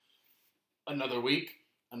Another week,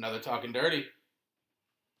 another Talking Dirty.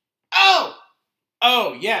 Oh,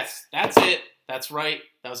 yes, that's it. That's right.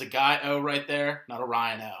 That was a Guy O right there, not a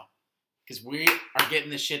Ryan O. Because we are getting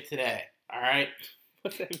this shit today, all right?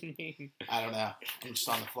 What's that even mean? I don't know. I'm just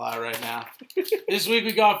on the fly right now. This week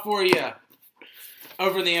we got for you,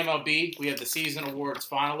 over in the MLB, we have the season awards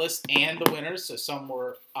finalists and the winners. So some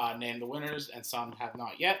were named the winners and some have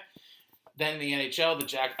not yet. Then in the NHL, the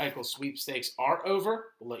Jack Eichel sweepstakes are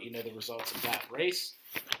over. We'll let you know the results of that race.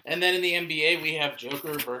 And then in the NBA, we have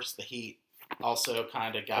Joker versus the Heat. Also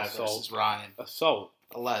kind of Guy versus Ryan. Assault.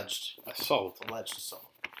 Alleged assault.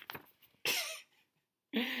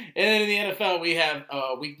 And then in the NFL, we have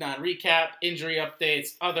Week 9 recap, injury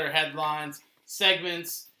updates, other headlines,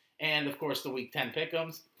 segments, and, of course, the Week 10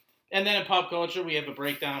 pick'ems. And then in pop culture, we have a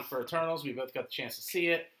breakdown for Eternals. We both got the chance to see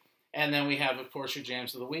it. And then we have, of course, your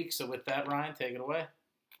jams of the week. So with that, Ryan, take it away.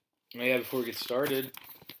 Yeah, before we get started,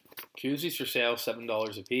 koozies for sale,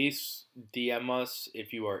 $7 a piece. DM us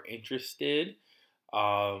if you are interested.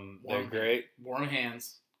 They're great. Warm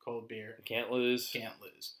hands, cold beer. Can't lose. Can't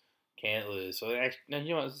lose. So, actually, no,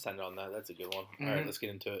 you know what? Let's end on that. That's a good one. Mm-hmm. All right, let's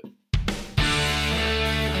get into it.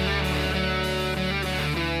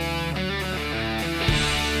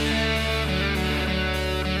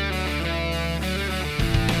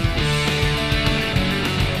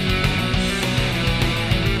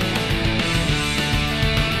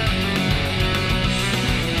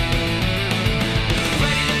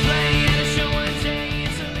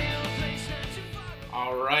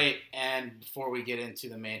 Before we get into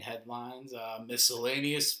the main headlines,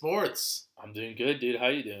 miscellaneous sports. I'm doing good, dude. How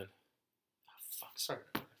you doing? Oh, fuck, sorry.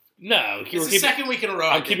 No, it's the second week in a row.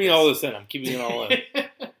 I'm keeping all this in. I'm keeping it all in.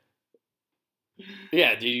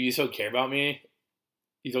 Yeah, dude, you still care about me?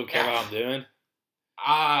 You don't care about how I'm doing?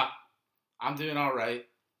 I'm doing all right.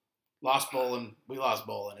 Lost bowling. We lost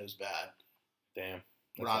bowling. It was bad. Damn.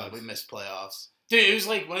 We missed playoffs. Dude, it was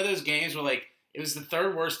like one of those games where like it was the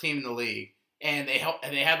third worst team in the league. And they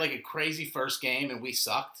had like a crazy first game, and we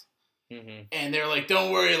sucked. Mm-hmm. And they're like,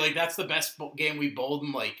 "Don't worry, like that's the best game we bowled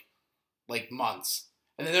in like months."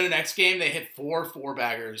 And then the next game, they hit four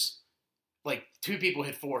baggers. Like 2 people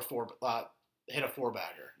hit hit a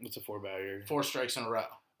 4-bagger. What's a 4-bagger? 4 strikes in a row.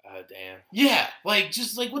 Oh, damn. Yeah, like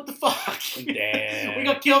just like what the fuck? Damn. We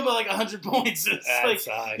got killed by like 100 points. That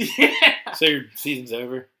sucks. Yeah. So your season's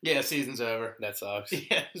over? Yeah, season's over. That sucks.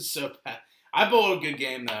 Yeah, it was so bad. I bowled a good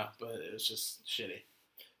game though, but it was just shitty.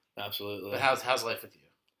 Absolutely. But how's life with you?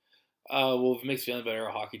 Well, if it makes you feeling better,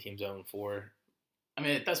 our hockey team's 0-4. I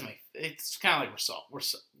mean, it does make it's kind of like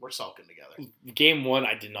we're sulking together. Game 1,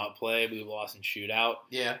 I did not play. We lost in shootout.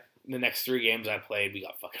 Yeah. The next 3 games I played, we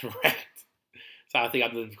got fucking wrecked. So I think I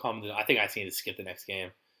think I just need to skip the next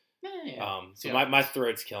game. Yeah. So my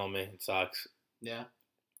throat's killing me. It sucks. Yeah.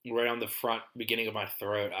 Right on the front beginning of my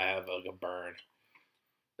throat, I have like a burn.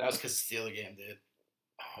 That was because the Steelers game, dude.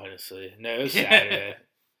 Honestly, no, it was Saturday.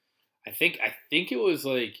 I think it was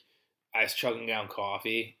like I was chugging down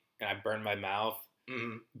coffee and I burned my mouth.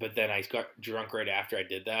 Mm-hmm. But then I got drunk right after I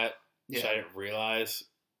did that, yeah. So I didn't realize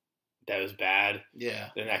that was bad. Yeah.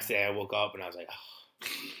 The next day I woke up and I was like, oh.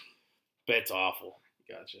 But it's awful.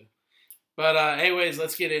 Gotcha. But anyways,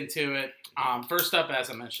 let's get into it. First up, as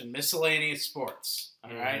I mentioned, miscellaneous sports.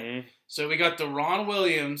 All right. Mm-hmm. So we got Deron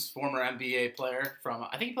Williams, former NBA player from,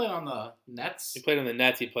 I think he played on the Nets. He played on the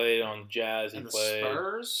Nets. He played on the Jazz. And he the played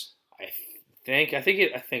Spurs. I think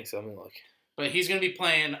so. Let me look. But he's going to be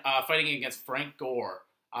playing, fighting against Frank Gore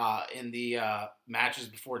in the matches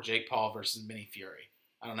before Jake Paul versus Mini Fury.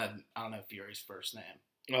 I don't know Fury's first name.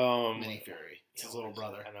 Mini Fury. It's his little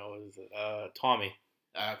brother. I know. What is it? Tommy.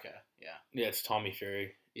 Okay. Yeah. Yeah, it's Tommy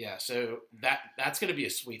Fury. Yeah. So that's going to be a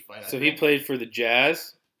sweet fight. So he played for the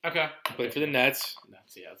Jazz. Okay. Played for the Nets.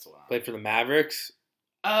 Yeah, that's a lot. Played for the Mavericks.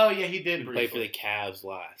 Oh yeah, he did. Played for the Cavs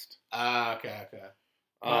last. Okay.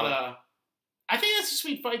 But I think that's a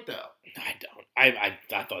sweet fight though. I don't. I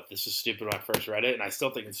thought this was stupid when I first read it, and I still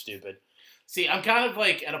think it's stupid. See, I'm kind of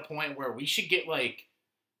like at a point where we should get like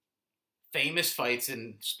famous fights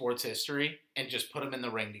in sports history and just put them in the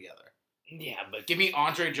ring together. Yeah, but give me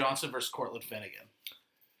Andre Johnson versus Cortland Finnegan.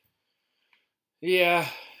 Yeah.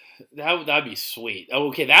 That'd be sweet. Oh,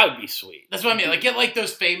 okay, that would be sweet. That's what I mean. Like, get like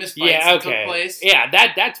those famous fights that took place. Yeah,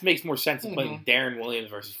 that makes more sense than playing Darren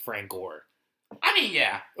Williams versus Frank Gore. I mean,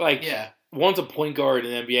 yeah. Like, yeah. One's a point guard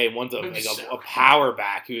in the NBA, and one's a power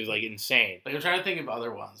back who's like insane. Like, I'm trying to think of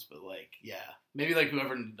other ones, but like, yeah. Maybe like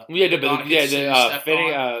whoever. Was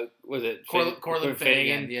it Cortland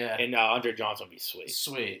Finnegan? Yeah. And Andre Johnson would be sweet.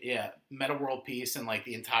 Sweet, yeah. Meta World Peace and like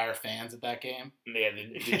the entire fans at that game. Yeah,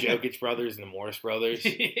 the Jokic brothers and the Morris brothers.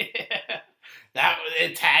 Yeah. That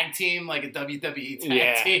a tag team, like a WWE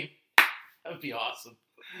tag team. That'd be awesome.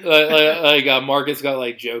 Marcus got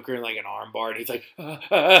like Joker in like an armbar, and he's like,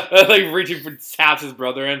 like reaching for taps his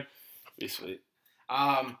brother in. Be sweet.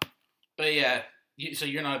 But yeah, so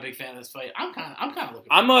you're not a big fan of this fight. I'm kind of looking.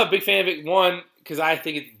 I'm a big fan of it. One, because I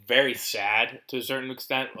think it's very sad to a certain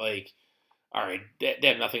extent. Like, all right, they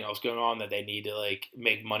have nothing else going on that they need to like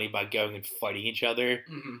make money by going and fighting each other.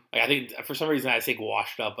 Mm-hmm. Like, I think for some reason I think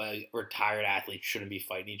washed up retired athletes shouldn't be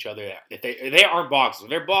fighting each other. If they aren't boxers, if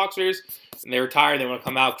they're boxers and they're retired, they want to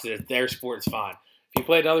come out because it's their sport. It's fine. If you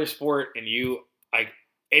play another sport and you like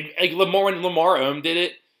Lamar, when Lamar Odom did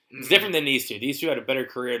it, it's different than these two. These two had a better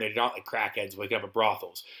career. They're not like crackheads waking up at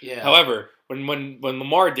brothels. Yeah. However, when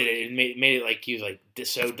Lamar did it, it made it like he was like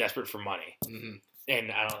so desperate for money. Mm-hmm.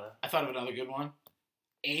 And I don't know. I thought of another good one.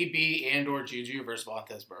 AB and/or Juju versus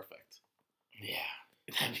Vontez Perfect. Yeah.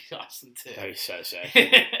 That'd be awesome too. That'd be so sick.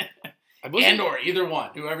 And/or either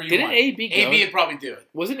one, whoever you want. Didn't AB would probably do it.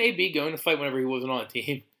 Wasn't AB going to fight whenever he wasn't on a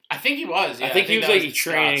team? I think he was. Yeah, I think he was like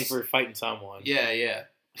training for fighting someone. Yeah.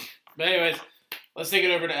 But anyways, let's take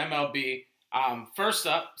it over to MLB. First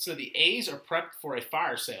up, so the A's are prepped for a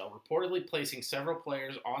fire sale, reportedly placing several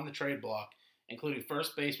players on the trade block, including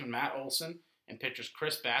first baseman Matt Olson and pitchers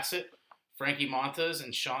Chris Bassett, Frankie Montas,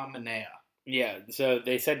 and Sean Manaea. Yeah, so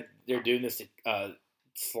they said they're doing this to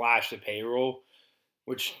slash the payroll,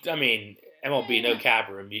 which, I mean, MLB, no cap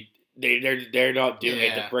room. They're not doing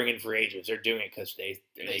it to bring in free agents. They're doing it because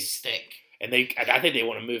they stink. And I think they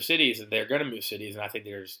want to move cities, and they're going to move cities, and I think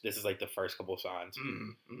this is like the first couple of signs.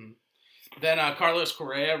 Mm-hmm. Then Carlos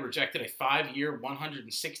Correa rejected a 5-year,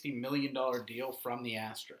 $160 million deal from the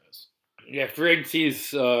Astros. Yeah, free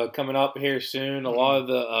agency's coming up here soon. A lot of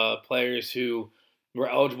the players who were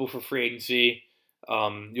eligible for free agency,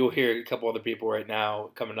 you'll hear a couple other people right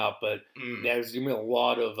now coming up, but there's going to be a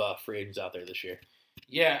lot of free agents out there this year.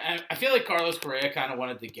 Yeah, and I feel like Carlos Correa kind of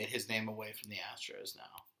wanted to get his name away from the Astros now.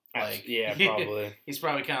 Like, yeah, probably. He's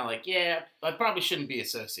probably kind of like, I probably shouldn't be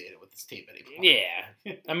associated with this team anymore.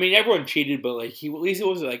 Yeah. I mean, everyone cheated, but like at least it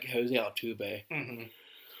wasn't like Jose Altuve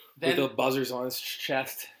with the buzzers on his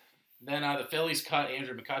chest. Then the Phillies cut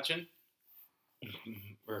Andrew McCutchen.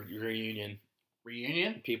 Or reunion.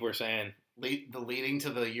 Reunion? People are saying. Leading to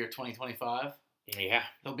the year 2025? Yeah.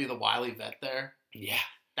 He'll be the Wiley vet there? Yeah.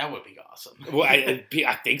 That would be awesome. Well, I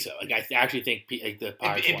think so. Like, I actually think the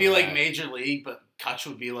Pirates it'd be like Major League, but Kutch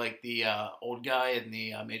would be like the old guy in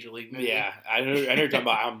the Major League movie. Yeah. I know you're talking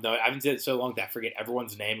about. I haven't said it so long that I forget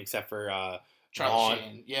everyone's name except for Charlie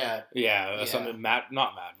Sheen. Yeah. Yeah. Something not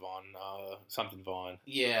Matt Vaughn. Something Vaughn.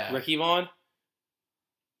 Yeah. Ricky Vaughn?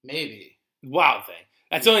 Maybe. Wild Thing.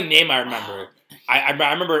 That's the only name I remember. I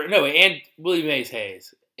remember, and Willie Mays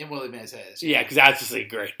Hayes. And Willie Mays Hayes. Yeah, because that's just a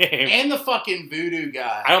great name. And the fucking voodoo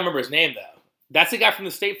guy. I don't remember his name, though. That's the guy from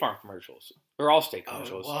the State Farm commercials. Or Allstate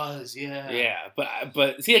commercials. Oh, it was, yeah. Yeah,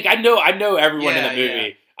 but see, like, I know everyone in the movie.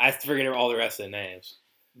 Yeah. I have to forget all the rest of the names.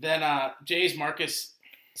 Then Jays Marcus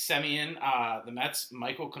Semien, the Mets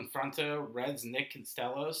Michael Conforto, Reds Nick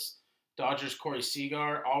Constellos, Dodgers Corey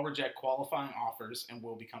Seager all reject qualifying offers and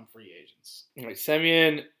will become free agents. All right,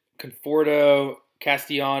 Semien, Conforto,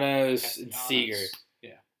 Castellanos, and Seager.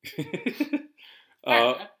 Yeah.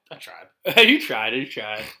 I tried. You tried.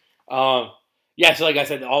 Yeah, so like I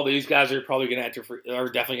said, all these guys are probably going to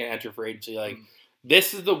definitely going to enter free agency. Like,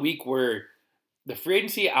 this is the week where the free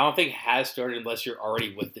agency, I don't think, has started unless you're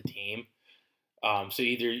already with the team. So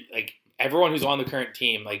either, like, everyone who's on the current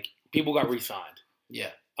team, like, people got re-signed.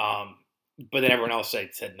 Yeah. But then everyone else said,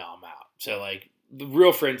 no, I'm out. So, like, the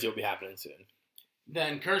real frenzy will be happening soon.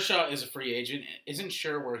 Then Kershaw is a free agent, isn't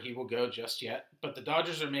sure where he will go just yet, but the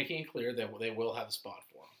Dodgers are making it clear that they will have a spot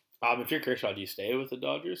for him. If you're Kershaw, do you stay with the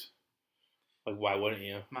Dodgers? Like, why wouldn't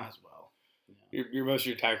you? Might as well. Yeah. Your most of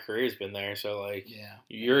your entire career has been there, so like, yeah,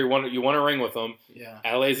 you want a ring with them. Yeah,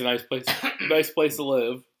 LA's a nice place to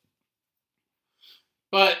live.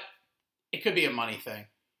 But it could be a money thing.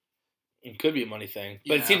 It could be a money thing,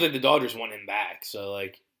 but it seems like the Dodgers want him back, so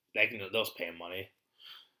like they'll pay him money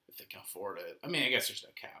if they can afford it. I mean, I guess there's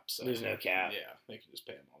no cap. So there's no cap. Yeah, they can just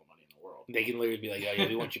pay him all the money in the world. They can literally be like, "Oh yeah,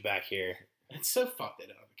 we want you back here." It's so fucked they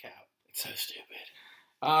don't have a cap. It's so stupid.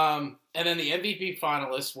 And then the MVP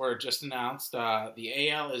finalists were just announced.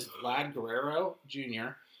 The AL is Vlad Guerrero Jr.,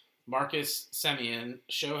 Marcus Semien,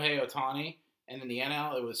 Shohei Ohtani, and in the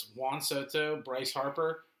NL it was Juan Soto, Bryce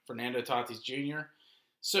Harper, Fernando Tatis Jr.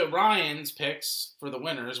 So Ryan's picks for the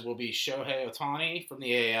winners will be Shohei Ohtani from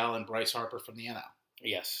the AL and Bryce Harper from the NL.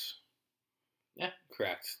 Yes. Yeah.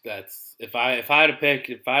 Correct. That's if I had to pick,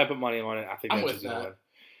 if I had to put money on it, I think I'm that's with a that.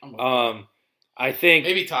 good one. I think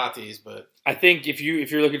maybe Tatis, but I think if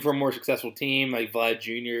you're looking for a more successful team, like Vlad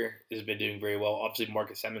Jr. has been doing very well. Obviously,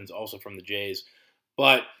 Marcus Simmons also from the Jays,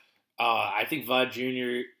 but I think Vlad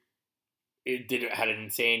Jr. Had an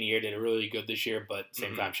insane year. Did really good this year, but at the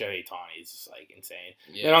same time, Shohei Ohtani is just like insane.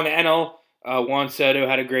 Yeah. Then on the NL, Juan Soto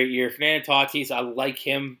had a great year. Fernando Tatis, I like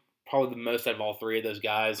him probably the most out of all three of those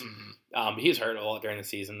guys. He was hurt a lot during the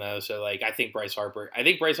season though, so like I think Bryce Harper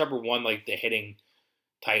won like the hitting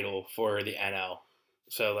title for the NL.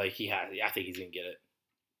 So, like, I think he's going to get it.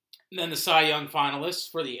 And then the Cy Young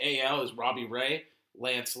finalists for the AL is Robbie Ray,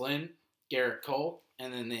 Lance Lynn, Garrett Cole.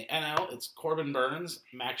 And then the NL, it's Corbin Burns,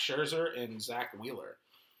 Max Scherzer, and Zach Wheeler.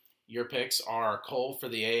 Your picks are Cole for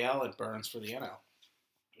the AL and Burns for the NL.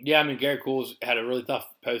 Yeah, I mean, Garrett Cole's had a really tough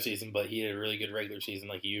postseason, but he had a really good regular season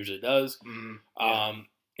like he usually does. Yeah.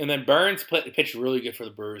 And then Burns pitched really good for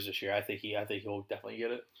the Brewers this year. I think he'll definitely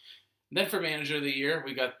get it. Then for Manager of the Year,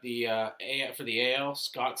 we got the for the AL,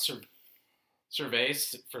 Scott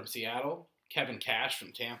Servais from Seattle, Kevin Cash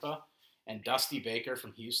from Tampa, and Dusty Baker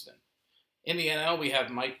from Houston. In the NL, we have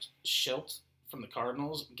Mike Shildt from the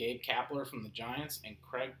Cardinals, Gabe Kapler from the Giants, and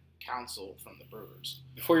Craig Counsell from the Brewers.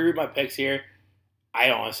 Before you read my picks here,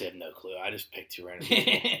 I honestly have no clue. I just picked two random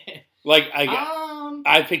people. Like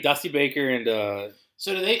I picked Dusty Baker and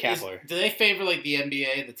so do they Kapler. Do they favor like the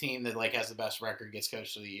NBA, the team that like has the best record gets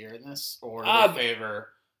Coach of the Year in this, or do they favor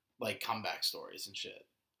like comeback stories and shit?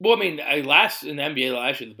 Well, I mean, in the NBA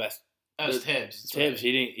last year, the best. That was Tibbs. Tibbs,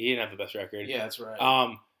 right. He didn't have the best record. Yeah, that's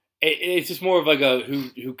right. It's just more of like a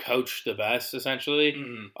who coached the best essentially.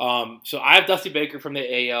 So I have Dusty Baker from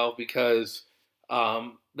the AL because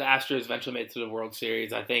the Astros eventually made it to the World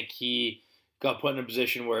Series. I think he got put in a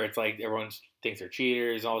position where it's like everyone thinks they're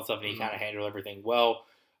cheaters and all this stuff, and he kind of handled everything well.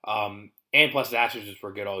 And plus the Astros just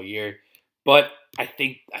were good all year. But I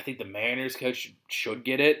think the Mariners coach should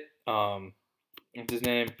get it. What's his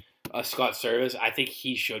name? Scott Servais. I think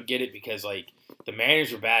he should get it because like the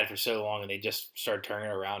Mariners were bad for so long and they just started turning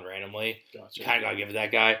it around randomly. Gotcha. Kind of gotta give it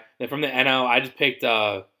that guy. Then from the NL, I just picked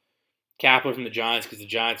Kapler from the Giants because the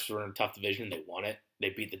Giants were in a tough division. They won it.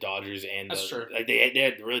 They beat the Dodgers and that's true. Like they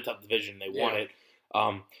had a really tough division. They won it.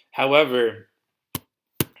 However,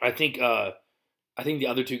 I think the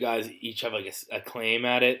other two guys each have like a claim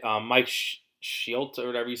at it. Mike Shildt or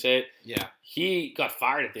whatever you say it. Yeah. He got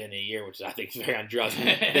fired at the end of the year, which I think is very unjust.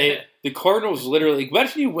 The Cardinals literally,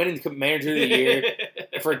 imagine you winning the Manager of the Year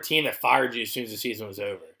for a team that fired you as soon as the season was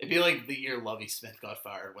over. It'd be like the year Lovie Smith got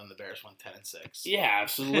fired when the Bears won 10-6. Yeah,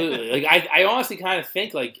 absolutely. Like I honestly kind of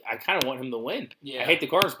think like I kind of want him to win. Yeah. I hate the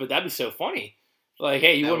Cardinals, but that'd be so funny. Like,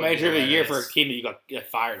 hey, you won Manager of the Year for a team that you got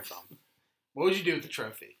fired from. What would you do with the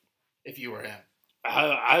trophy if you were him?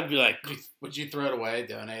 I'd be like, would you throw it away,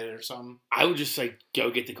 donate it, or something? I would just like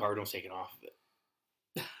go get the Cardinals taken off of it.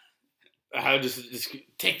 I would just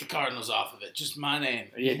take the Cardinals off of it. Just my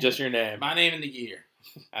name. Yeah, just your name. My name in the year.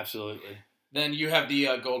 Absolutely. Then you have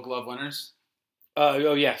the Gold Glove winners.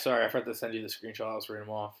 Oh yeah, sorry, I forgot to send you the screenshot. I was reading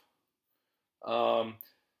them off.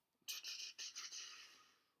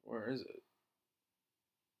 Where is it?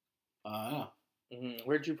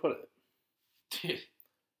 Where'd you put it?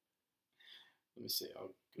 Let me see.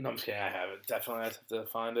 No, I'm just kidding. I have it. Definitely, I have to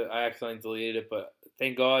find it. I accidentally deleted it, but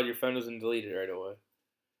thank God your phone doesn't delete it right away.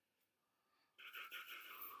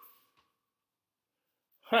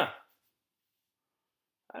 Huh.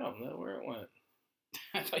 I don't know where it went.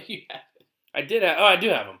 I thought you had it. I did have. Oh, I do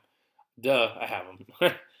have them. Duh, I have them.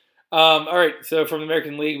 All right. So from the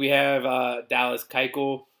American League, we have Dallas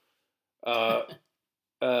Keuchel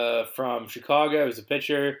from Chicago as a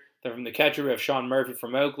pitcher. Then from the catcher, we have Sean Murphy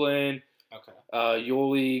from Oakland. Okay.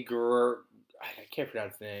 Yoli I can't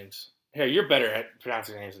pronounce the names. Here, you're better at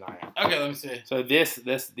pronouncing names than I am. Okay, let me see. So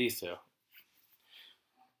these two.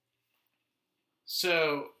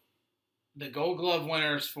 So, the Gold Glove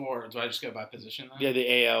winners for, do I just go by position then? Yeah,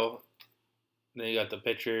 the AL. Then you got the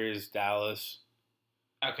pitchers, Dallas.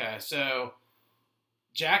 Okay, so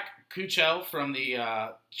Jack Kuchel from the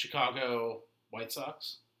Chicago White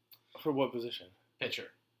Sox. For what position? Pitcher.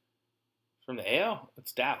 From the AL?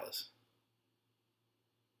 It's Dallas.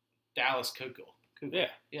 Dallas Keuchel. Yeah.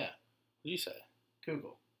 Yeah. What did you say?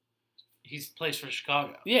 Keuchel. He plays for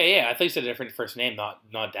Chicago. Yeah. I thought you said a different first name,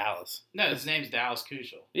 not Dallas. No, his name's Dallas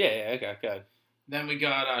Keuchel. Yeah, okay, good. Then we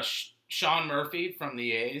got Sean Murphy from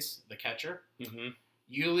the A's, the catcher. Mm-hmm.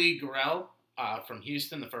 Yuli Gurriel from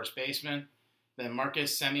Houston, the first baseman. Then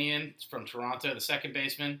Marcus Semien from Toronto, the second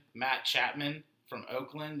baseman. Matt Chapman from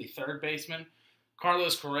Oakland, the third baseman.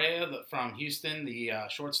 Carlos Correa from Houston, the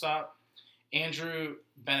shortstop. Andrew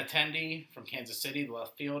Benintendi from Kansas City, the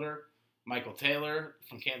left fielder. Michael Taylor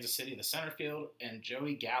from Kansas City, the center field. And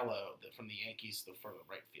Joey Gallo from the Yankees, for the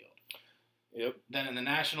right field. Yep. Then in the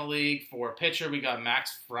National League for pitcher, we got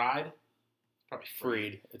Max Fried. Probably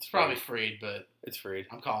Fried. It's probably Fried, but it's Fried.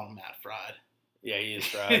 I'm calling him Matt Fried. Yeah, he is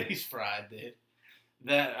Fried. He's Fried, dude.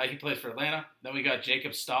 Then he plays for Atlanta. Then we got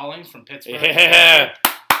Jacob Stallings from Pittsburgh. Yeah.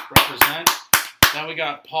 Represent. Then we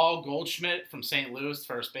got Paul Goldschmidt from St. Louis,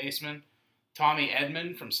 first baseman. Tommy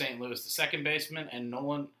Edman from St. Louis, the second baseman. And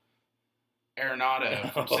Nolan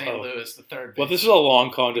Arenado from St. Louis, the third baseman. Well, this is a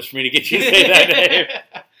long con just for me to get you to say that name.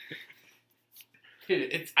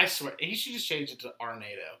 Dude, I swear, he should just change it to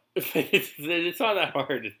Arnado. It's not that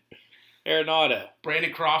hard. Arenado.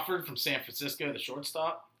 Brandon Crawford from San Francisco, the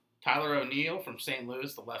shortstop. Tyler O'Neill from St.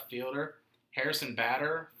 Louis, the left fielder. Harrison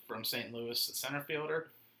Bader from St. Louis, the center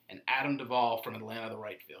fielder. And Adam Duvall from Atlanta, the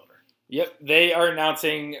right fielder. Yep, they are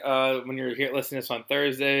announcing, when you're here listening to this on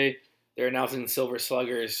Thursday, they're announcing Silver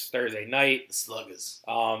Sluggers Thursday night. The Sluggers.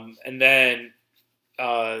 And then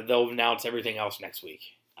they'll announce everything else next week.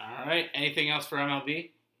 All right. Anything else for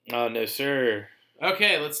MLB? No, sir.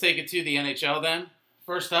 Okay, let's take it to the NHL then.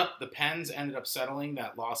 First up, the Pens ended up settling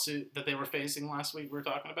that lawsuit that they were facing last week we were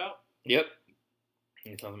talking about. Yep.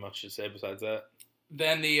 There's nothing much to say besides that.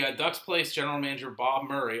 Then the Ducks placed general manager Bob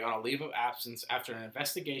Murray on a leave of absence after an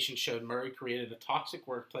investigation showed Murray created a toxic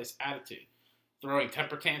workplace attitude, throwing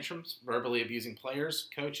temper tantrums, verbally abusing players,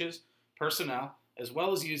 coaches, personnel, as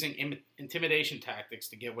well as using intimidation tactics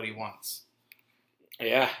to get what he wants.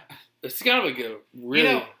 Yeah. It's kind of like a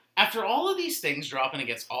really... After all of these things dropping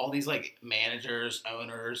against all these managers,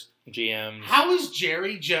 owners, GMs, how is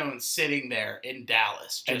Jerry Jones sitting there in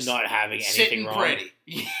Dallas and not having anything sitting wrong? Pretty?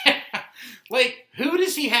 Yeah, who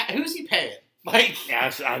does he have? Who's he paying?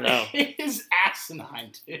 Yes, I know. It is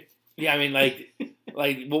asinine, dude. Yeah,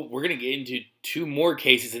 well, we're gonna get into 2 more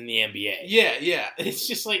cases in the NBA. Yeah. It's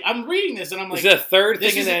just I'm reading this and I'm like, this is the third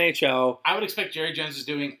thing in the NHL. I would expect Jerry Jones is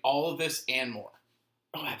doing all of this and more.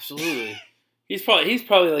 Oh, absolutely. He's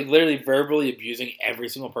probably literally verbally abusing every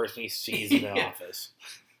single person he sees in the office.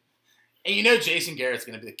 And Jason Garrett's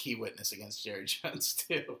going to be the key witness against Jerry Jones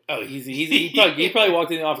too. Oh, he probably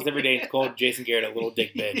walked in the office every day and called Jason Garrett a little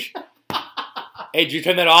dick bitch. Hey, did you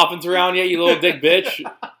turn that offense around yet, you little dick bitch?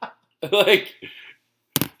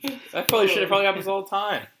 That probably shit probably happens all the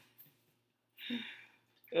time.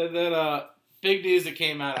 And then big news that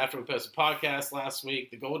came out after we posted a podcast last week: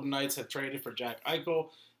 the Golden Knights have traded for Jack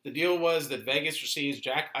Eichel. The deal was that Vegas receives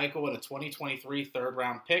Jack Eichel and a 2023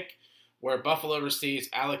 third-round pick, where Buffalo receives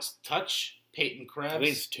Alex Tuch, Peyton Krebs. I think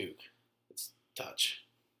it's Tuch. It's Tuch.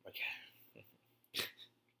 Okay.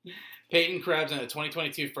 Peyton Krebs and a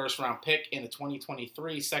 2022 first-round pick and a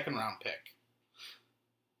 2023 second-round pick.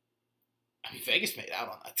 I mean, Vegas made out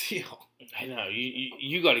on that deal. I know.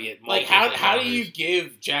 You got to get how do you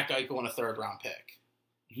give Jack Eichel and a third-round pick?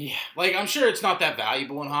 Yeah. I'm sure it's not that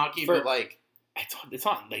valuable in hockey, but it's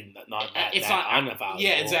not unvaluable.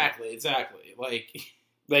 Yeah, exactly.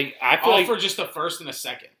 I feel for just a first and a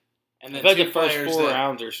second, and then the first 4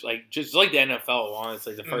 rounds are just like the NFL.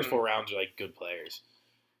 Honestly, the first 4 rounds are good players.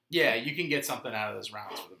 Yeah, you can get something out of those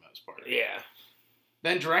rounds for the most part. Yeah.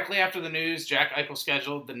 Then directly after the news, Jack Eichel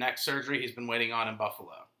scheduled the neck surgery he's been waiting on in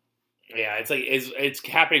Buffalo. Yeah, it's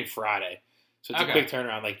happening Friday, so it's a quick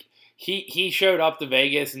turnaround. He showed up to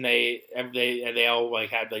Vegas and they all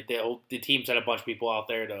had the team sent a bunch of people out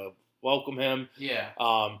there to welcome him. Yeah.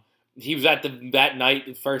 He was at that night,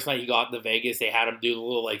 the first night he got to Vegas. They had him do the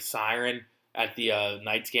little siren at the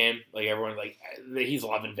Knights game. Everyone he's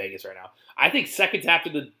loving Vegas right now. I think seconds after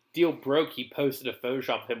the deal broke, he posted a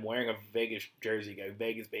Photoshop of him wearing a Vegas jersey. Go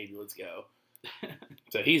Vegas, baby, let's go.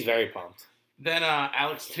 So he's very pumped. Then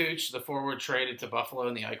Alex Tuch, the forward traded to Buffalo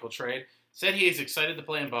in the Eichel trade, said he is excited to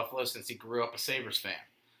play in Buffalo since he grew up a Sabres fan.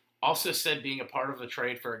 Also said being a part of the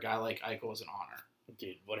trade for a guy like Eichel is an honor.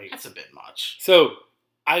 Dude, that's a bit much. So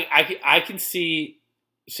I can see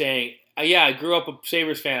saying, yeah, I grew up a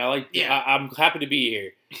Sabres fan. I'm happy to be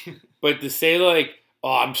here. But to say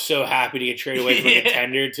oh, I'm so happy to get traded away from a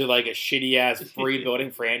contender to a shitty ass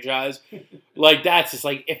rebuilding franchise. That's just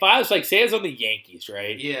if I was say I was on the Yankees,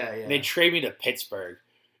 right? Yeah. And they trade me to Pittsburgh.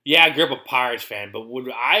 Yeah, I grew up a Pirates fan, but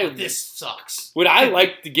this sucks. Would I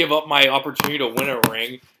like to give up my opportunity to win a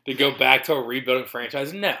ring to go back to a rebuilding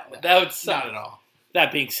franchise? No, that would suck. Not at all.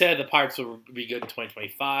 That being said, the Pirates will be good in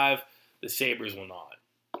 2025. The Sabres will not.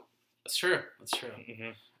 That's true.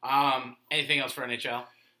 Mm-hmm. Anything else for NHL?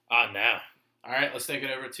 No. All right, let's take it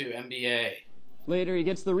over to NBA. Later, he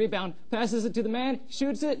gets the rebound, passes it to the man,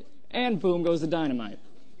 shoots it, and boom goes the dynamite.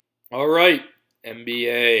 All right,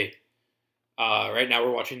 NBA. Right now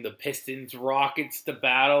we're watching the Pistons Rockets, the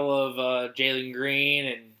battle of Jalen Green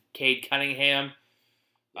and Cade Cunningham.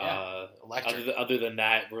 Yeah, other than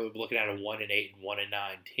that, we're looking at a 1-8 and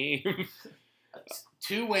 1-9 team.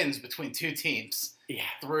 2 wins between 2 teams Yeah.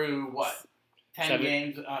 through what? 10 7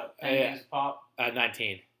 games? 10 games pop?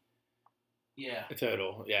 19 Yeah.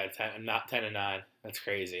 total. Yeah, 10, not 10 and 9. That's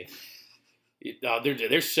crazy.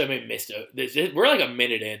 There's so many missed. We're like a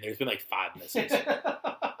minute in. There's been like 5 misses.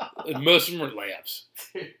 Most of them were layups.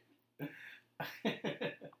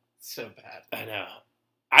 So bad. I know.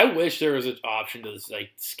 I wish there was an option to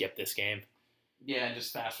like skip this game. Yeah, and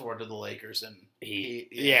just fast forward to the Lakers and Obviously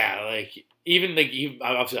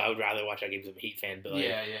I would rather watch that game as a Heat fan, but like,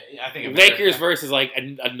 yeah. I think Lakers versus like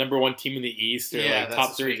a number 1 team in the East or like that's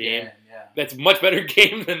top a 3 sweet game. Yeah. That's a much better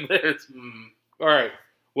game than this. All right.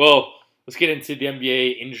 Well, let's get into the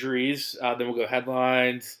NBA injuries. Then we'll go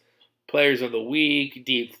headlines, players of the week,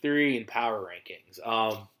 deep 3, and power rankings.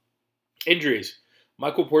 Injuries.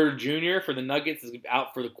 Michael Porter Jr. for the Nuggets is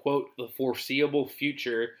out for the foreseeable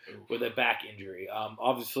future with a back injury.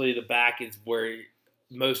 Obviously, the back is where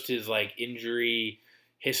most his like injury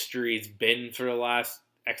history's been for the last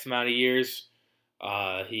X amount of years.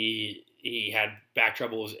 He had back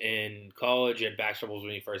troubles in college. He had back troubles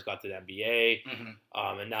when he first got to the NBA.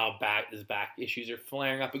 And now his back issues are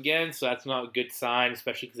flaring up again. So that's not a good sign,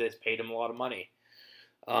 especially because they paid him a lot of money.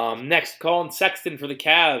 Next, Colin Sexton for the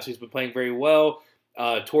Cavs, who's been playing very well.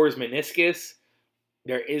 Tore his meniscus.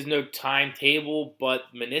 There is no timetable, but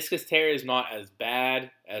meniscus tear is not as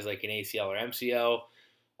bad as like an ACL or MCL.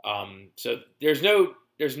 So there's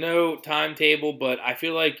no timetable, but I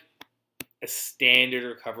feel like a standard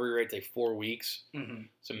recovery rate is like 4 weeks.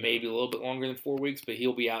 So maybe a little bit longer than 4 weeks, but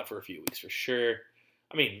he'll be out for a few weeks for sure.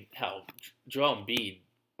 I mean, hell, Joel Embiid,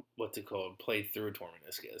 played through a torn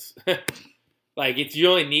meniscus. Like it's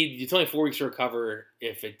only 4 weeks to recover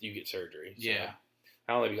if you get surgery. So Yeah.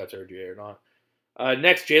 I don't know if you got surgery or not.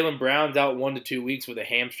 Next, Jaylen Brown's out 1 to 2 weeks with a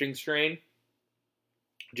hamstring strain.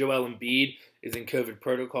 Joel Embiid is in COVID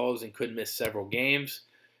protocols and could miss several games.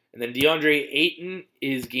 And then DeAndre Ayton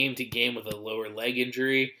is game to game with a lower leg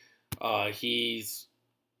injury. He's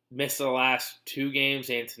missed the last 2 games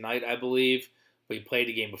and tonight, I believe. But he played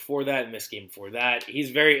a game before that and missed a game before that.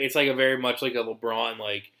 It's like a very much like a LeBron,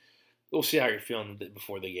 like, we'll see how you're feeling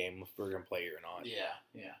before the game, if we're going to play you or not. Yeah.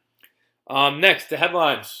 Next, the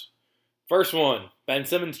headlines. First one, Ben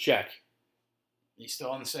Simmons check. He's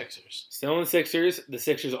still on the Sixers. Still in the Sixers. The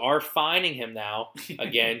Sixers are fining him now,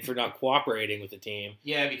 again, for not cooperating with the team.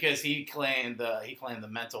 Yeah, because he claimed the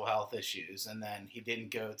mental health issues, and then he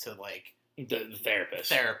didn't go to, like, The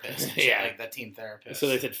therapist. Yeah. Like, the team therapist. So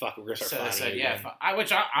they said, fuck, we're going to start fining you again.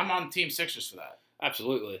 I'm on Team Sixers for that.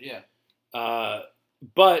 Absolutely. Yeah.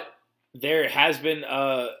 But there has been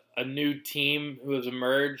a new team who has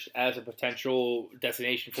emerged as a potential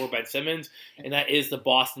destination for Ben Simmons, and that is the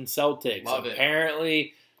Boston Celtics. Love it.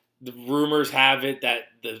 Apparently, the rumors have it that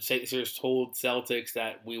the Sixers told Celtics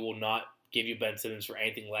that we will not give you Ben Simmons for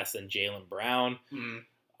anything less than Jaylen Brown.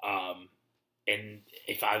 And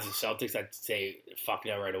if I was the Celtics, I'd say fuck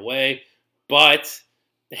no right away. But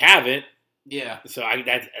they haven't. Yeah. So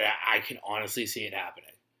I can honestly see it happening.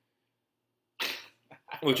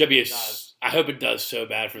 Which would be I hope it does so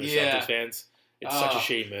bad for the Celtics fans. It's such a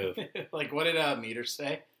shitty move. Like, what did Meter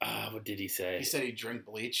say? What did he say? He said he'd drink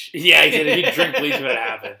bleach. Yeah, he said he'd drink bleach if it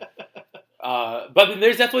happened. But then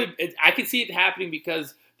there's definitely, I can see it happening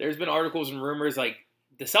because there's been articles and rumors like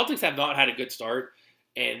the Celtics have not had a good start,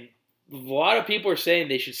 and a lot of people are saying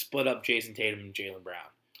they should split up Jason Tatum and Jaylen Brown.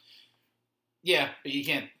 Yeah, but you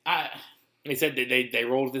can't. They said they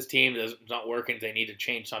rolled this team. It's not working. They need to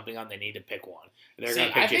change something on. They need to pick one. They're going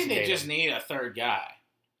to pick I think Jason they Tatum. just need a third guy.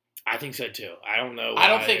 I think so too. I don't know. I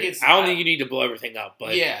don't think you need to blow everything up,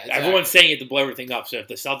 but everyone's saying you have to blow everything up. So if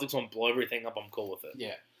the Celtics want to blow everything up, I'm cool with it.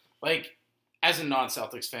 Yeah, like as a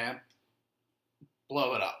non-Celtics fan,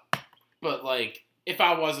 blow it up. But like, if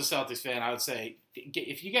I was a Celtics fan, I would say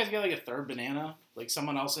if you guys get like a third banana, like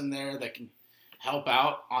someone else in there that can help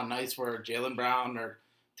out on nights where Jaylen Brown or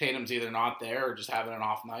Tatum's either not there or just having an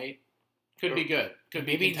off night, could be good. Could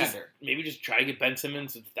be a contender. Maybe just try to get Ben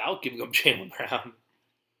Simmons without giving up Jaylen Brown.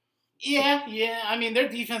 Yeah. I mean, their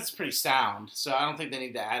defense is pretty sound, so I don't think they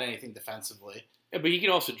need to add anything defensively. Yeah, but he can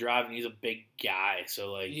also drive, and he's a big guy,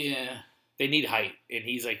 so like, they need height, and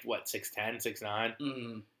he's like what 6'10",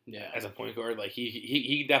 6'9". Yeah, as a point guard, like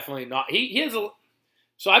he definitely not. He has a.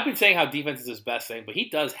 So I've been saying how defense is his best thing, but he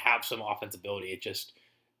does have some offensive ability. It's just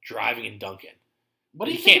driving and dunking. What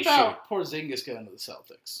do you think about Porzingis going to the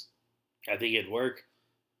Celtics? I think it'd work.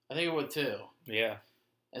 I think it would too. Yeah.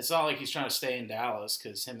 It's not like he's trying to stay in Dallas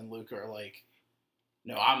because him and Luka are like,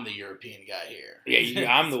 no, I'm the European guy here. Yeah,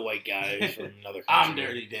 I'm the white guy from another country. I'm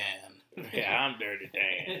Dirty Dan. Yeah, I'm Dirty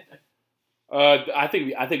Dan. I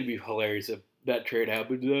think it'd be hilarious if that trade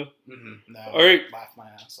happened though. Mm-hmm. No, All right. I laughed my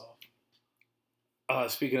ass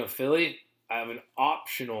off. Speaking of Philly, I have an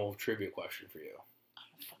optional trivia question for you.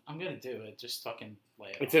 I'm gonna do it. Just fucking lay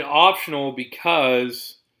it. It's an optional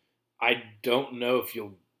because I don't know if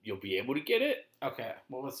you'll be able to get it. Okay.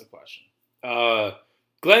 What was the question?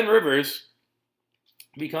 Glenn Rivers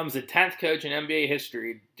becomes the 10th coach in NBA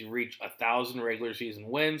history to reach 1,000 regular season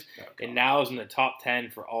wins, and now is in the top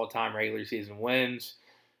 10 for all-time regular season wins.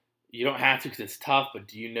 You don't have to because it's tough, but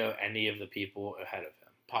do you know any of the people ahead of him?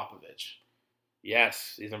 Popovich.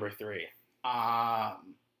 Yes, he's number 3. I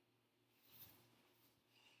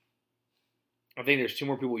think there's 2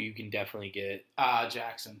 more people you can definitely get.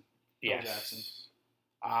 Jackson. Yes. Jackson.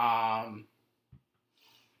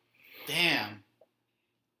 Damn.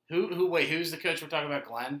 Wait, who's the coach we're talking about?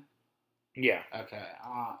 Glenn? Yeah. Okay.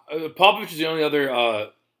 Popovich is the only other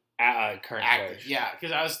current active. coach. Yeah,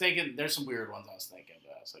 because I was thinking, there's some weird ones I was thinking,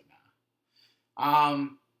 but I was like, nah.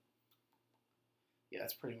 Yeah,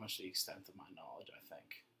 that's pretty much the extent of my knowledge, I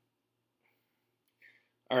think.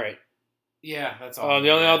 All right. Yeah, that's all. The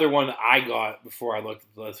only other one I got before I looked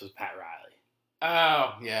at the list was Pat Riley.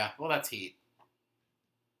 Oh, yeah. Well, that's Heat.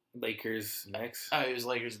 Lakers Knicks. Oh, he was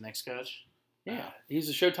Lakers Knicks coach? Yeah, he's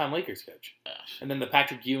the Showtime Lakers coach. Yeah. And then the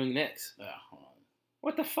Patrick Ewing Knicks. Yeah, hold on.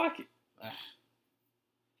 What the fuck?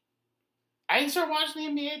 I didn't start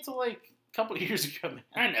watching the NBA until like a couple of years ago, man.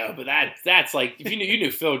 I know, but that's like, if you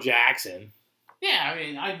knew Phil Jackson. Yeah, I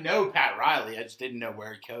mean, I know Pat Riley. I just didn't know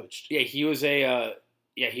where he coached. Yeah, he was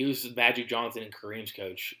Magic Johnson and Kareem's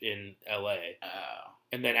coach in L.A. Oh.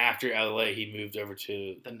 And then after L.A., he moved over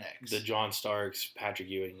to The Knicks. the John Starks, Patrick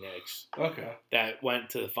Ewing Knicks. Okay. That went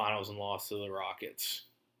to the finals and lost to the Rockets.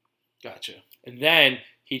 Gotcha. And then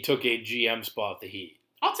he took a GM spot at the Heat.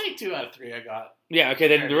 I'll take 2 out of 3 I got. Yeah, okay,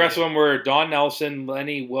 then the rest of them were Don Nelson,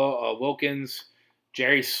 Lenny Wilkins,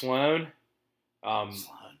 Jerry Sloan. Sloan.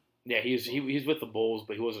 Yeah, he was with the Bulls,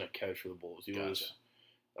 but he wasn't a coach for the Bulls. He was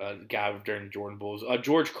a guy during the Jordan Bulls.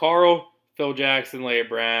 George Karl, Phil Jackson, Larry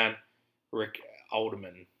Brown, Rick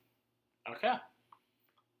Alderman. Okay.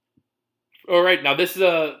 All right, now this is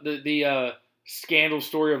the scandal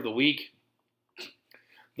story of the week.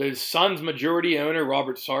 The Suns' majority owner,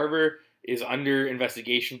 Robert Sarver, is under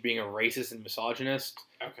investigation for being a racist and misogynist.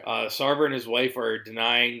 Okay. Sarver and his wife are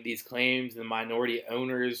denying these claims. The minority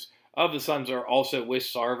owners of the Suns are also with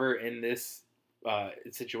Sarver in this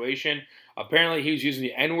situation. Apparently, he was using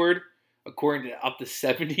the N-word, according to up to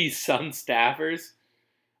 70 Sun staffers.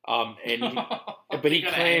 But he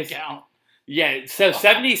claims, yeah. So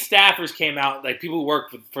 70 staffers came out, like people who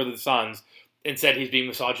work for the Suns, and said he's being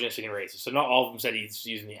misogynistic and racist. So not all of them said he's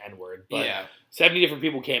using the N-word, but 70 different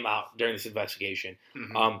people came out during this investigation.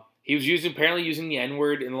 Mm-hmm. He was apparently using the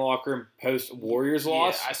N-word in the locker room post Warriors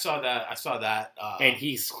loss. Yeah, I saw that. And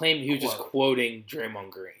he's claiming he was just quoting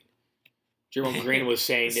Draymond Green. Draymond Green was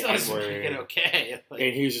saying the N-word. Okay.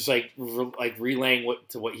 And he was just like relaying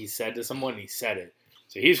what he said to someone, and he said it.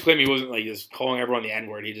 So he's claiming he wasn't like just calling everyone the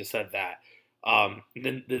N-word. He just said that.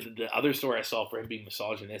 Then the other story I saw for him being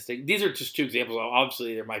misogynistic. These are just 2 examples.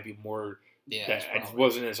 Obviously, there might be more that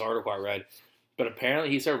wasn't in this article I read. But apparently,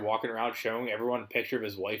 he started walking around showing everyone a picture of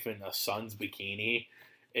his wife in a Suns bikini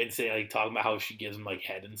and talking about how she gives him like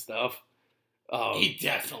head and stuff. He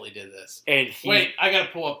definitely did this. And wait, I gotta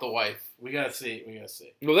pull up the wife. We gotta see.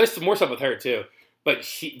 Well, there's some more stuff with her too. But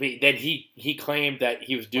then he claimed that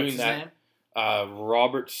he was doing What's his that. name?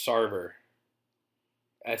 Robert Sarver.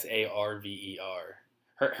 Sarver.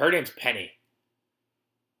 Her name's Penny.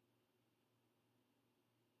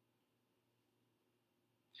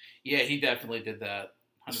 Yeah, he definitely did that.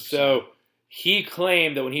 100%. So he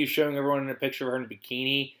claimed that when he was showing everyone a picture of her in a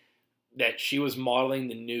bikini, that she was modeling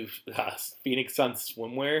the new Phoenix Suns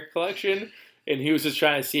swimwear collection, and he was just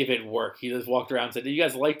trying to see if it worked. He just walked around and said, "Do you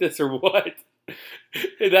guys like this or what?"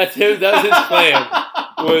 And that's him. That was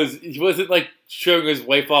his claim. He wasn't like showing his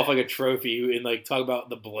wife off like a trophy and like talk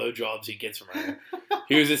about the blowjobs he gets from her.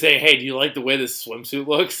 He was just saying, "Hey, do you like the way this swimsuit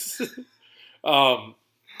looks?"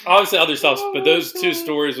 Obviously, other stuff, but those 2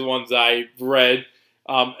 stories are the ones I read.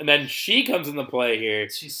 And then she comes into play here.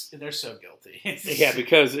 They're so guilty. Yeah,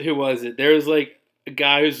 because who was it? There was like a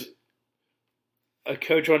guy who's a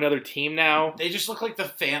coach on another team now. They just look like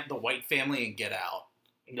the white family in Get Out.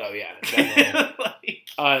 No, yeah, definitely.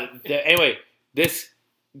 Anyway, this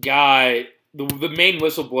guy, the main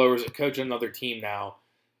whistleblower, is a coach on another team now,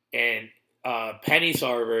 and Penny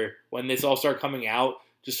Sarver, when this all started coming out,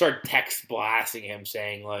 just started text blasting him,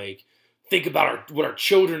 saying like, "Think about what our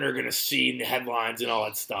children are gonna see in the headlines and all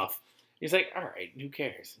that stuff." He's like, "All right, who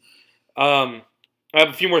cares?" I have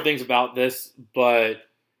a few more things about this, but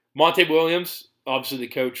Monte Williams obviously the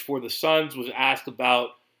coach for the Suns, was asked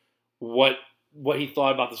about what he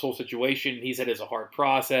thought about this whole situation. He said it's a hard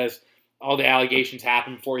process. All the allegations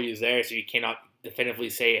happened before he was there, so you cannot definitively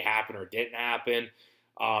say it happened or didn't happen.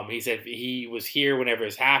 He said if he was here whenever it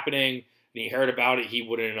was happening and he heard about it, he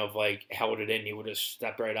wouldn't have held it in. He would have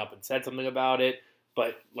stepped right up and said something about it.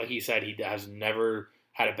 But like he said, he has never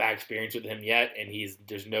had a bad experience with him yet, and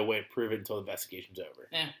there's no way to prove it until the investigation's over.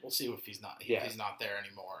 We'll see if he's not there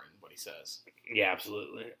anymore and what he says. Yeah,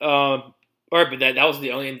 absolutely. All right, but that was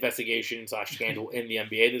the only investigation / scandal in the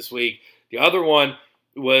NBA this week. The other one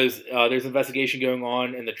was there's an investigation going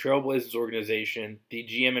on in the Trailblazers organization. The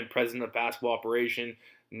GM and president of basketball operation,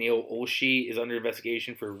 Neil Olshey, is under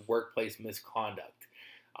investigation for workplace misconduct.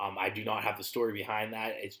 I do not have the story behind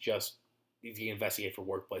that. It's just he's getting investigated for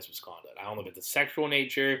workplace misconduct. I don't know if it's a sexual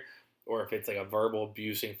nature or if it's like a verbal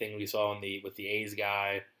abusing thing we saw with the A's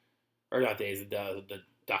guy, or not the A's, the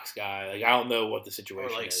Ducks guy. I don't know what the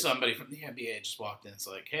situation is. Or somebody from the NBA just walked in. It's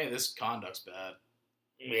like, hey, this conduct's bad.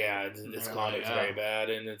 Yeah, this conduct's very bad,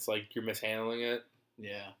 and it's like you're mishandling it.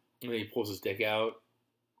 Yeah. And then he pulls his dick out.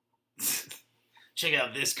 Check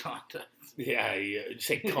out this conduct. Yeah, you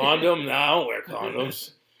say condom? No, I don't wear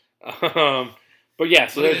condoms. But yeah,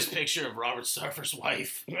 so look at this picture of Robert Sarver's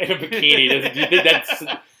wife in a bikini. Do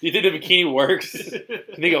you think the bikini works? Do you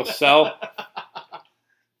think it'll sell?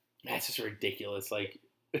 That's just ridiculous.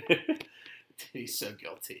 He's so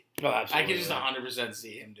guilty. Oh, absolutely. I can just 100%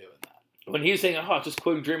 see him doing that. When he was saying, "Oh, just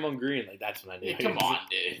quoting Draymond Green," that's when I knew. Yeah, come on,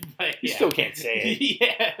 dude. You still can't say it.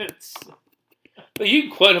 Yeah. But you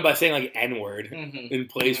can quote him by saying N-word in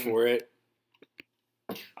place for it.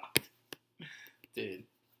 God. Dude.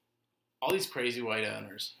 All these crazy white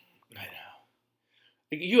owners. I know.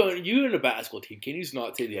 You in a basketball team, can you just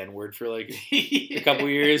not say the N-word for a couple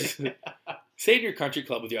years? Say it in your country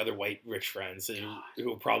club with your other white rich friends who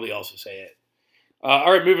will probably also say it.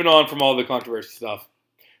 All right, moving on from all the controversial stuff.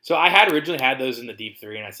 So I had originally had those in the Deep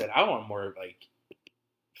 3, and I said I want more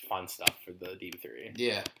fun stuff for the Deep 3.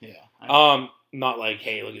 Yeah. Not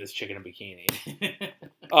hey, look at this chick in a bikini.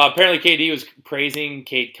 Apparently, KD was praising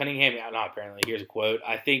Cade Cunningham. Not apparently. Here's a quote.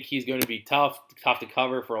 I think he's going to be tough to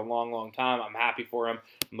cover for a long, long time. I'm happy for him.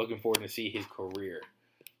 I'm looking forward to see his career.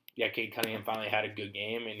 Yeah, Cade Cunningham finally had a good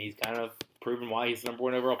game, and he's kind of proven why he's the number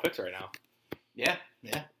 1 overall pick right now. Yeah.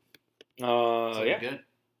 Yeah. Good.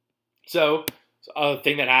 So, a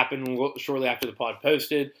thing that happened shortly after the pod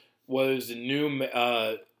posted was the new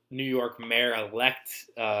New York mayor-elect,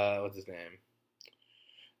 what's his name?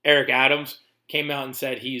 Eric Adams came out and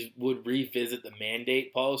said he would revisit the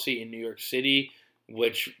mandate policy in New York City,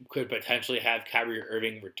 which could potentially have Kyrie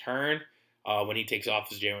Irving return when he takes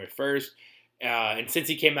office January 1st. And since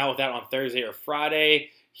he came out with that on Thursday or Friday,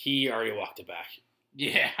 he already walked it back.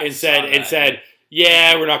 Yeah. And said,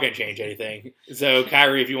 yeah, we're not going to change anything. So,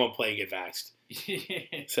 Kyrie, if you want to play, get vaxxed.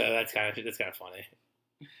 So that's kind of funny.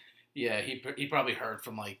 Yeah, he probably heard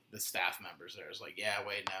from the staff members there. It's like, yeah,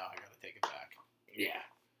 wait, no, I got to take it back. Yeah.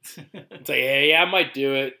 It's like, hey, yeah, I might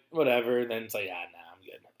do it, whatever. And then it's like, nah, I'm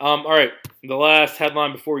good. All right, the last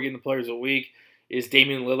headline before we get into Players of the Week is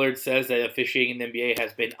Damian Lillard says that officiating in the NBA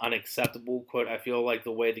has been unacceptable. Quote, I feel like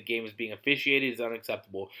the way the game is being officiated is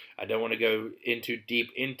unacceptable. I don't want to go deep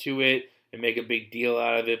into it and make a big deal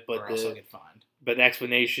out of it, but else I'll get fined. But the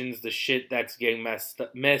explanations, the shit that's getting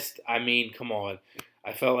missed, I mean, come on.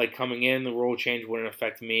 I felt like coming in, the rule change wouldn't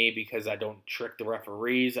affect me because I don't trick the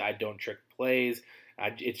referees. I don't trick plays.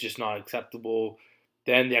 It's just not acceptable.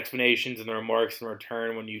 Then the explanations and the remarks in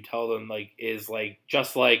return when you tell them,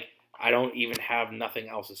 I don't even have nothing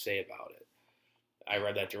else to say about it. I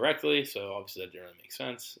read that directly, so obviously that didn't really make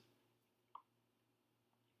sense.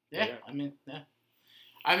 Yeah.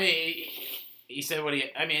 I mean, he said what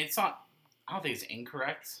it's not, I don't think it's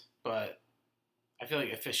incorrect, but I feel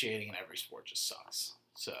like officiating in every sport just sucks.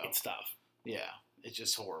 So it's tough. Yeah, it's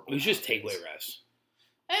just horrible. We should just take away refs.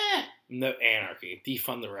 No anarchy.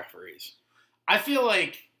 Defund the referees. I feel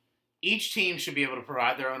like each team should be able to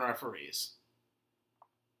provide their own referees,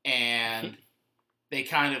 and they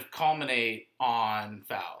kind of culminate on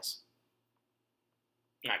fouls.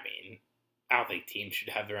 I mean, I don't think teams should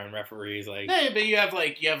have their own referees. No, but you have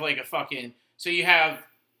a fucking, so you have,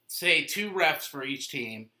 say, 2 refs for each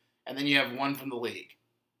team, and then you have 1 from the league.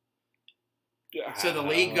 So the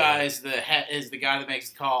league guy is the guy that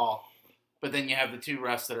makes the call, but then you have the 2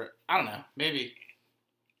 refs that are, I don't know, maybe.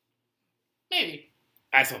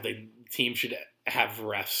 I still think teams should have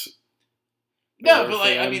refs. No,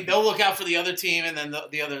 but they'll look out for the other team, and then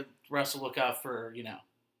the other refs will look out for,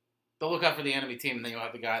 they'll look out for the enemy team, and then you'll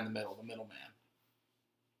have the guy in the middle, the middleman.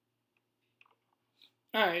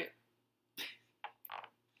 All right.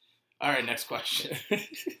 All right, next question. All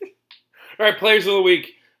right, players of the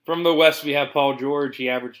week. From the West, we have Paul George. He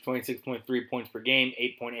averaged 26.3 points per game,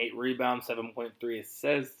 8.8 rebounds, 7.3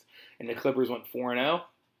 assists, and the Clippers went 4-0.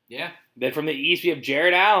 Yeah. Then from the East, we have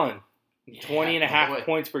Jared Allen. Yeah, 20.5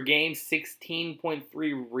 points per game,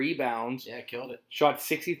 16.3 rebounds. Yeah, killed it. Shot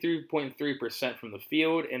 63.3% from the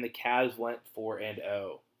field, and the Cavs went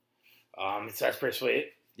 4-0. So that's pretty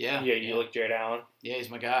sweet. Yeah. You like Jared Allen? Yeah, he's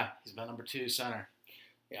my guy. He's my number 2 center.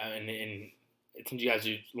 Yeah, and since you guys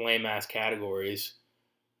do lame-ass categories,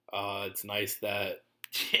 it's nice that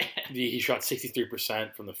he shot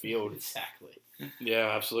 63% from the field. Exactly.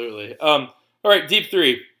 Yeah, absolutely. All right, deep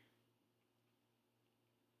three.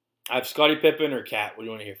 I have Scottie Pippen or Cat. What do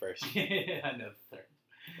you want to hear first? I know the third.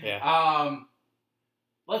 Yeah.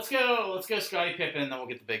 Let's go Scottie Pippen, and then we'll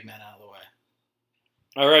get the big men out of the way.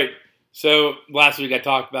 All right. So last week I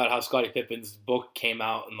talked about how Scottie Pippen's book came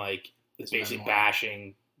out and it's basically memoir.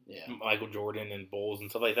 bashing Michael Jordan and Bulls and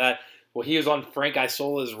stuff like that. Well, he was on Frank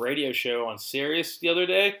Isola's radio show on Sirius the other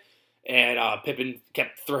day, and Pippen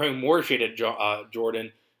kept throwing more shade at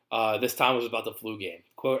Jordan. This time it was about the flu game.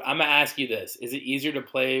 Quote, I'm going to ask you this. Is it easier to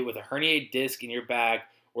play with a herniated disc in your back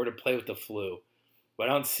or to play with the flu? But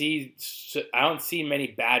I don't see many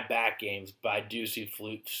bad back games, but I do see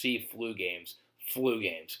flu games. Flu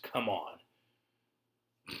games. Come on.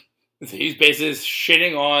 So he's basically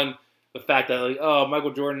shitting on the fact that,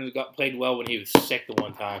 Michael Jordan played well when he was sick the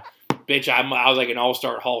one time. Bitch, I was like an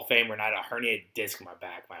all-star Hall of Famer, and I had a herniated disc in my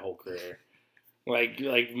back my whole career.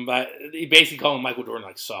 He basically called Michael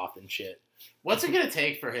Jordan soft and shit. What's it gonna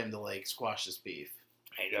take for him to squash this beef?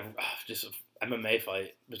 Hey, just an MMA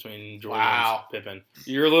fight between Jordan Wow. and Pippen.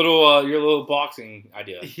 Your little boxing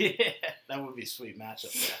idea. Yeah, that would be a sweet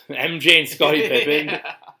matchup. MJ and Scottie Pippen.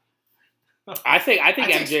 I think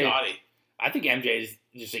MJ. Scottie. I think MJ is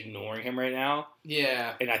just ignoring him right now,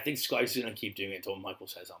 Yeah, and I think Scottie's gonna keep doing it until Michael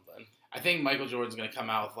says something. I think Michael Jordan's gonna come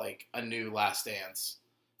out with a new Last Dance,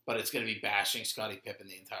 but it's gonna be bashing Scottie Pippen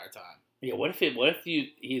the entire time. Yeah, what if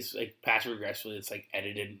he's passive aggressively? It's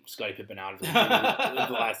edited Scottie Pippen out of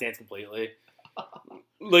the Last Dance completely.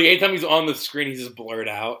 Anytime he's on the screen, he's just blurred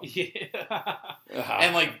out. Yeah,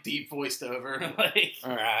 and deep voiced over.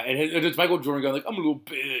 All right, and it's Michael Jordan going I'm a little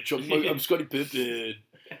bitch. I'm Scottie Pippen.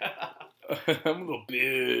 I'm a little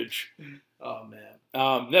bitch. Oh man.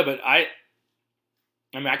 No, but I'm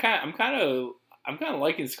kind of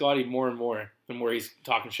liking Scottie more and more the more he's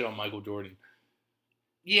talking shit on Michael Jordan.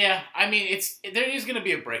 Yeah, I mean, there is going to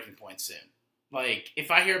be a breaking point soon.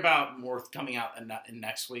 If I hear about more coming out in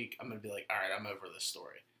next week, I'm going to be like, all right, I'm over this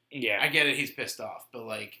story. Yeah. I get it, he's pissed off, but,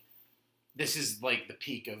 this is, the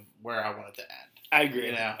peak of where I want it to end. I agree.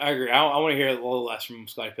 You know? I agree. I want to hear a little less from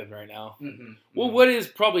Scottie Pippen right now. Mm-hmm. Well, he's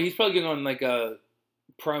probably getting on, a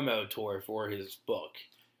promo tour for his book.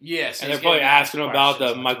 Yes, and they're probably asking him about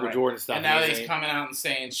the Michael Jordan stuff. And now he's coming out and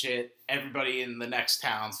saying shit. Everybody in the next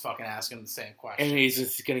town's fucking asking him the same question. And he's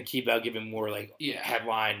just going to keep out giving more,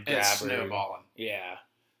 headline grabber. It's snowballing. Yeah.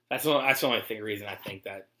 That's the only reason I think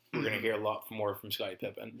that we're going to hear a lot more from Scottie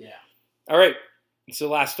Pippen. Yeah. All right. So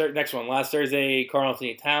next one. Last Thursday,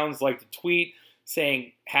 Karl-Anthony Towns liked a tweet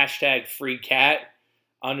saying #FreeCat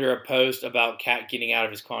under a post about Cat getting out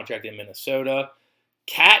of his contract in Minnesota.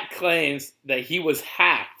 Cat claims that he was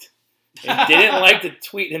hacked and didn't like the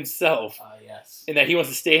tweet himself. Yes. And that he wants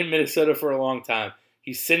to stay in Minnesota for a long time.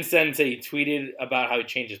 He since then said he tweeted about how he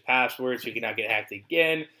changed his password so he could not get hacked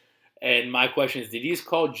again. And my question is, did he just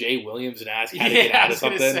call Jay Williams and ask how to get out of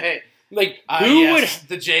something? Say,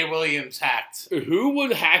 the Jay Williams hacked? Who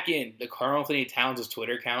would hack in the Karl-Anthony Towns'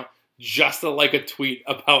 Twitter account just to like a tweet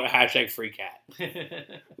about #FreeCat?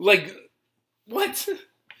 What?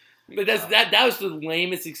 But that was the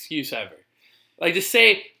lamest excuse ever. Just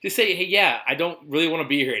say, hey, yeah, I don't really want to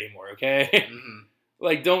be here anymore, okay?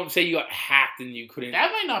 Mm-hmm. Don't say you got hacked and you couldn't.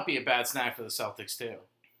 That might not be a bad snag for the Celtics, too.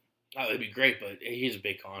 Oh, it'd be great, but he's a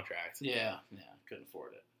big contract. Yeah, couldn't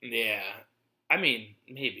afford it. Yeah. I mean,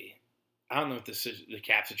 maybe. I don't know what the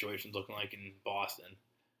cap situation's looking like in Boston.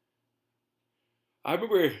 I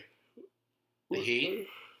remember... The Heat?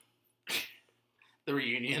 The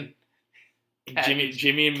reunion?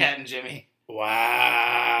 Jimmy and... Cat and Jimmy.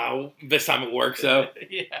 Wow. This time it works, though.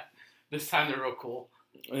 Yeah. This time they're real cool.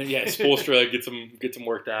 Yeah, Spoelstra gets them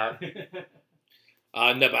worked out.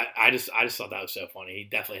 No, but I just thought that was so funny. He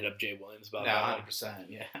definitely hit up Jay Williams about that. 100%,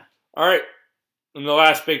 yeah. All right. And the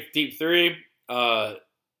last big deep three,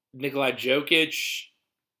 Nikola Jokic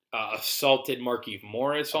assaulted Markieff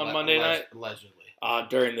Morris on Monday night. Allegedly.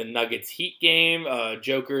 during the Nuggets Heat game.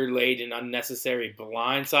 Joker laid an unnecessary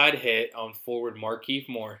blindside hit on forward Markieff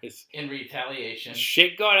Morris. In retaliation.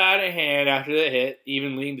 Shit got out of hand after the hit,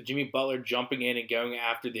 even leading to Jimmy Butler jumping in and going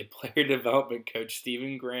after the player development coach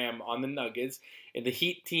Stephen Graham on the Nuggets, and the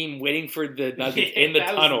Heat team waiting for the Nuggets in the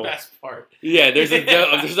that tunnel. Was the best part. Yeah, there's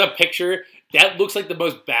a picture that looks like the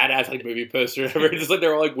most badass movie poster ever. Just like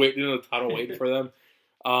they're all waiting in the tunnel waiting for them.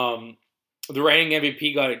 The reigning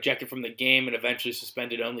MVP got ejected from the game and eventually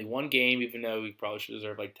suspended only one game, even though he probably should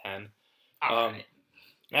deserve 10. Right.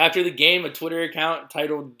 After the game, a Twitter account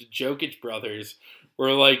titled the Jokic Brothers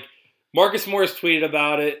were Marcus Morris tweeted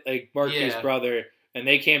about it, Marcus' brother, and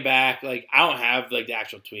they came back. I don't have the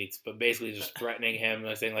actual tweets, but basically just threatening him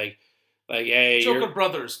and saying hey, Joker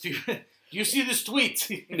Brothers, do you see this tweet?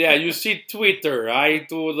 Yeah, you see Twitter. I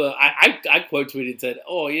quote tweeted and said,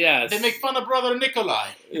 "Oh yes." They make fun of brother Nikolai.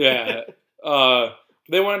 Yeah.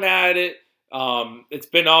 They went at it. It's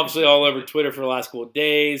been obviously all over Twitter for the last couple of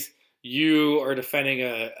days. You are defending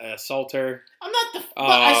a assaulter. I'm not.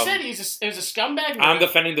 I said it was a scumbag. I'm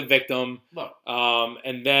defending the victim. Look. But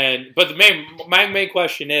my main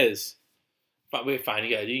question is, fine, you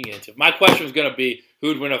can get into it. My question was gonna be, who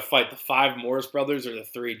would win a fight, the 5 Morris brothers or the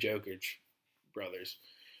 3 Jokic brothers?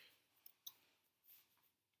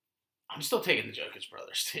 I'm still taking the Jokic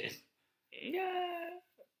brothers, dude. Yeah.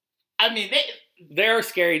 I mean, they are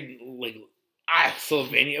scary.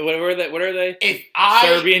 Slovenia. What are they? If I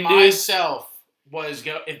Serbian myself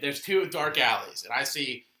if there's 2 dark alleys and I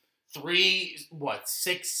see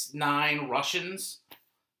 6-9 Russians,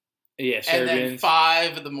 yeah, Serbians, and then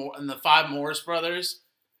 5 of the 5 Morris brothers,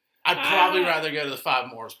 I'd probably rather go to the 5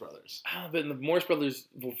 Morris brothers. But the Morris brothers,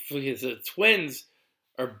 the twins,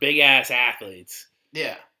 are big ass athletes.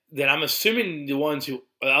 Yeah. Then I'm assuming the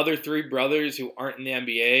other 3 brothers who aren't in the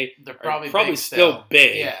NBA, they're probably still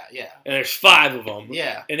big. Yeah, yeah. And there's 5 of them.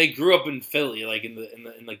 Yeah. And they grew up in Philly, in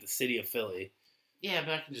the city of Philly. Yeah,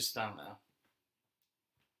 but I can just don't know.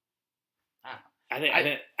 I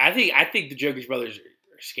think the Jokic brothers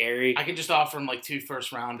are scary. I could just offer them 2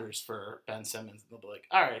 first rounders for Ben Simmons, and they'll be like,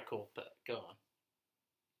 "All right, cool, but go on."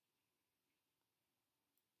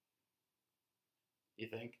 You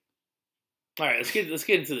think? All right, let's get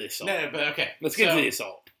into the assault. No, but okay. Let's get into the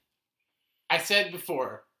assault. I said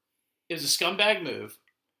before, it was a scumbag move,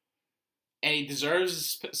 and he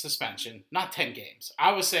deserves suspension. Not 10 games.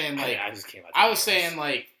 I was saying I just came out. I was saying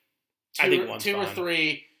two or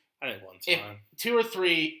three. I think one's fine. 2 or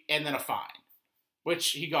 3, and then a fine,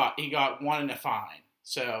 which he got. He got 1 and a fine.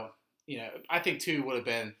 So I think 2 would have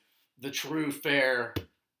been the true fair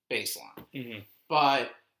baseline. Mm-hmm.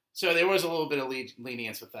 But so there was a little bit of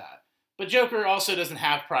lenience with that. But Joker also doesn't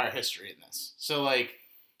have prior history in this. So,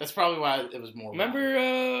 that's probably why it was more. Remember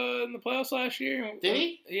in the playoffs last year? Did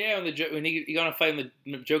he? Yeah, when he got in a fight and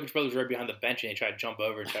the Jokic brothers were right behind the bench and they tried to jump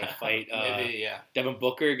over and try to fight Maybe, yeah. Devin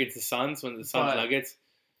Booker against the Suns when the Suns Nuggets.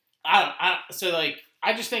 I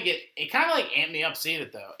just think it kind of amped me up seeing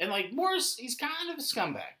it, though. And, Morris, he's kind of a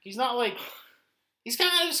scumbag. He's not, he's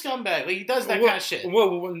kind of a scumbag. He does that kind of shit.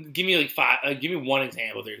 Well, give me, 5. Give me one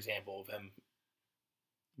example of him.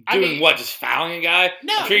 Doing what? Just fouling a guy?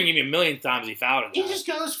 No. I'm sure you can give me a million times he fouled a guy. He just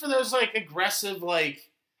goes for those, aggressive,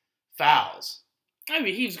 fouls. I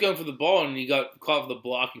mean, he was going for the ball and he got caught for the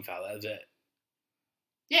blocking foul. That was it.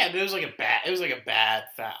 Yeah, but it was a bad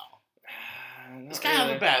foul. It's kind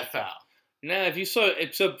of a bad foul. No, if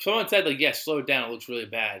someone said, slow it down, it looks really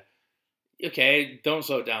bad. Okay, don't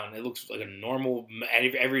slow it down. It looks like a normal,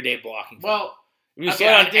 everyday blocking foul. Well, when you slow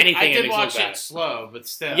down anything, I did it watch it slow, but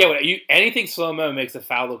still. Yeah, anything slow-mo makes the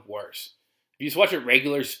foul look worse. If you just watch it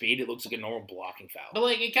regular speed, it looks like a normal blocking foul.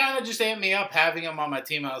 But, it kind of just amped me up having him on my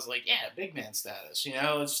team. I was like, yeah, big man status.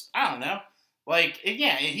 It's, I don't know.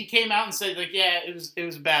 He came out and said, it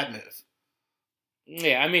was a bad move.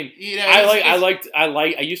 Yeah, I mean,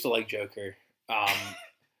 I used to like Joker.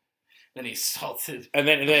 Then he assaulted. And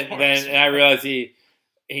then I realized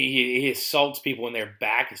he assaults people when their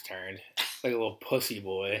back is turned, like a little pussy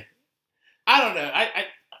boy. I don't know.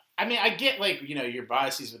 I mean, I get your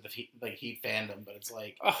biases with the Heat fandom, but it's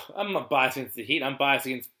I'm not biased against the Heat. I'm biased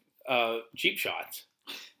against cheap shots,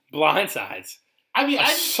 blindsides. I mean,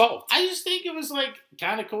 assault. I just think it was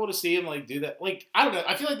kind of cool to see him do that. I don't know.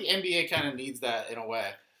 I feel like the NBA kind of needs that in a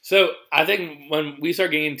way. So I think when we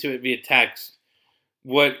start getting into it via text,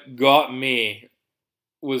 what got me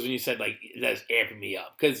was when you said that's amping me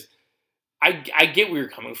up, because I get where you're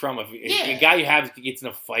coming from. If a guy you have gets in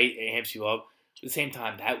a fight and amps you up, at the same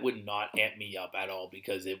time that would not amp me up at all,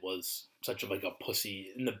 because it was such a pussy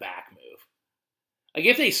in the back move.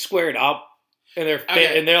 If they squared up and they're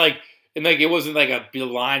and like it wasn't like a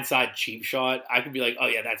blindside cheap shot, I could be like, oh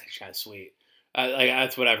yeah, that's actually kind of sweet. Like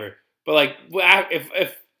that's whatever. But like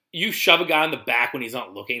if you shove a guy in the back when he's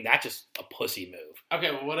not looking, that's just a pussy move.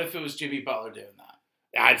 Okay, well, what if it was Jimmy Butler doing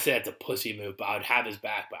that? I'd say it's a pussy move, but I'd have his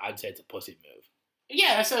back, but I'd say it's a pussy move.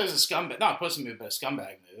 Yeah, I said it was a scumbag. Not a pussy move, but a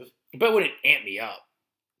scumbag move. But it wouldn't amp me up.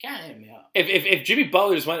 Can't hit me up. If Jimmy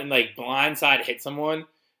Butler just went and like blindside hit someone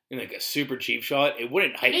in like a super cheap shot, it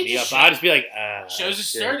wouldn't hype me up. I'd just be like, shows his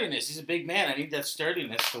sturdiness. He's a big man. I need that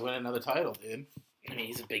sturdiness to win another title, dude. I mean,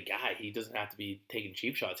 he's a big guy. He doesn't have to be taking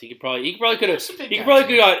cheap shots. He probably could have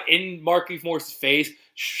got in Markieff Morris's face,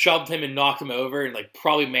 shoved him and knocked him over, and like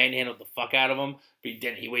probably manhandled the fuck out of him. But he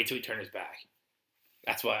didn't. He waited till he turned his back.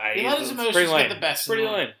 That's why he let his emotions get the best. It's pretty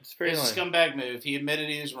lame. It's pretty lame. It's a scumbag move. He admitted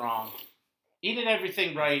he was wrong. He did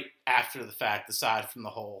everything right after the fact, aside from the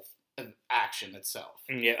whole action itself.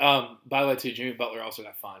 Yeah. By the way, too, Jimmy Butler also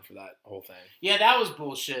got fined for that whole thing. Yeah, that was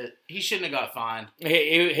bullshit. He shouldn't have got fined.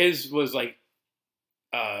 His was like.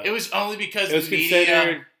 It was only because the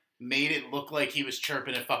media made it look like he was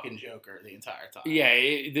chirping at fucking Joker the entire time. Yeah,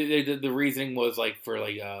 the reasoning was like for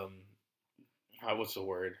like what's the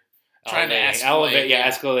word? Trying to escalate.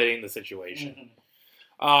 Escalating the situation.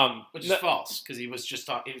 Mm-hmm. Which is false because he was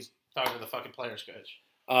talking to the fucking players coach.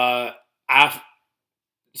 After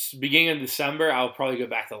beginning of December, I'll probably go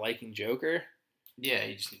back to liking Joker. Yeah,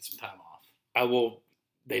 you just need some time off. I will.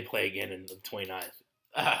 They play again in the 29th.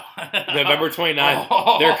 Oh. November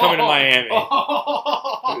 29th, they're coming to Miami.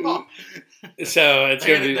 So it's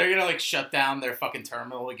they're gonna like shut down their fucking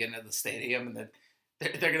terminal to get into the stadium, and then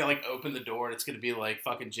they're gonna like open the door, and it's gonna be like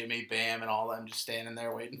fucking Jimmy, Bam, and all them just standing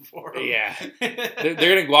there waiting for him. Yeah, they're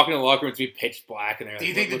gonna walk in the locker room and be pitch black, and they're. Do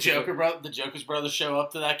you think the Joker's brothers show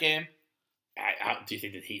up to that game? Do you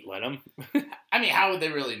think the Heat let them? I mean, how would they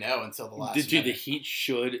really know until the last? Dude, the Heat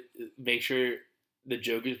should make sure. The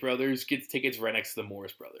Joker's brothers gets tickets right next to the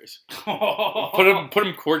Morris brothers. Put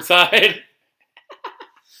them courtside,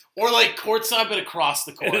 or like courtside but across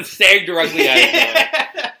the court, and staring directly at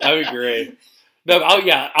it. That'd be great. No,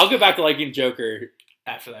 I'll go back to liking Joker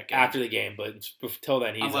after that game. After the game, but until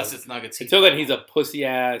then, it's Nuggets. Until then, he's a pussy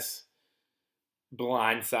ass,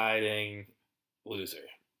 blindsiding loser.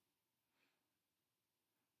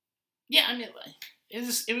 Yeah, I mean,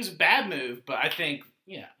 it was a bad move, but I think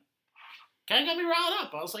kind of got me riled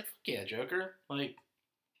up. I was like, fuck yeah, Joker. Like,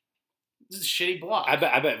 this is a shitty block. I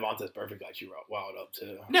bet Vontaze Burfict got you riled up,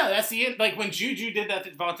 too. No, that's the end. Like, when Juju did that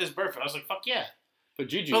to Vontaze Burfict, I was like, fuck yeah. But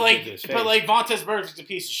Juju Vontaze Burfict's a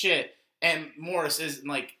piece of shit, and Morris isn't,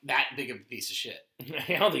 like, that big of a piece of shit.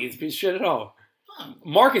 I don't think he's a piece of shit at all.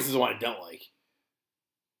 Marcus is the one I don't like.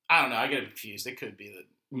 I don't know. I get confused. It could be that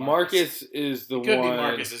Marcus is the one. Could be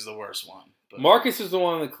Marcus is the worst one. But. Marcus is the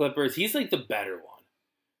one on the Clippers. He's, like, the better one.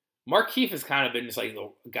 Markieff has kind of been just like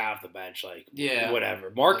the guy off the bench, like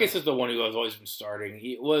whatever. Marcus is the one who has always been starting.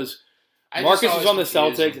 Marcus was on the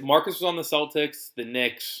Celtics. Marcus was on the Celtics, the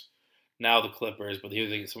Knicks, now the Clippers, but he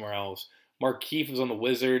was like somewhere else. Markieff was on the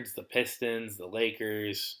Wizards, the Pistons, the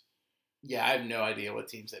Lakers. Yeah, I have no idea what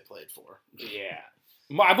teams they played for. Yeah,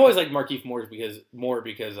 I've always liked Markieff more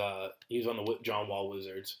because he was on the John Wall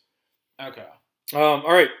Wizards. Okay. All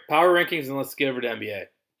right, power rankings, and let's get over to NBA.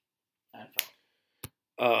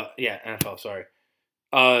 NFL, sorry.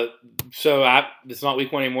 So it's not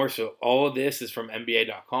week one anymore, so all of this is from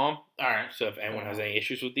NBA.com. All right. So if anyone has any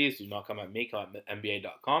issues with these, do not come at me, come at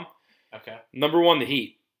NBA.com. Okay. Number one, the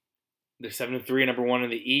Heat. They're 7-3, number one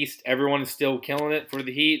in the East. Everyone is still killing it for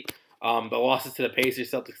the Heat. The losses to the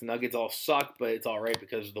Pacers, Celtics, and Nuggets all suck, but it's all right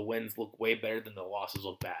because the wins look way better than the losses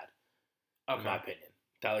look bad, in my opinion.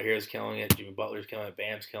 Tyler Hero's killing it. Jimmy Butler's killing it.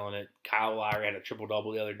 Bam's killing it. Kyle Lowry had a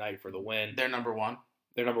triple-double the other night for the win. They're number one?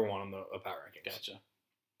 They're number one on the power rankings.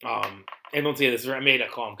 Gotcha. And don't say this is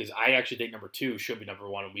NBA.com because I actually think number two should be number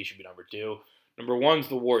one and we should be number two. Number one's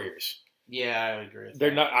the Warriors. Yeah, I agree with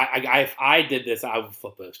They're that. not. If I did this, I would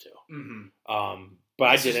flip those two. Mm-hmm.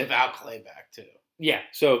 But this I didn't. Without Clay back too. Yeah.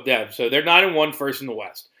 So they're 9-1 first in the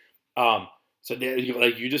West. So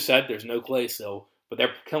like you just said, there's no Clay still, but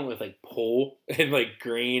they're killing with like Poole and like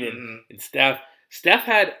Green and Steph. Steph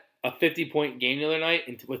had a 50-point game the other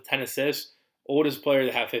night with 10 assists. Oldest player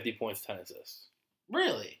to have 50 points, 10 assists.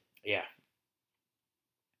 Really? Yeah.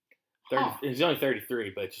 He's only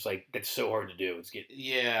 33, but it's just like that's so hard to do. It's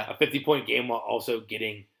a 50-point game while also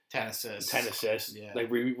getting 10 assists. 10 assists. Yeah.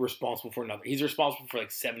 Like responsible for another. He's responsible for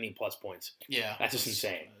like 70 plus points. Yeah. That's just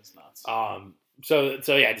insane. That's nuts.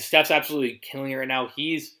 So yeah, Steph's absolutely killing it right now.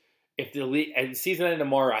 If the league and season end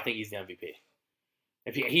tomorrow, I think he's the MVP.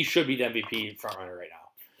 He should be the MVP frontrunner right now.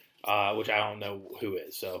 Which I don't know who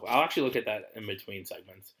is. So I'll actually look at that in between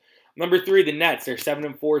segments. Number 3, the Nets. They're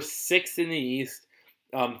 7-4, sixth in the East.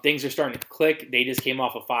 Things are starting to click. They just came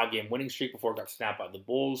off a 5-game winning streak before it got snapped by the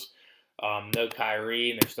Bulls. No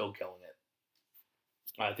Kyrie, and they're still killing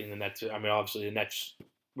it. I think the Nets. Obviously the Nets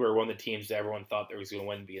were one of the teams that everyone thought they was going to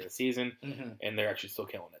win at the beginning of the season, and they're actually still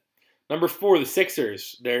killing it. Number 4, the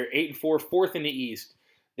Sixers. They're 8-4, fourth in the East.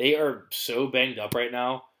 They are so banged up right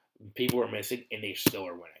now. People are missing, and they still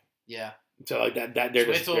are winning. Yeah. So like that they're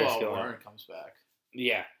just Warren comes back.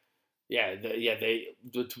 Yeah.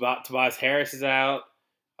 Tobias Harris is out.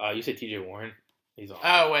 You said T.J. Warren. He's on.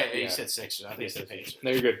 Oh wait, you said Sixers. I think you said Pacers.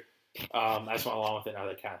 No, you're good. I just went along with it now.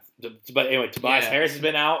 That kind of. But anyway, Tobias Harris has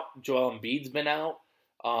been out. Joel Embiid's been out.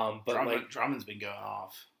 But Drummond's been going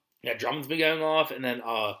off. Yeah, Drummond's been going off, and then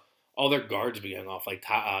all their guards have been going off, like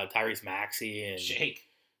Tyrese Maxey and Shake.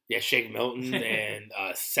 Yeah, Shake Milton and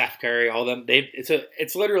Seth Curry. All them.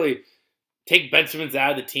 It's literally take Ben Simmons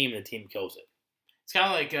out of the team, and the team kills it. It's kind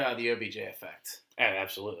of like the OBJ effect. Yeah,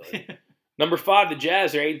 absolutely. Number 5, the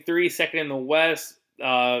Jazz are 8-3, second in the West. 2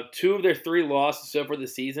 of their 3 losses so far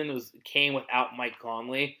this season came without Mike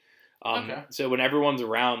Conley. So when everyone's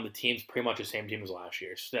around, the team's pretty much the same team as last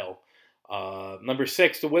year still. Number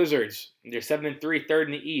 6, the Wizards. They're 7-3, third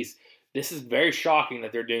in the East. This is very shocking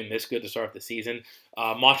that they're doing this good to start the season.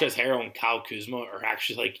 Montrezl Harrell and Kyle Kuzma are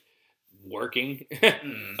actually working.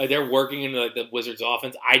 Like they're working into the Wizards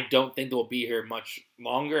offense. I don't think they'll be here much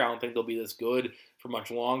longer. I don't think they'll be this good for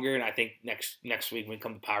much longer. And I think next week when we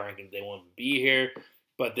come to power rankings, they won't be here.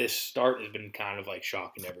 But this start has been kind of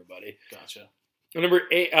shocking to everybody. Gotcha. Number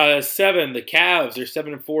 7, the Cavs. They're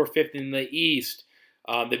 7-4, fifth in the East.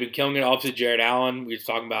 They've been killing it. Obviously, Jared Allen. We were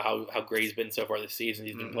talking about how great he's been so far this season.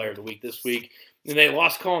 He's been player of the week this week. And they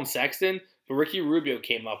lost Colin Sexton, but Ricky Rubio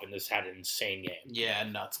came up and just had an insane game. Yeah,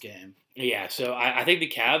 nuts game. Yeah, so I think the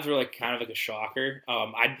Cavs are kind of a shocker.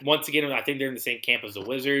 I think they're in the same camp as the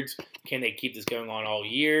Wizards. Can they keep this going on all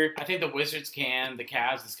year? I think the Wizards can. The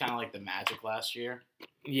Cavs is kind of like the Magic last year.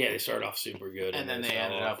 Yeah, they started off super good. And then they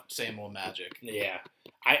ended up same old Magic. Yeah.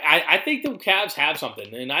 I think the Cavs have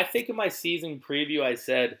something. And I think in my season preview I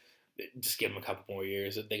said just give them a couple more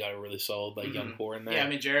years. They got a really solid young core in there.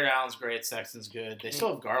 Yeah, Jared Allen's great. Sexton's good. They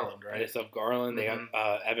still have Garland, right? They still have Garland. They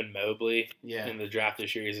got Evan Mobley in the draft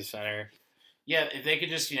this year as a center. Yeah, if they could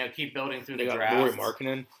just keep building through the draft. They got Lauri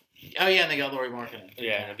Markkanen. Oh, yeah, and they got Lauri Markkanen.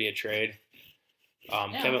 Yeah, it'd be a trade.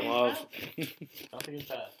 Kevin Love. I don't think it's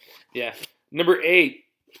bad. Yeah. Number 8,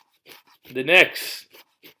 the Knicks.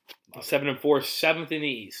 7-4, seventh in the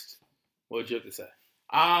East. What would you have to say?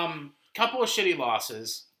 Couple of shitty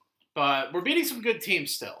losses, but we're beating some good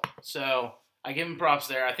teams still. So I give them props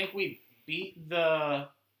there. I think we beat the.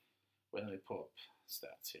 Wait, let me pull up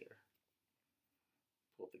stats here.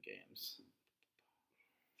 Pull up the games.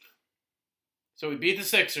 So we beat the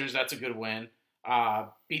Sixers. That's a good win.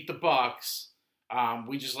 Beat the Bucks.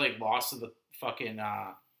 We just lost to the fucking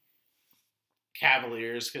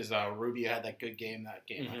Cavaliers because Rubio had that good game I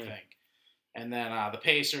think. And then the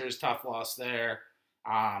Pacers, tough loss there.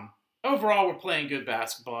 Overall, we're playing good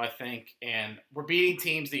basketball, I think, and we're beating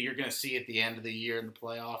teams that you're going to see at the end of the year in the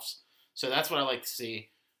playoffs. So that's what I like to see.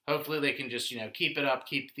 Hopefully, they can just keep it up,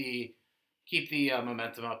 keep the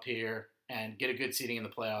momentum up here, and get a good seeding in the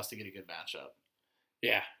playoffs to get a good matchup.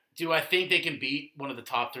 Yeah. Do I think they can beat one of the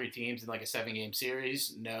top 3 teams in a 7-game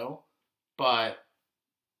series? No, but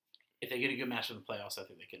if they get a good matchup in the playoffs, I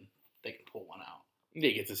think they can pull one out.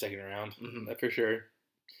 They get to the second round, that for sure.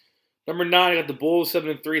 Number 9, I got the Bulls,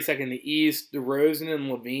 7-3, second in the East. DeRozan and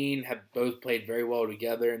Levine have both played very well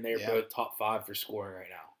together, and they're both top 5 for scoring right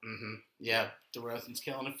now. Yeah, DeRozan's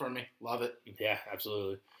killing it for me. Love it. Yeah,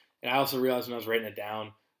 absolutely. And I also realized when I was writing it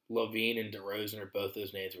down, Levine and DeRozan are both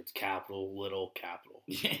those names where it's capital, little, capital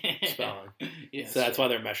spelling. Yeah, so that's why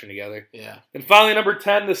they're meshing together. Yeah. And finally, number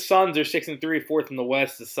 10, the Suns are 6-3, fourth in the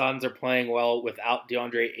West. The Suns are playing well without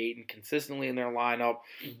DeAndre Ayton consistently in their lineup.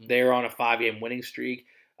 They are on a 5-game winning streak.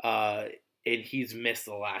 And he's missed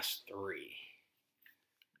the last 3.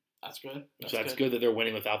 That's good. That's good that they're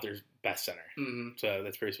winning without their best center. So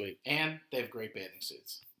that's pretty sweet. And they have great bathing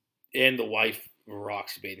suits. And the wife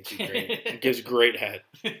rocks bathing suit great. It gives great head.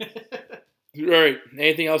 All right.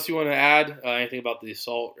 Anything else you want to add? Anything about the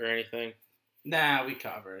assault or anything? Nah, we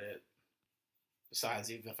covered it. Besides,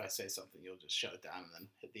 even if I say something, you'll just shut it down and then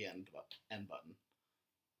hit the end button.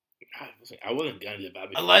 I wasn't going to do that.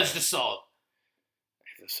 Alleged assault.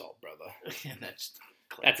 That's assault, brother.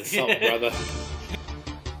 That's assault, brother.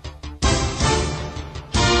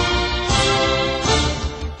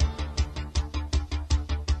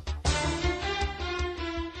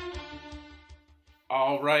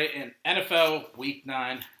 All right, and NFL Week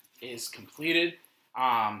 9 is completed.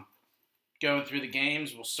 going through the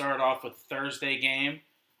games, we'll start off with the Thursday game.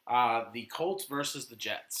 The Colts versus the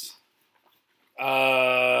Jets. We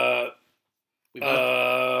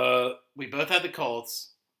both had the Colts.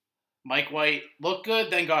 Mike White looked good,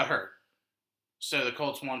 then got hurt. So the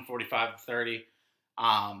Colts won 45-30.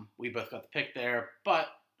 We both got the pick there, but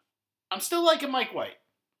I'm still liking Mike White.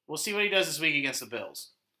 We'll see what he does this week against the Bills.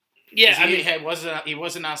 Yeah, he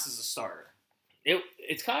was announced as a starter.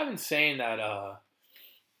 It's kind of insane that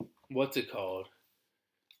what's it called?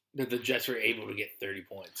 That the Jets were able to get 30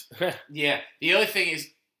 points. Yeah. The other thing is,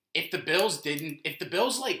 if the Bills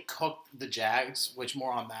like cooked the Jags, which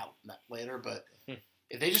more on that later, but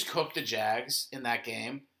if they just cooked the Jags in that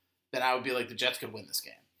game, then I would be like the Jets could win this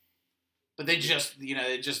game. But they just, I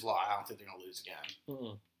don't think they're gonna lose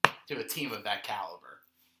again to a team of that caliber.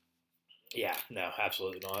 Yeah, no,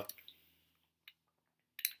 absolutely not.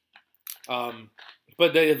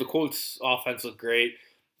 But the Colts offense looked great.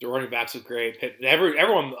 The running backs look great.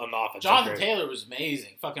 Everyone on the offense. Jonathan Taylor was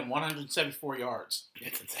amazing. Fucking 174 yards.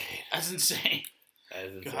 It's insane. That's insane. That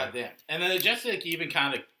is insane. God damn. And then the Jets even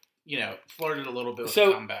kind of, flirted a little bit with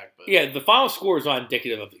the comeback. But yeah, the final score is not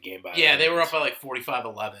indicative of the game. By the way. They were up by like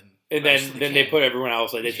 45-11. And then they put everyone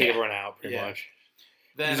else. Like they take everyone out pretty much.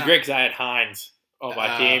 Then, it was great because I had Hines on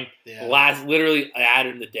my team. Yeah. Literally, I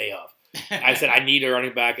added him the day of. I said, I need a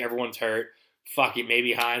running back. Everyone's hurt. Fuck it,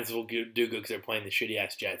 maybe Hines will do good because they're playing the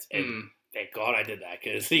shitty-ass Jets. And thank God I did that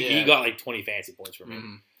because he got like 20 fantasy points from me.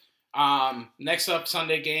 Next up,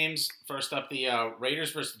 Sunday games. First up, the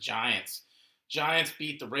Raiders versus the Giants. Giants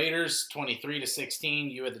beat the Raiders 23-16.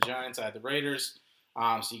 You had the Giants, I had the Raiders.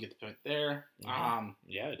 So you get the point there.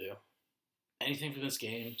 Yeah, I do. Anything from this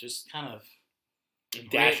game? Just kind of...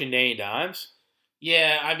 Dashing Danny Dimes?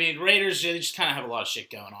 Yeah, I mean, Raiders, they just kind of have a lot of shit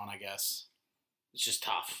going on, I guess. It's just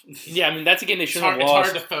tough. Yeah, I mean, that's a game they shouldn't have lost.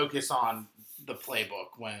 It's hard to focus on the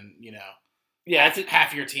playbook when, Yeah,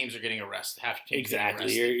 half your teams are getting arrested. Half your teams exactly.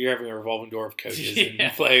 Getting arrested. You're having a revolving door of coaches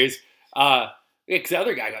and players. Because the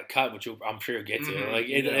other guy got cut, which I'm sure you'll get to.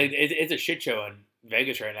 It's a shit show in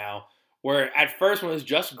Vegas right now. Where at first, when it was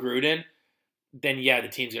just Gruden, then the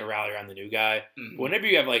team's gonna rally around the new guy. But whenever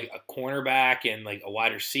you have like a cornerback and like a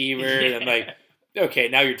wide receiver, then like, okay,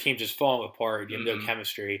 now your team's just falling apart. You have no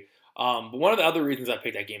chemistry. But one of the other reasons I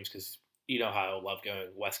picked that game is because you know how I love going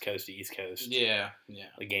West Coast to East Coast. Yeah.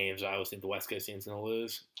 The games, I always think the West Coast team's going to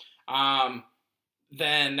lose.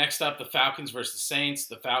 Then next up, the Falcons versus the Saints.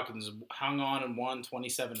 The Falcons hung on and won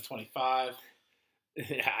 27-25.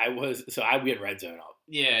 We had red zone up.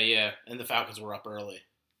 Yeah. And the Falcons were up early.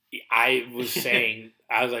 I was saying,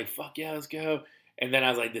 I was like, fuck yeah, let's go. And then I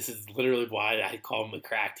was like, this is literally why I call them the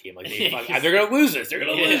crack team. Like, they're going to lose this. They're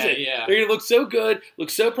going to lose it. Yeah. They're going to look so good, look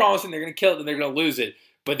so promising. They're going to kill it, and they're going to lose it.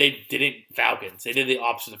 But they didn't Falcons. They did the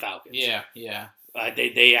opposite of Falcons. Yeah.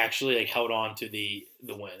 They actually held on to the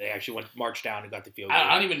win. They actually marched down and got the field goal.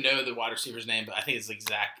 I don't even know the wide receiver's name, but I think it's like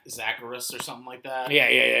Zacharias or something like that. Yeah.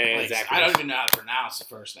 Like, I don't even know how to pronounce the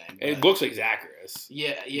first name. It looks like Zacharias.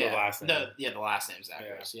 Yeah. The last name. The last name's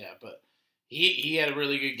Zacharias. Yeah, but he had a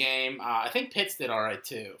really good game. I think Pitts did all right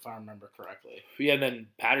too, if I remember correctly. Yeah, and then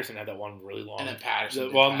Patterson had that one really long. And then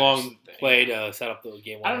Patterson. long play to set up the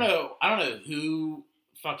game. I don't know who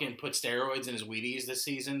fucking put steroids in his Wheaties this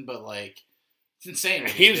season, but like. It's insane.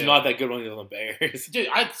 He was not that good when he was on the Bears. Dude,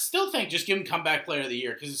 I still think just give him comeback player of the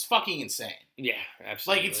year because it's fucking insane. Yeah,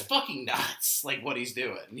 absolutely. Like, it's fucking nuts, like, what he's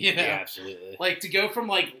doing. Yeah, absolutely. Like, to go from,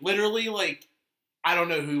 like, literally, like, I don't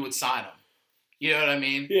know who would sign him. You know what I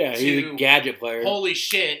mean? Yeah, he's a gadget player. Holy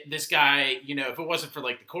shit, this guy, if it wasn't for,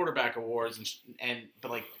 like, the quarterback awards, but,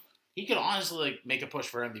 like, he could honestly, like, make a push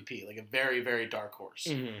for MVP. Like, a very, very dark horse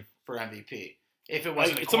for MVP. If it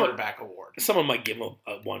wasn't a quarterback award. Someone might give him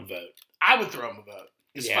a one vote. I would throw him a vote.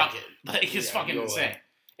 Fuck it. Like, it's fucking insane.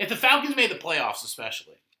 If the Falcons made the playoffs,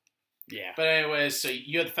 especially. Yeah. But anyways, so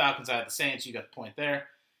you had the Falcons, I had the Saints. You got the point there.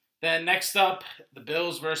 Then next up, the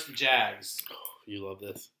Bills versus the Jags. Oh, you love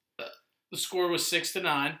this. The score was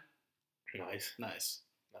 6-9. Nice.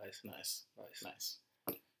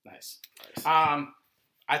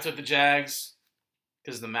 I took the Jags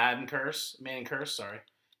because of the Manning curse. Sorry.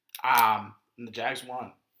 And the Jags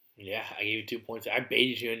won. Yeah, I gave you 2 points. I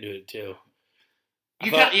baited you into it too.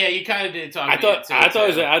 You kind of did talk. I thought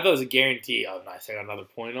it was a guarantee. Oh, nice! I got another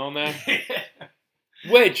point on that.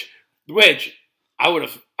 which I would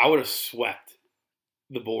have swept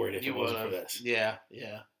the board if it wasn't for this. Yeah.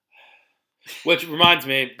 Which reminds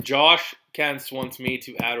me, Josh Kentz wants me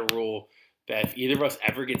to add a rule that if either of us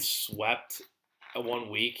ever gets swept a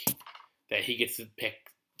 1 week, that he gets to pick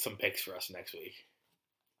some picks for us next week.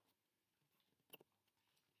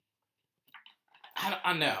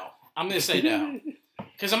 I know. I'm going to say no.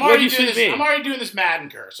 Because I'm Where do already you doing sweep this. me? I'm already doing this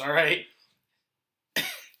Madden curse. All right.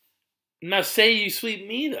 Now say you sweep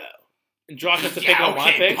me though, and Josh has to Yeah, pick all my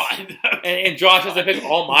okay, picks, fine. and Josh has to pick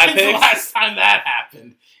all my When's the picks. last time that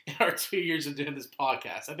happened in our 2 years of doing this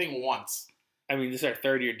podcast? I think once. I mean, this is our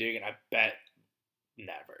third year doing it. I bet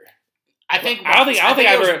never. I think. I don't think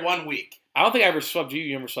I it ever. was 1 week. I don't think I ever swept you.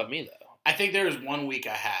 You never swept me though. I think there was 1 week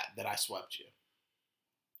I had that I swept you,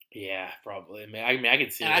 Yeah, probably. I mean, I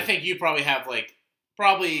could see. and it. I think you probably have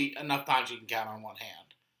probably enough times you can count on one hand.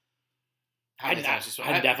 How many times you swept?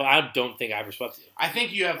 I don't think I ever swept you. I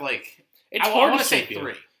think you have It's I hard want to to say sweep you.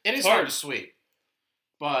 3. It is It's hard hard. to sweep,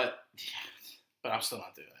 but I'm still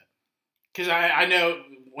not doing it because I know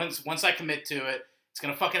once I commit to it, it's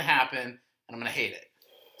gonna fucking happen, and I'm gonna hate it.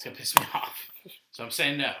 It's gonna piss me off. So I'm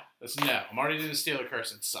saying no. That's no. I'm already doing the Steeler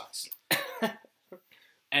curse. It sucks.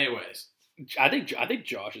 Anyways, I think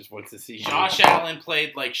Josh is wants to see you. Josh Allen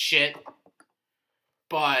played like shit,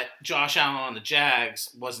 but Josh Allen on the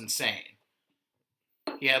Jags was insane.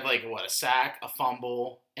 He had a sack, a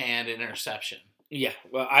fumble, and an interception. Yeah,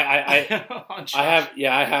 well, I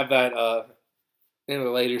have that in a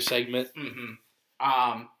later segment.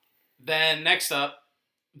 Mm-hmm. Then next up,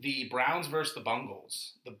 the Browns versus the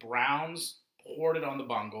Bengals. The Browns hoarded on the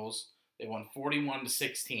Bengals. They won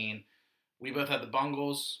 41-16. We both had the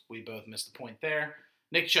Bengals. We both missed the point there.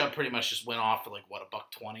 Nick Chubb pretty much just went off for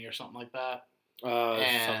 $120 or something like that.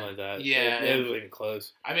 Something like that. Yeah, it wasn't even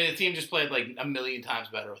close. I mean, the team just played a million times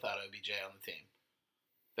better without OBJ on the team.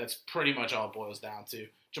 That's pretty much all it boils down to.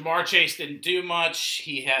 Jamar Chase didn't do much.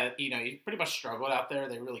 He had, he pretty much struggled out there.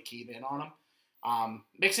 They really keyed in on him.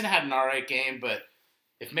 Mixon had an all right game, but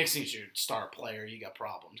if Mixon's your star player, you got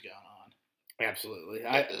problems going on. Absolutely.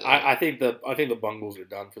 I think the Bengals are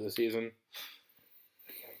done for the season.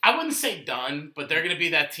 I wouldn't say done, but they're going to be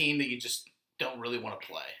that team that you just don't really want to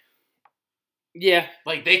play. Yeah.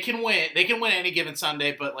 They can win. They can win any given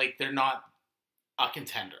Sunday, but they're not a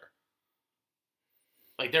contender.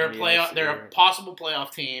 They're a playoff. They're a possible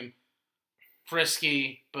playoff team.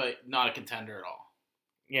 Frisky, but not a contender at all.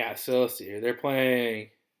 Yeah. So let's see here. They're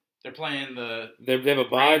playing. They're playing They have a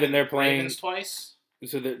bye, then they're playing Ravens twice.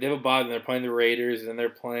 So they have a bye, then they're playing the Raiders, and then they're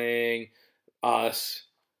playing us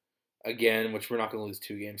again, which we're not going to lose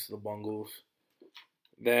 2 games to the Bengals.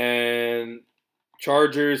 Then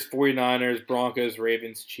Chargers, 49ers, Broncos,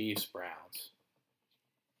 Ravens, Chiefs, Browns.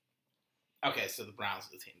 Okay, so the Browns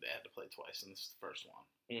are the team they had to play twice, and this is the first one.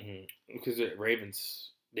 Mm-hmm. Because the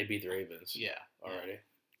Ravens, they beat the Ravens. Yeah, already.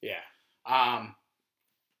 Yeah. I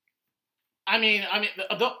mean,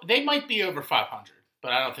 they might be over 500,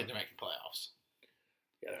 but I don't think they're making playoffs.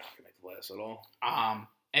 Yeah, they're not gonna make the playoffs at all.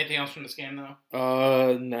 Anything else from this game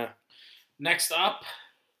though? No. Next up,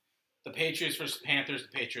 the Patriots versus the Panthers. The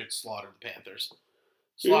Patriots slaughtered the Panthers.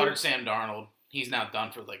 Slaughtered Sam Darnold. He's now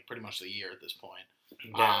done for pretty much the year at this point.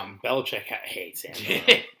 Belichick hates Sam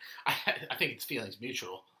Darnold. I think it's feelings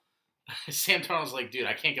mutual. Sam Darnold's dude,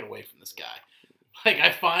 I can't get away from this guy.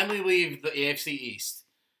 I finally leave the AFC East,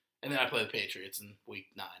 and then I play the Patriots in week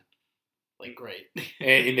 9. Great.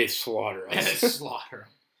 and they slaughter us. And they slaughter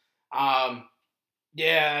them.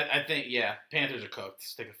 Yeah, I think, Panthers are cooked.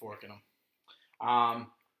 Stick a fork in them.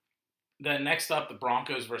 Then next up, the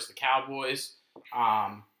Broncos versus the Cowboys.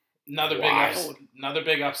 Another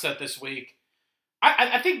big upset this week.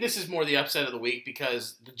 I think this is more the upset of the week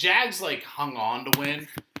because the Jags hung on to win,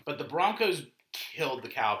 but the Broncos killed the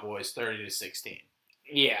Cowboys 30-16.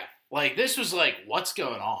 Yeah. This was what's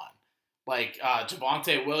going on?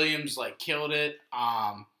 Javonte Williams killed it.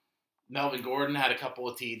 Melvin Gordon had a couple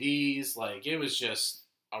of TDs. It was just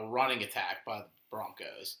a running attack by the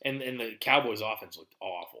Broncos. And the Cowboys' offense looked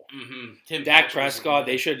awful. Mm-hmm. Dak Prescott,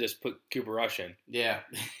 they should have just put Cooper Rush in. Yeah.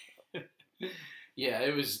 Yeah,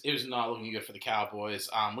 it was not looking good for the Cowboys.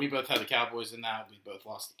 We both had the Cowboys in that. We both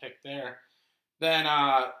lost the pick there. Then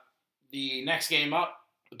the next game up,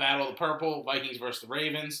 the Battle of the Purple, Vikings versus the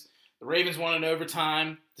Ravens. The Ravens won in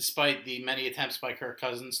overtime, despite the many attempts by Kirk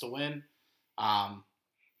Cousins to win.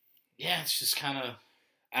 It's just kind of...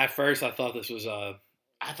 At first, I thought this was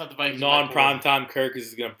I thought the Vikings... non-primetime Kirk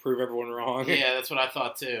is going to prove everyone wrong. Yeah, that's what I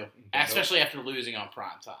thought too. Especially after losing on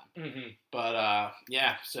primetime. Mm-hmm. But,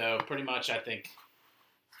 so pretty much I think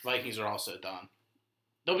Vikings are also done.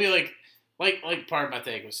 They'll be like part of my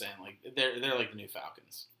take was saying, they're like the new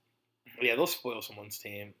Falcons. Yeah, they'll spoil someone's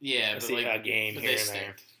team. Yeah, but a game here and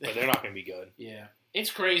there. But they're not going to be good. Yeah.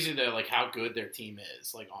 It's crazy, though, how good their team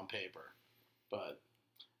is, on paper. But,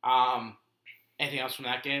 anything else from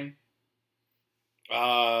that game?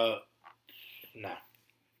 No.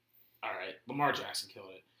 All right. Lamar Jackson killed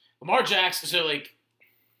it. Lamar Jackson,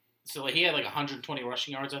 so he had 120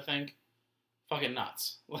 rushing yards, I think. Fucking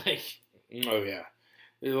nuts. Like, Oh yeah,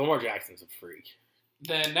 Lamar Jackson's a freak.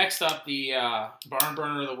 then next up, the barn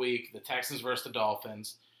burner of the week, the Texans versus the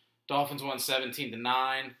Dolphins. Dolphins won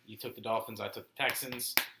 17-9. You took the Dolphins. I took the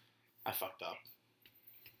Texans. I fucked up.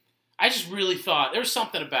 I just really thought there was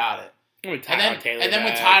something about it. When I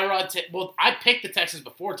picked the Texans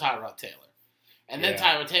before Tyrod Taylor. And then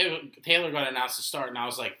Yeah. Taylor got announced to start, and I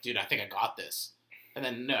was like, dude, I think I got this. And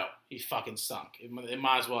then, no, he fucking sunk. It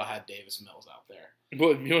might as well have had Davis Mills out there.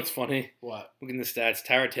 But you know what's funny? What? Looking at the stats,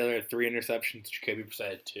 Tyrod Taylor had 3 interceptions. Jacoby Brissett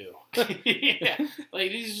had 2. Yeah.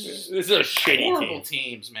 Like, these are This is a shitty horrible team.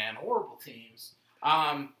 teams, man. Horrible teams.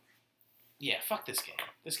 Yeah, fuck this game.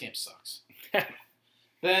 This game sucks.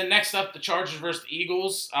 Then next up, the Chargers versus the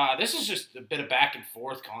Eagles. This is just a bit of back and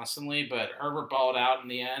forth constantly, but Herbert balled out in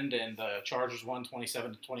the end, and the Chargers won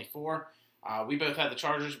 27-24. We both had the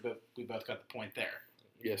Chargers, but we both got the point there.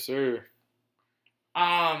 Yes, sir.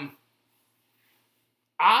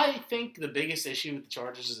 I think the biggest issue with the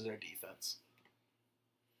Chargers is their defense.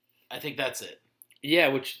 I think that's it. Yeah,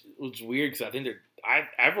 which was weird because I think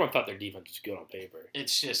everyone thought their defense was good on paper.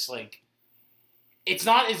 It's just like, it's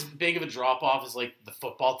not as big of a drop off as like the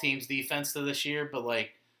football team's defense to this year, but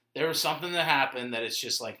like there was something that happened that it's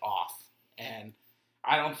just like off. And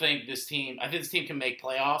I don't think this team. I think this team can make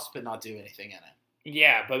playoffs, but not do anything in it.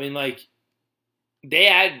 Yeah, but I mean, like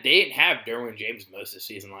they didn't have Derwin James most of the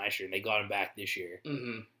season last year, and they got him back this year.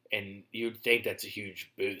 Mm-hmm. And you'd think that's a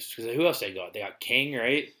huge boost because who else they got? They got King,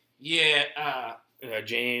 right? Yeah.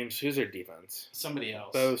 James. Who's their defense? Somebody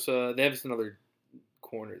else. Bosa. They have another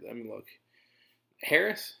corner. Let me look.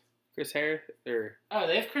 Harris, Chris Harris, or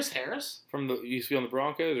they have Chris Harris from the used to be on the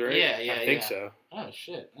Broncos, right? Yeah, I think so. Oh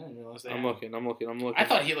shit! I didn't realize that. I'm looking. I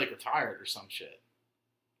thought he like retired or some shit.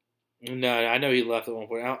 No, I know he left at one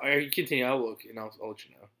point. You continue. I'll look and I'll let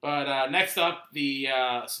you know. But next up, the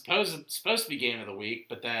supposed to be game of the week,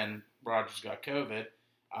 but then Rodgers got COVID.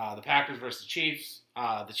 The Packers versus the Chiefs.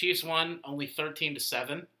 The Chiefs won only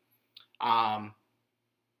 13-7.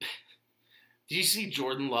 Did you see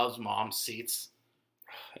Jordan Love's mom's seats?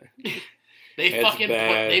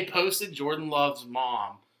 They posted Jordan Love's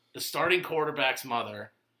mom, the starting quarterback's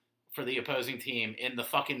mother, for the opposing team in the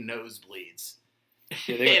fucking nosebleeds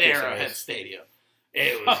Yeah, at Arrowhead Stadium.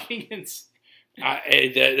 It was fucking insane.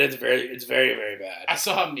 It's very, very bad. I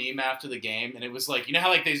saw a meme after the game, and it was like, you know how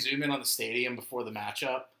like they zoom in on the stadium before the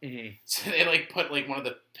matchup? Mm-hmm. So they like put like one of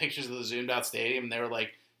the pictures of the zoomed out stadium, and they were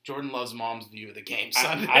like, Jordan Love's mom's view of the game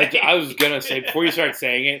Sunday. I was going to say, before you start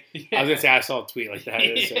saying it, Yeah. I was going to say I saw a tweet like that.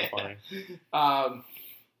 It was so funny.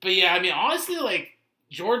 But yeah, I mean, honestly, like,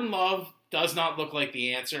 Jordan Love does not look like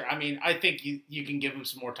the answer. I mean, I think you can give him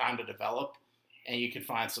some more time to develop, and you can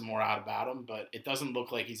find some more out about him, but it doesn't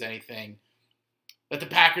look like he's anything that the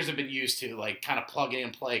Packers have been used to, like, kind of plug in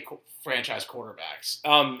and play franchise quarterbacks.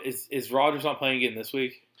 Is Rodgers not playing again this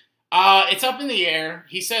week? It's up in the air.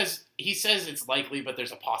 He says it's likely, but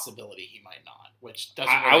there's a possibility he might not, which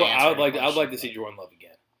doesn't really answer I would your like to question, see Jordan Love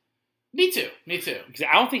again. Me too. Because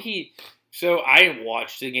I don't think so I didn't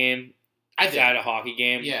watch the game. I did. At a hockey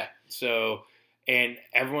game. Yeah. So, and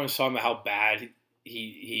everyone was talking about how bad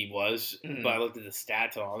he was, Mhm. but I looked at the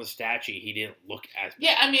stats, and on the stat sheet, he didn't look as bad.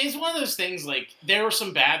 Yeah, I mean, it's one of those things, like, there were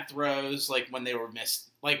some bad throws, like, when they were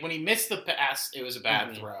missed. Like, when he missed the pass, it was a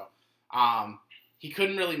bad Mhm. throw. He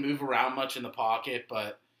couldn't really move around much in the pocket,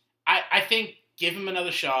 but I think give him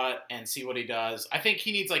another shot and see what he does. I think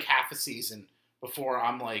he needs, like, half a season before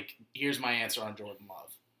I'm like, here's my answer on Jordan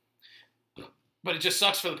Love. But it just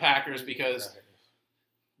sucks for the Packers because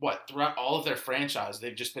throughout all of their franchise,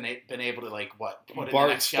 they've just been able to, like, put in the Bart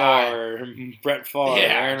next guy. Starr, Brett Favre,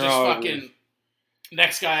 Yeah, Aaron just Rodgers. fucking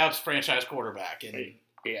next guy up's franchise quarterback. And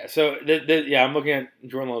Yeah, so I'm looking at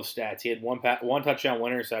Jordan Love's stats. He had one touchdown,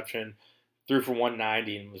 one interception, threw for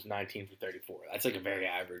 190, and was 19 for 34. That's like a very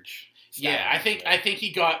average. yeah, I think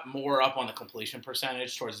he got more up on the completion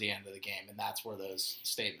percentage towards the end of the game, and that's where those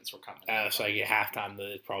statements were coming. So like at halftime,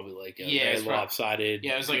 it's probably like a Yeah, very it's probably- lopsided.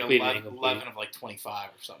 Yeah, it was like completed 11 incomplete. of like 25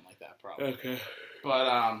 or something like that, probably. Okay.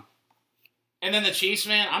 But and then the Chiefs,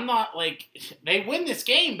 man, I'm not like they win this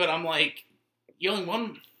game, but I'm like, you only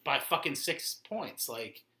won by fucking 6 points,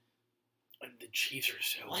 like The Chiefs are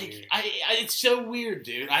so like weird. it's so weird,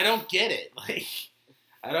 dude. I don't get it. Like,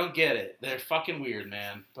 I don't get it. They're fucking weird,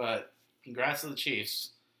 man. But congrats to the Chiefs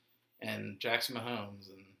and Jackson Mahomes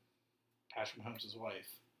and Patrick Mahomes' wife.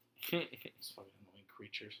 Those fucking annoying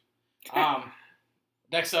creatures.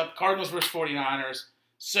 Next up, Cardinals versus 49ers.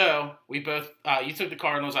 So we both, you took the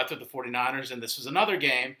Cardinals, I took the 49ers, and this was another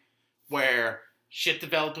game where shit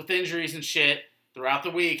developed with injuries and shit. throughout the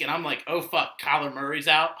week, and I'm like, oh fuck, Kyler Murray's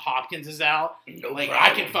out, Hopkins is out, No like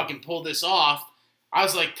problem. I can fucking pull this off. I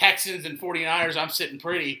was like, Texans and 49ers, I'm sitting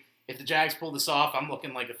pretty. If the Jags pull this off, I'm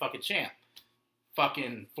looking like a fucking champ.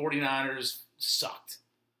 Fucking 49ers sucked.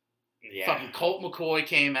 Yeah. Fucking Colt McCoy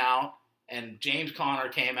came out, and James Conner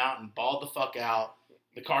came out and balled the fuck out.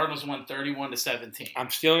 The Cardinals won 31-17. I'm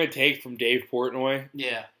stealing a take from Dave Portnoy,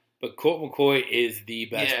 Yeah. but Colt McCoy is the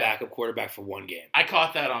best Yeah. backup quarterback for one game. I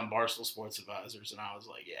caught that on Barstool Sports Advisors, and I was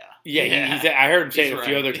like, yeah. Yeah, he's. I heard him say He's it a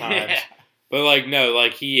few right. other times, Yeah. but like no,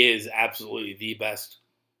 like he is absolutely the best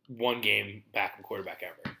one game backup quarterback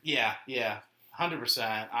ever. Yeah,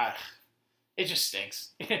 100%. It just stinks.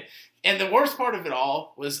 And the worst part of it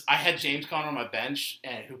all was I had James Conner on my bench,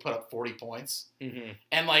 and who put up 40 points. Mm-hmm.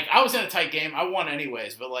 And, like, I was in a tight game. I won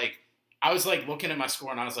anyways. But, like, I was, like, looking at my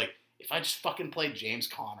score, and I was like, if I just fucking played James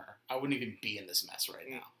Conner, I wouldn't even be in this mess right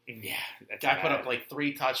now. Yeah, that's Guy put bad. up, like,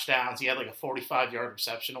 3 touchdowns. He had, like, a 45-yard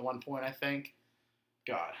reception at one point, I think.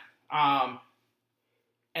 God.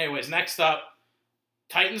 Anyways, next up,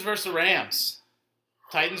 Titans versus the Rams.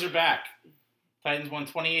 Titans are back. Titans won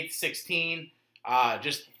 28-16.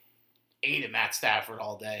 Just ate at Matt Stafford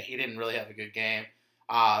all day. He didn't really have a good game.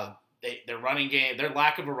 Their running game, their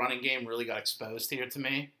lack of a running game really got exposed here to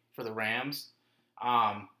me for the Rams.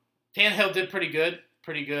 Tannehill did pretty good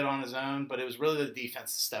on his own, but it was really the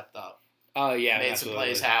defense that stepped up. Oh yeah, Made absolutely. some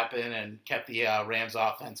plays happen and kept the Rams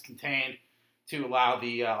offense contained to allow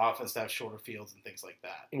the offense to have shorter fields and things like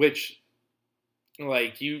that. Which,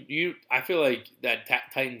 like I feel like that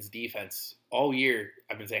Titans defense all year.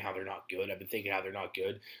 I've been saying how they're not good. I've been thinking how they're not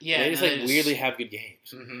good. Yeah, they just and like weirdly have good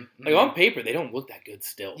games. Mhm, Like mhm. on paper, they don't look that good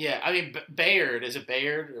still. Yeah, I mean Bayard, is it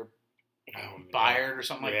Bayard or I don't know. Bayard or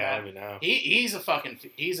something like Yeah, I that? don't even know.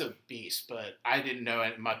 He's a beast, but I didn't know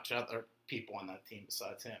much other people on that team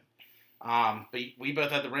besides him. But we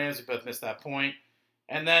both had the Rams. We both missed that point.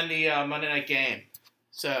 And then the Monday night game.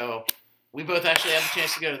 So we both actually had a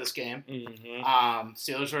chance to go to this game. Mm-hmm.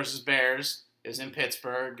 Steelers versus Bears. It was in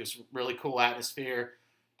Pittsburgh. It was a really cool atmosphere.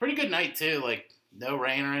 Pretty good night too. Like no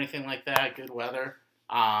rain or anything like that. Good weather.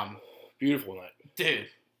 Beautiful night. Dude,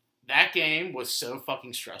 that game was so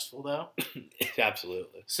fucking stressful though.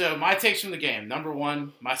 Absolutely. So my takes from the game. Number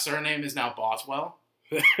one, my surname is now Boswell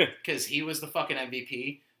because he was the fucking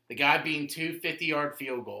MVP. The guy being 2 50-yard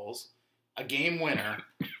field goals, a game winner,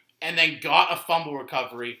 and then got a fumble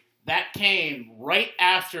recovery. That came right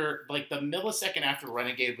after, like the millisecond after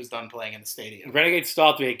Renegade was done playing in the stadium. Renegade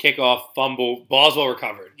stopped. We had kickoff, fumble. Boswell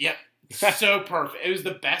recovered. Yep. So perfect. It was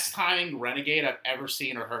the best timing Renegade I've ever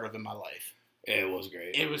seen or heard of in my life. It was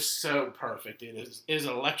great. It was so perfect. It was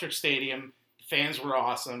an electric stadium. The fans were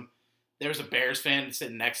awesome. There was a Bears fan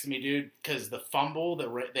sitting next to me, dude, because the fumble,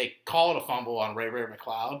 they called a fumble on Ray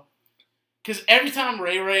McLeod. Because every time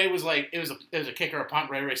Ray was like, it was a kick or a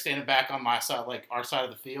punt, Ray standing back on my side, like our side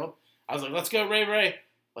of the field. I was like, let's go, Ray,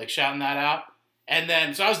 like shouting that out. And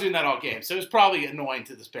then, so I was doing that all game. So it was probably annoying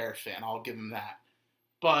to this Bears fan. I'll give him that.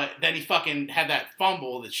 But then he fucking had that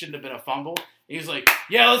fumble that shouldn't have been a fumble. He was like,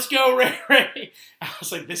 yeah, let's go, Ray. I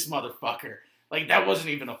was like, this motherfucker. Like, that wasn't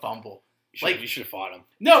even a fumble. You should have fought him.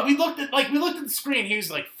 No, we looked at the screen. He was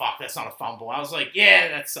like, fuck, that's not a fumble. I was like, yeah,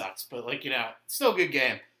 that sucks. But, like, still a good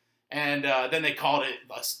game. And then they called it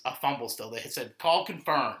a fumble still. They said, call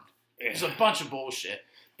confirmed. It was a bunch of bullshit.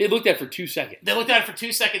 They looked at it for 2 seconds. They looked at it for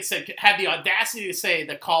 2 seconds, had the audacity to say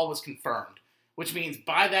the call was confirmed, which means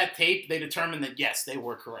by that tape, they determined that, yes, they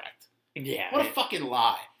were correct. Yeah. What a fucking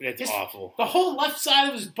lie. It's awful. The whole left side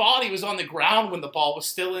of his body was on the ground when the ball was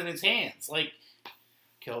still in his hands. Like,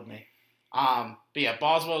 killed me. But yeah,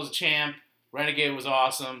 Boswell was a champ. Renegade was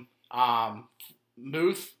awesome.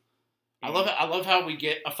 Muth. I love how we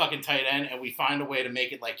get a fucking tight end and we find a way to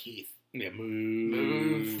make it like Heath. Yeah,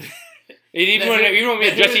 move. Even when we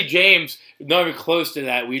had Jesse James, not even close to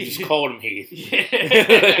that, we just called him Heath.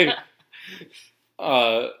 Yeah.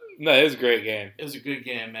 No, it was a great game. It was a good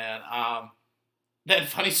game, man. That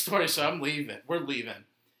funny story, so I'm leaving. We're leaving.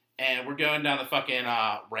 And we're going down the fucking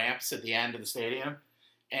ramps at the end of the stadium.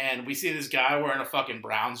 And we see this guy wearing a fucking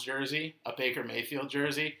Browns jersey, a Baker Mayfield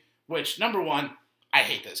jersey, which, number one, I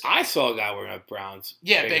hate those guys. I saw a guy wearing a Browns.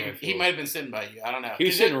 Yeah, Baker Baker. He Mayfield. might have been sitting by you. I don't know. He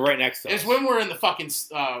was sitting right next to us. It's when we're in the fucking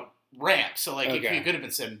ramp, so like Okay. he could have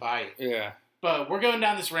been sitting by you. Yeah. But we're going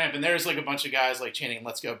down this ramp, and there's like a bunch of guys like chanting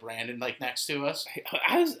 "Let's go, Brandon!" like next to us.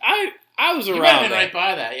 I was You might around have been there. right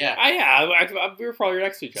by that, yeah. We were probably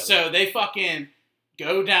next to each other. So they fucking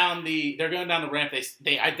go down they're going down the ramp.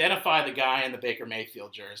 They identify the guy in the Baker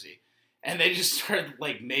Mayfield jersey, and they just start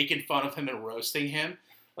like making fun of him and roasting him.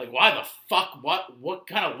 Like, why the fuck? What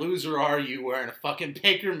kind of loser are you wearing a fucking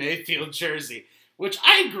Baker Mayfield jersey? Which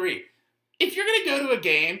I agree. if you're gonna go to a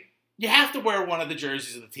game, you have to wear one of the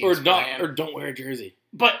jerseys of the team. Or don't wear a jersey.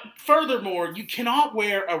 But furthermore, you cannot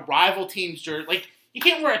wear a rival team's jersey. Like, you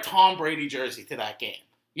can't wear a Tom Brady jersey to that game.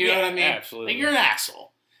 You know what I mean? Absolutely. Like, you're an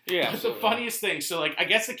asshole. Yeah. But the funniest thing, so, like, I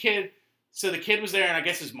guess the kid was there, and I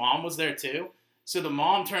guess his mom was there, too. So the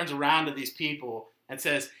mom turns around to these people and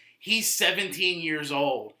says, he's 17 years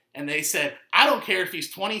old. And they said, I don't care if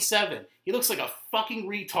he's 27. He looks like a fucking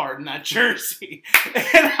retard in that jersey. And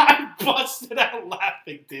I busted out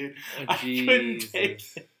laughing, dude. I couldn't take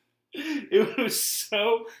it. It was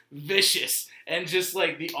so vicious. And just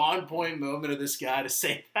like the on point moment of this guy to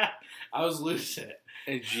say that, I was losing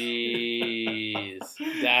it. Jeez.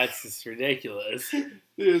 That's just ridiculous.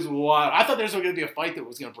 It was wild. I thought there was going to be a fight that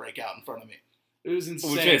was going to break out in front of me. It was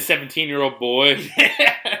insane. Which is a 17-year-old boy.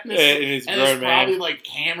 Yeah. And he's and grown it's man. probably like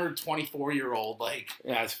hammered 24-year-old. Like,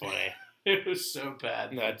 That's funny. it was so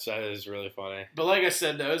bad. That is really funny. But like I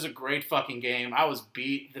said, though, it was a great fucking game. I was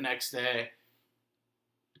beat the next day.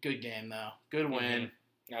 Good game, though. Good win.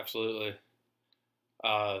 Mm-hmm. Absolutely.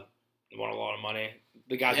 Won a lot of money.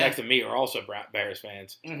 The guys Yeah. next to me are also Bears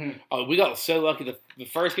fans. Mm-hmm. We got so lucky. The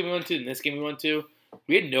first game we went to and this game we went to,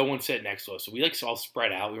 we had no one sitting next to us. So we all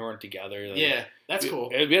spread out. We weren't together. Like, Yeah, that's cool.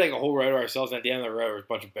 We had like a whole row to ourselves. And at the end of the row, there was a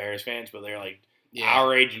bunch of Bears fans, but they were like Yeah.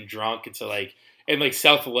 our age and drunk. And so like, and like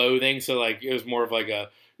self-loathing. So like, it was more of like a,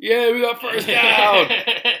 yeah, we got first down.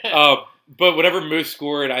 But whenever Moose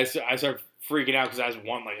scored, I started freaking out because I just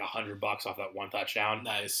won like $100 off that one touchdown.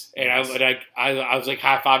 Nice. And I was like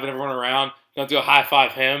high-fiving everyone around. Going to go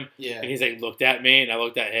high-five him. Yeah. And he's like looked at me, and I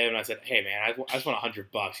looked at him, and I said, hey, man, I just won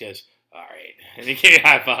 $100. He goes, all right. And he gave me a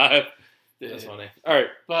high-five. That's funny. All right.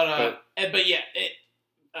 But yeah,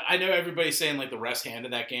 I know everybody's saying like the refs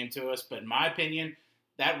handed that game to us, but in my opinion,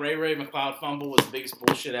 that Ray McLeod fumble was the biggest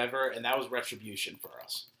bullshit ever, and that was retribution for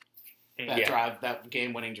us. That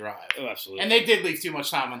game-winning drive. Oh, absolutely. And they did leave too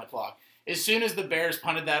much time on the clock. As soon as the Bears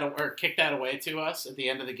punted that or kicked that away to us at the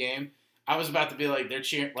end of the game, I was about to be like, they're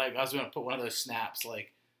cheering. Like, I was going to put one of those snaps,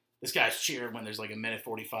 like, this guy's cheering when there's like a minute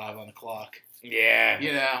 45 on the clock. Yeah.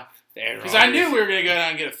 You know? Because I knew we were going to go down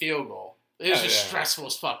and get a field goal. It was just stressful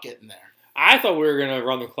as fuck getting there. I thought we were going to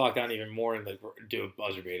run the clock down even more and do a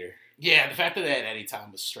buzzer beater. Yeah, the fact that they had any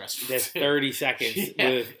time was stressful. That's 30 seconds.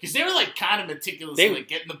 Yeah, because they were like kind of meticulously like,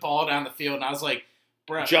 getting the ball down the field, and I was like,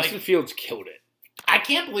 bro. Justin like, Fields killed it. I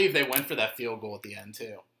can't believe they went for that field goal at the end,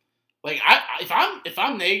 too. Like, if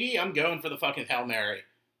I'm Nagy, I'm going for the fucking Hail Mary.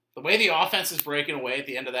 The way the offense is breaking away at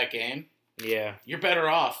the end of that game, yeah, you're better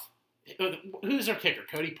off. Who's our kicker?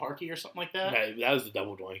 Cody Parkey or something like that? No, that was the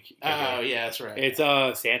double doink kicker. Oh, yeah, that's right. It's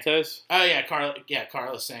Santos. Oh, yeah,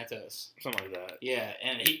 Carlos Santos. Something like that. Yeah,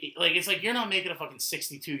 and it's like you're not making a fucking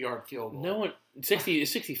 62-yard field goal. No one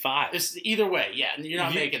 65. It's either way, yeah, you're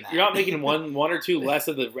not making that. You're not making one or two less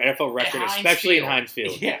of the NFL record, especially in Heinz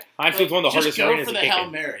Field. Yeah, Heinz Field's one of the hardest arenas to kick in. Just go for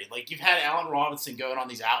the Hail Mary. Like, you've had Allen Robinson going on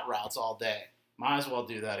these out routes all day. Might as well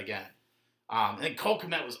do that again. And then Cole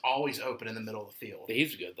Kmet was always open in the middle of the field.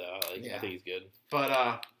 He's good, though. I think he's good.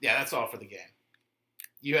 But, yeah, that's all for the game.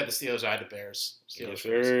 You had the Steelers, I had the Bears. Yes,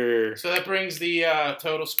 sir. So that brings the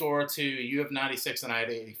total score to you have 96 and I had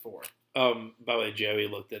 84. By the way, Joey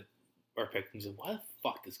looked at our pick and said, why the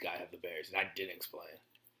fuck does this guy have the Bears? And I didn't explain.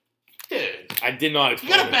 Dude. I did not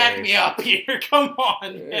explain. You gotta back me up here. Come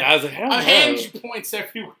on. Man. I was like, I don't know. hand you points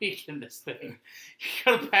every week in this thing. You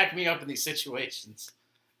gotta back me up in these situations.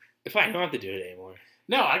 Fine, you don't have to do it anymore.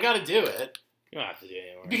 No, I gotta do it. You don't have to do it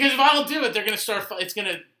anymore. Because if I don't do it, they're gonna start. It's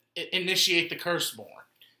gonna initiate the curse more.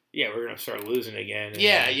 Yeah, we're gonna start losing again.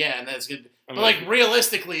 Yeah, and that's good. But like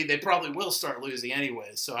realistically, they probably will start losing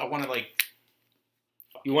anyways. So I want to like.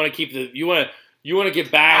 You want to keep the you want to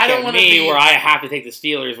get back at me where I have to take the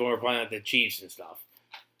Steelers when we're playing at the Chiefs and stuff.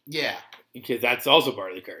 Yeah, because that's also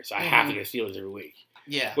part of the curse. I have to get Steelers every week.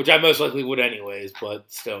 Yeah, which I most likely would anyways,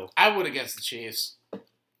 but still. I would against the Chiefs.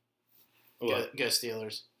 Go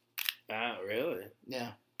Steelers. Oh, really?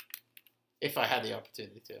 Yeah. If I had the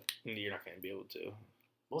opportunity to. You're not going to be able to.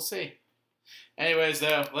 We'll see. Anyways,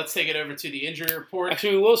 though, let's take it over to the injury report.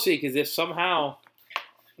 Actually, we will see, because if somehow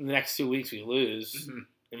in the next 2 weeks we lose,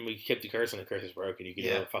 and we keep the curse and the curse is broken, you can do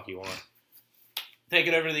whatever the fuck you want. Take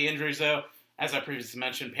it over to the injuries, though. As I previously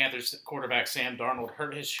mentioned, Panthers quarterback Sam Darnold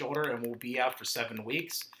hurt his shoulder and will be out for 7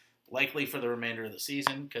 weeks, likely for the remainder of the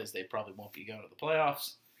season, because they probably won't be going to the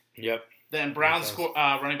playoffs. Yep. Then Browns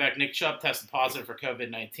running back Nick Chubb tested positive for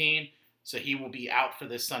COVID-19, so he will be out for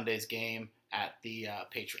this Sunday's game at the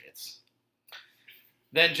Patriots.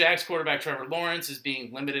 Then Jags quarterback Trevor Lawrence is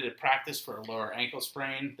being limited at practice for a lower ankle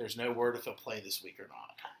sprain. There's no word if he'll play this week or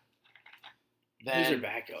not. Then, who's their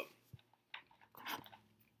backup?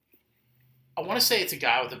 I want to say it's a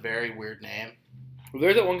guy with a very weird name. Well,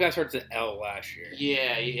 there's that one guy who starts at L last year.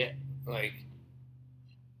 Yeah. Like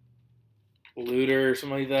Luder or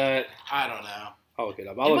something like that. I don't know. I'll look it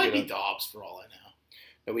up. It might be Dobbs for all I know.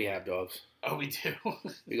 No, we have Dobbs. Oh, we do?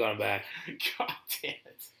 We got him back. God damn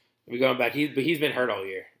it. We got him back. He's been hurt all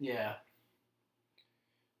year. Yeah.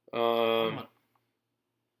 Oh,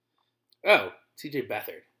 CJ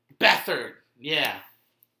Beathard. Beathard. Yeah.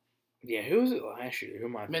 Yeah, who was it last year? Who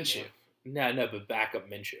am I thinking Minshew. of? No, but backup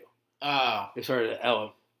Minshew. Oh. They started at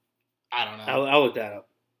L. I don't know. I'll look that up.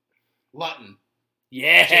 Lutton.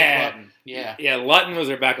 Yeah. Jake Lutton. Yeah. Yeah, Lutton was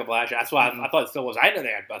their backup last year. That's why I thought it still was. I know they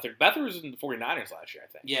had Beathard. Beathard was in the 49ers last year,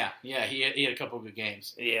 I think. Yeah. He had a couple of good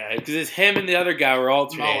games. Yeah, because it's him and the other guy were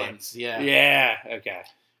alternating. Mullins. Yeah. Yeah, okay.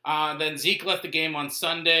 Then Zeke left the game on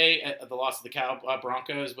Sunday at the loss of the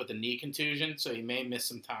Broncos with a knee contusion, so he may miss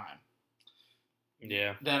some time.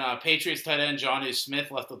 Yeah. Then Patriots tight end Jonnu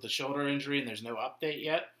Smith left with a shoulder injury, and there's no update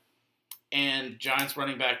yet. And Giants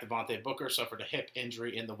running back Devontae Booker suffered a hip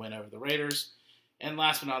injury in the win over the Raiders. And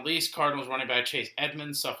last but not least, Cardinals running back Chase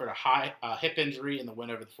Edmonds suffered a hip injury in the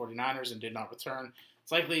win over the 49ers and did not return.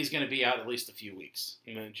 It's likely he's going to be out at least a few weeks.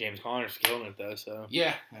 And then James Conner's killing it, though, so.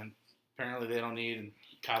 Yeah, and apparently they don't need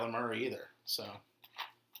Kyler Murray either, so.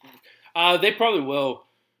 They probably will.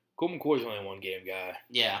 Colt McCoy's only a one-game guy.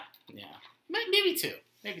 Yeah. Maybe two.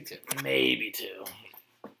 Maybe two.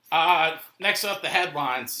 Next up, the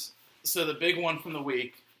headlines. So the big one from the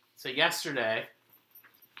week. So yesterday,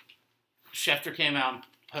 Schefter came out and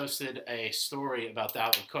posted a story about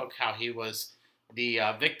Dalvin Cook, how he was the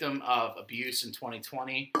victim of abuse in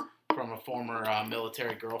 2020 from a former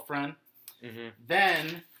military girlfriend. Mm-hmm.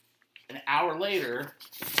 Then, an hour later,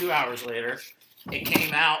 2 hours later, it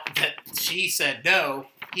came out that she said, no,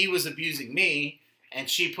 he was abusing me, and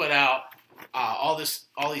she put out all these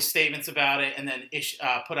statements about it, and then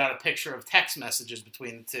put out a picture of text messages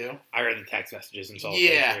between the two. I read the text messages and saw the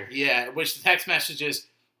picture. Yeah. Which the text messages,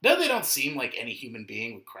 though they don't seem like any human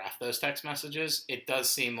being would craft those text messages, it does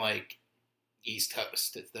seem like East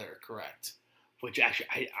Coast, if they're correct. Which actually,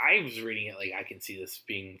 I was reading it like I can see this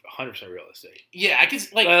being 100% realistic. Yeah, I can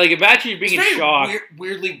like imagine you being in shock.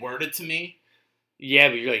 Weirdly worded to me. Yeah,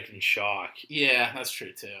 but you're like in shock. Yeah, that's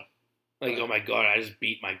true too. Like, oh my god, I just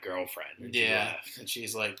beat my girlfriend. And she left. And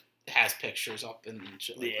she's like, has pictures up and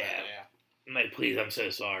shit like that. Yeah. I'm like, please, I'm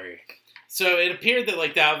so sorry. So it appeared that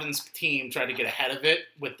like Dalvin's team tried to get ahead of it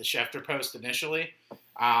with the Schefter post initially.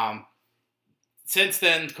 Since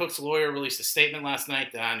then, Cook's lawyer released a statement last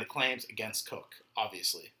night denying the claims against Cook.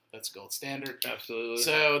 Obviously, that's gold standard. Absolutely.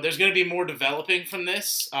 So there's going to be more developing from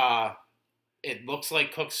this. It looks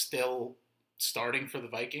like Cook's still starting for the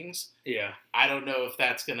Vikings. Yeah. I don't know if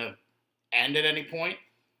that's going to end at any point.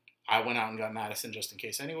 I went out and got Madison just in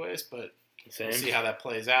case anyways, but we'll see how that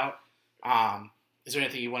plays out. Is there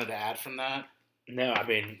anything you wanted to add from that? No, I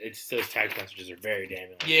mean, those text messages are very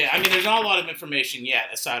damning. Yeah, I mean, there's not a lot of information yet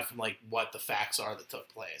aside from like what the facts are that took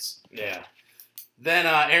place. Yeah. Then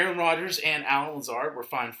Aaron Rodgers and Alan Lazard were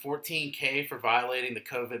fined $14,000 for violating the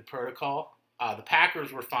COVID protocol. The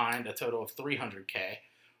Packers were fined a total of $300,000.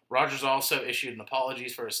 Rodgers also issued an apology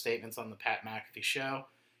for his statements on the Pat McAfee show.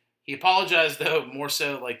 He apologized, though, more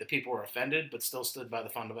so like the people were offended, but still stood by the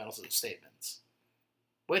fundamentals of the statements.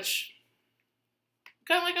 Which,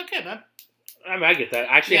 kind of like, okay, man. I mean, I get that.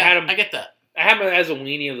 I actually I get that. I had him as a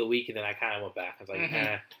weenie of the week, and then I kind of went back. I was like,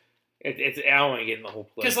 I don't want to get in the whole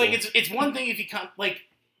play. Because, like, it's one thing if you come, like,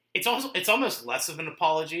 it's almost less of an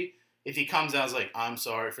apology if he comes out as like, I'm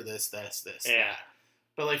sorry for this, this. Yeah. That.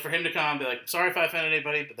 But, like, for him to come and be like, sorry if I offended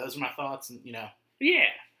anybody, but those are my thoughts, and, you know. Yeah.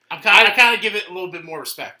 I kind of give it a little bit more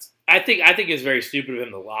respect. I think it's very stupid of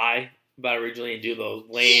him to lie about it originally and do the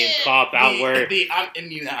lame cop out where I'm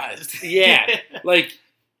immunized. Yeah, like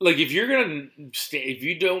if you're gonna if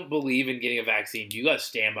you don't believe in getting a vaccine, you gotta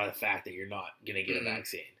stand by the fact that you're not gonna get a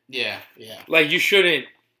vaccine. Yeah. Like you shouldn't.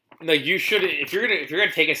 If you're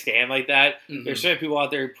gonna take a stand like that, there's certain people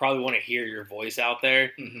out there who probably want to hear your voice out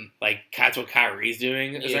there. Like that's what Kyrie's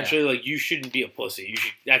doing. Essentially, like you shouldn't be a pussy. You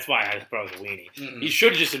should. That's why I put out a weenie. You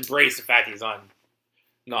should just embrace the fact he's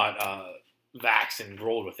not vaxxed and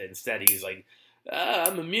rolled with it. Instead, he's like,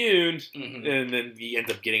 I'm immune, and then he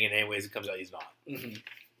ends up getting it anyways. It comes out he's not.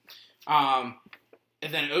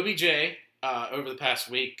 And then OBJ over the past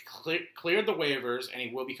week cleared the waivers, and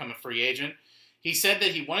he will become a free agent. He said that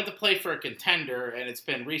he wanted to play for a contender, and it's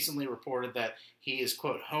been recently reported that he is,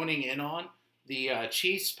 quote, honing in on the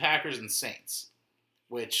Chiefs, Packers, and Saints,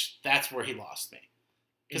 which that's where he lost me.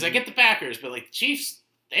 Because I get the Packers, but, like, the Chiefs,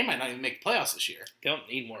 they might not even make the playoffs this year. They don't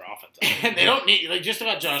need more offense. And they don't need just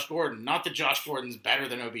about Josh Gordon. Not that Josh Gordon's better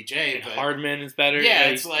than OBJ, but Hardman is better. yeah,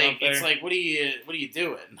 it's like what are you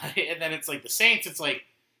doing? And then it's like the Saints. It's like,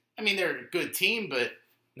 I mean, they're a good team, but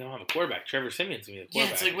they don't have a quarterback. Trevor Simeon's gonna be the yeah,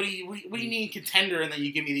 quarterback. it's like what do you need contender, and then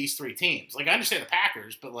you give me these 3 teams. Like I understand the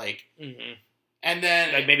Packers, but like, and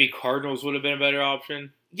then like maybe Cardinals would have been a better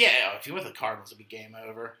option. Yeah, if you went the Cardinals, it'd be game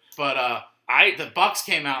over. But the Bucks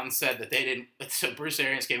came out and said that they didn't. So Bruce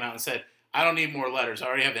Arians came out and said, "I don't need more letters. I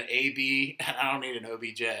already have an AB, and I don't need an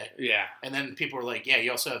OBJ." Yeah. And then people were like, "Yeah,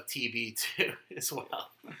 you also have TB too as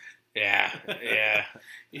well." Yeah.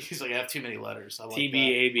 He's like, "I have too many letters." I like TB,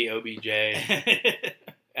 AB, OBJ, that.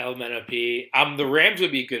 LMNOP. The Rams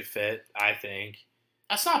would be a good fit, I think.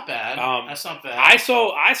 That's not bad. That's not bad. I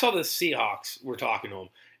saw the Seahawks were talking to him,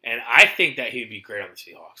 and I think that he'd be great on the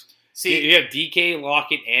Seahawks. See, you have DK,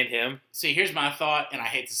 Lockett, and him. See, here's my thought, and I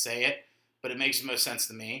hate to say it, but it makes the most sense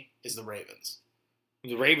to me, is the Ravens.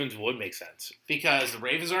 The Ravens would make sense. Because the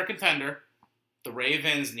Ravens are a contender. The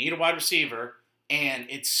Ravens need a wide receiver, and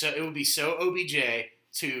it would be so OBJ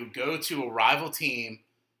to go to a rival team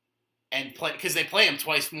and play, because they play him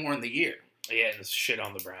twice more in the year. Yeah, and shit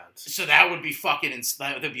on the Browns. So that would be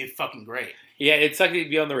that would be fucking great. Yeah, it's like to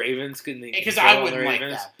be on the Ravens because I wouldn't like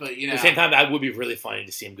that, but you know, at the same time, that would be really funny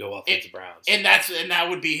to see him go off against the Browns. And that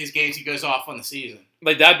would be his games he goes off on the season.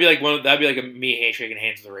 Like that'd be like a me shaking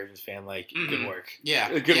hands with a Ravens fan. Like good work, yeah,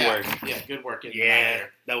 good work, yeah, good work.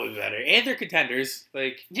 That would be better. And they're contenders.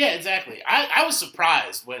 Like yeah, exactly. I was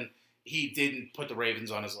surprised when he didn't put the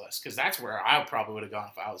Ravens on his list because that's where I probably would have gone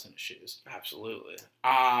if I was in his shoes. Absolutely.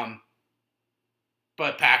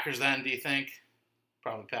 But Packers then, do you think?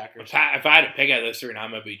 Probably Packers. If I had to pick out those 3 and I'm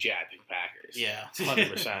going to be I'd pick Packers. Yeah.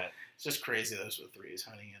 100%. It's just crazy those were 3s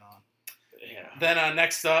hunting it on. Yeah. Then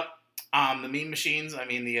next up, the Mean Machines,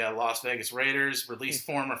 the Las Vegas Raiders, released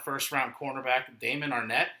former first-round cornerback Damon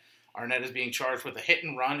Arnett. Arnett is being charged with a hit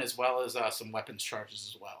and run as well as some weapons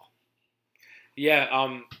charges as well.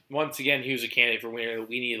 Yeah, once again, he was a candidate for winner of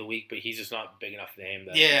the weenie of the week, but he's just not a big enough name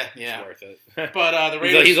that it's worth it. But the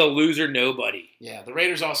Raiders, he's a loser nobody. Yeah, the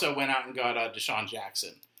Raiders also went out and got Deshaun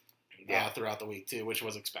Jackson throughout the week too, which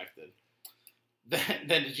was expected. Then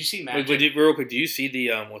did you see Matt? Real quick, do you see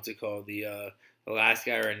the what's it called, the last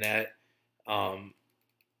guy Arnett,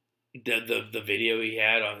 the video he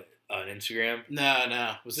had on Instagram?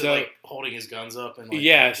 No. Was it like holding his guns up and like?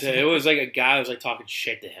 Yeah, so it was like a guy who was like talking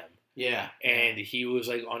shit to him. Yeah. And he was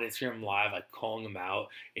like on Instagram Live, like calling him out,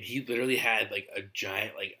 and he literally had like a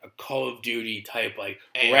giant, like a Call of Duty type, like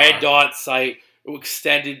AR. Red dot sight,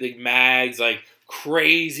 extended like mags, like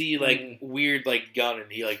crazy, like weird, like gun, and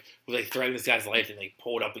he like was like threatening this guy's life and like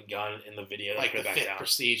pulled up a gun in the video, like the Fit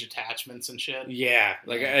Prestige attachments and shit. Yeah,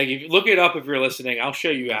 like if you look it up if you're listening, I'll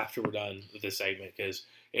show you after we're done with this segment because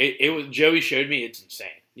it was Joey showed me. It's insane.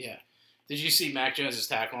 Yeah. Did you see Mac Jones'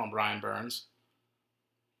 tackle on Brian Burns?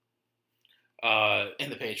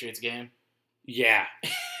 In the Patriots game? Yeah.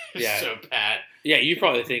 Yeah. So bad. Yeah, you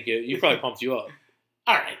probably pumped you up.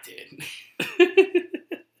 All right, dude.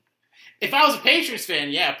 If I was a Patriots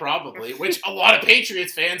fan, yeah, probably. Which a lot of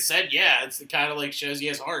Patriots fans said, yeah, it's the kind of like shows he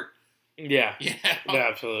has heart. Yeah. Yeah. Yeah,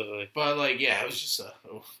 absolutely. But like, yeah, it was just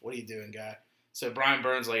what are you doing, guy? So Brian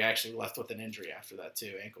Burns like actually left with an injury after that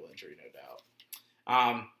too, ankle injury, no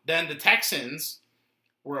doubt. Then the Texans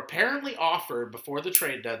were apparently offered before the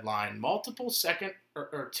trade deadline multiple second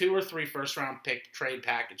or 2 or 3 first-round pick trade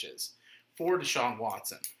packages for Deshaun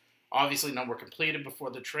Watson. Obviously, none were completed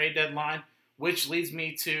before the trade deadline, which leads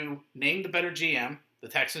me to name the better GM, the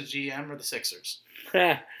Texans GM or the Sixers.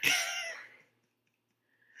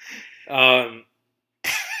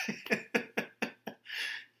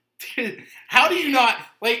 Dude, how do you not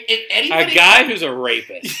like if anybody? A guy who's a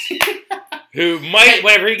rapist. Who might,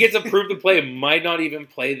 whenever he gets approved to play, might not even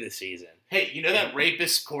play this season. Hey, you know that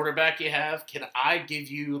rapist quarterback you have? Can I give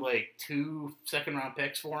you like 2 second-round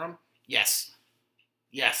picks for him? Yes.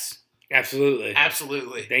 Absolutely.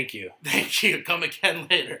 Thank you. Come again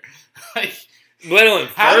later. Like, Little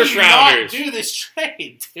how first do you rounders. not do this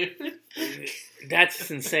trade, dude? That's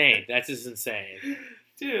just insane.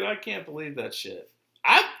 Dude, I can't believe that shit.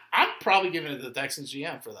 I'm probably giving it to the Texans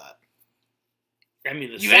GM for that. I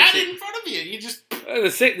mean, you had it in front of you. You just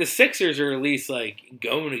the Sixers are at least like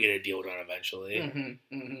going to get a deal done eventually.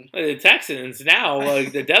 Like, the Texans now,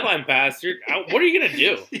 like the deadline passed. What are you gonna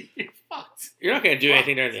do? You're fucked. You're not gonna do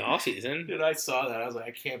anything during the offseason. Dude, I saw that. I was like,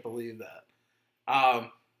 I can't believe that.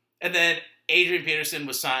 And then Adrian Peterson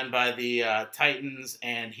was signed by the Titans,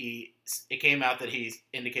 and it came out that he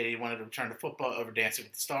indicated he wanted to return to football over Dancing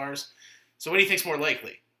with the Stars. So, what do you think's more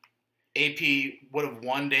likely? AP would have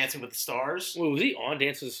won Dancing with the Stars. Wait, was he on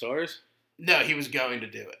Dance with the Stars? No, he was going to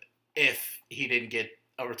do it if he didn't get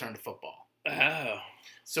a return to football. Oh.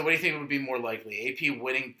 So what do you think would be more likely? AP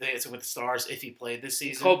winning Dancing with the Stars if he played this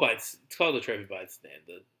season? It's called the trophy by its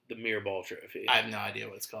name, the Mirror Ball Trophy. I have no idea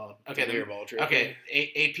what it's called. Okay, the Mirror Ball Trophy. Okay,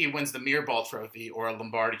 AP wins the Mirror Ball Trophy or a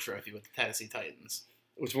Lombardi Trophy with the Tennessee Titans.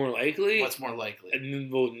 What's more likely? What's more likely?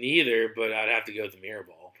 Well, neither, but I'd have to go with the Mirror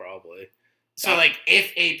Ball, probably. So, like,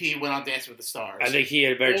 if AP went on Dancing with the Stars. I think he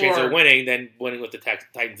had a better chance of winning than winning with the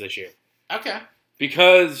Titans this year. Okay.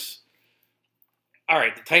 Because, all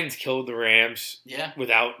right, the Titans killed the Rams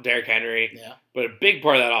without Derrick Henry. Yeah. But a big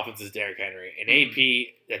part of that offense is Derrick Henry. And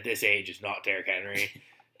AP, at this age, is not Derrick Henry.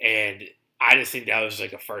 And I just think that was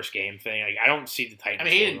like a first game thing. Like, I don't see the Titans. I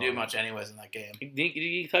mean, he didn't do much anyways in that game. Did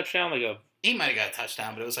he touchdown? He might have got a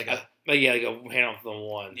touchdown, but it was like a hand off the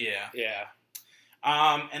one. Yeah. Yeah.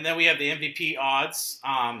 And then we have the MVP odds.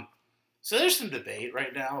 So there's some debate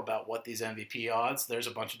right now about what these MVP odds. There's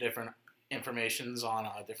a bunch of different informations on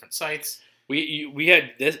different sites. We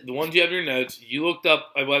had this, the ones you have in your notes. You looked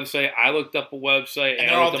up a website. I looked up a website, and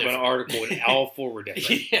I looked up an article, and all four were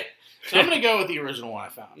different. Yeah. So I'm going to go with the original one I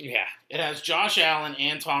found. Yeah. It has Josh Allen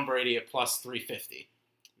and Tom Brady at plus 350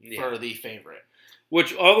 for the favorite.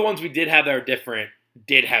 Which all the ones we did have that are different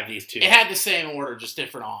did have these two. It had the same order, just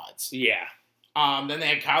different odds. Yeah. Then they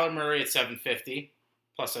had Kyler Murray at 750,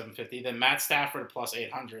 plus 750. Then Matt Stafford at plus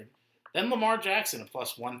 800. Then Lamar Jackson at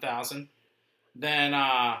plus 1,000. Then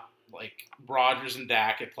Rodgers and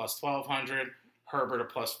Dak at plus 1,200. Herbert at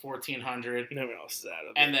plus 1,400. No one else is out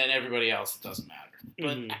of it. And then everybody else, it doesn't matter.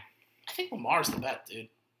 But I think Lamar's the bet, dude.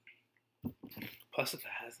 Plus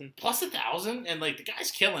 1,000. Plus 1,000, and the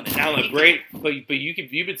guy's killing it. Now, great, but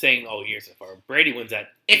you've been saying all year so far. Brady wins that.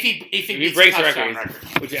 If he breaks the record,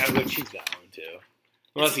 which he's going to,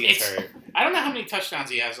 unless he gets hurt. I don't know how many touchdowns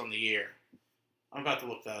he has on the year. I'm about to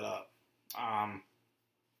look that up.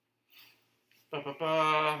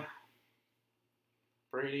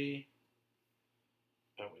 Brady.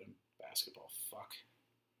 Oh wait, basketball. Fuck.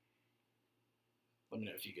 Let me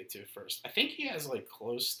know if you get to it first. I think he has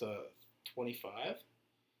close to 25.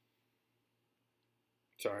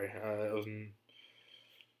 Sorry, it wasn't.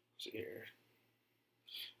 Let's see here.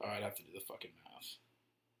 Oh, I'd have to do the fucking math.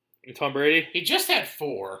 And Tom Brady? He just had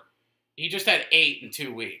 4. He just had 8 in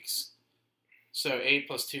 2 weeks. So 8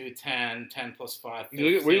 plus 2, 10. 10 plus 5,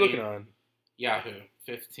 15. What are you looking on? Yahoo.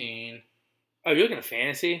 15. Oh, you're looking at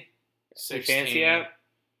fantasy? 16. Fantasy app?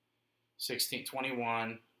 16,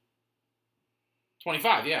 21.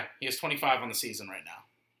 25, yeah. He has 25 on the season right now.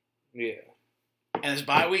 Yeah. And his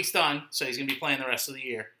bye week's done, so he's going to be playing the rest of the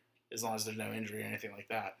year, as long as there's no injury or anything like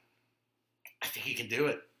that. I think he can do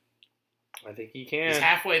it. I think he can. He's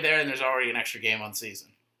halfway there, and there's already an extra game on season.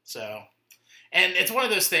 So, and it's one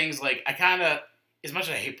of those things, I kind of, as much as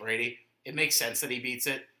I hate Brady, it makes sense that he beats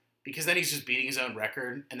it, because then he's just beating his own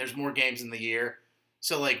record, and there's more games in the year.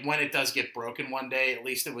 So, when it does get broken one day, at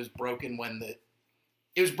least it was broken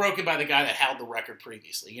it was broken by the guy that held the record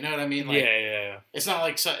previously. You know what I mean? Yeah. It's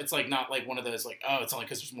not not like one of those it's only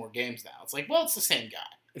because there's more games now. It's it's the same guy.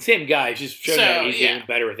 The same guy. He's just showing that he's getting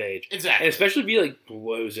better with age. Exactly. And especially if he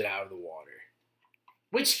blows it out of the water.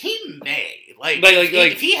 Which he may.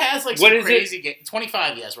 If he has some crazy game,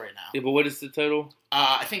 25 he has right now. Yeah, but what is the total?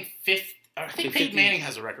 I think Peyton Manning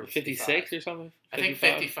has a record of 56 or something. 55? I think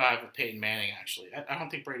 55 with Peyton Manning actually. I don't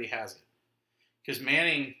think Brady has it because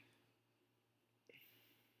Manning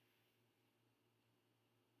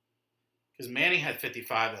had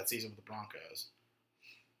 55 that season with the Broncos.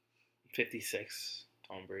 56,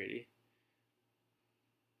 Tom Brady.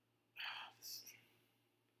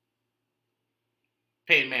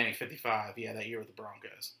 Peyton Manning 55, yeah, that year with the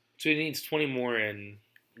Broncos. So he needs 20 more in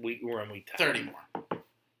we're on week 10. 30 more.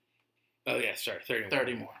 Oh yeah, sorry, 30 more.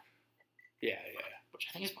 30 more. Yeah. Which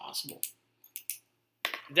I think is possible.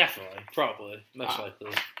 Definitely, probably, most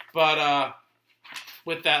likely. But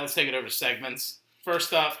with that, let's take it over to segments.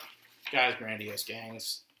 First up, guys, Grandiose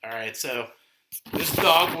Gangs. All right, so this is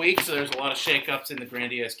dog week, so there's a lot of shakeups in the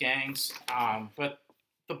Grandiose Gangs. But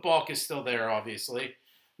the bulk is still there, obviously.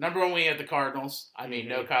 Number 1, we had the Cardinals. I mean,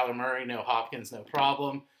 no Kyler Murray, no Hopkins, no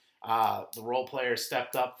problem. The role players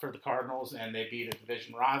stepped up for the Cardinals, and they beat a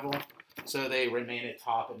division rival. So they remain at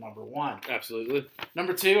top at number 1. Absolutely.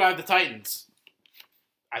 Number 2, I have the Titans.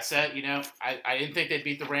 I said, I didn't think they'd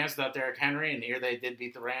beat the Rams without Derrick Henry, and here they did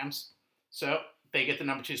beat the Rams. So they get the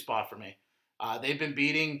number 2 spot for me. They've been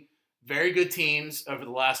beating very good teams over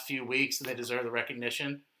the last few weeks, and they deserve the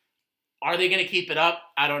recognition. Are they going to keep it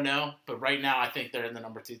up? I don't know. But right now, I think they're in the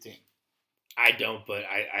number 2 team. I don't, but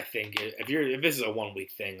I think if this is a 1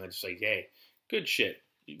 week thing, I'm just hey, good shit.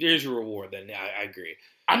 there's a reward. Then I agree.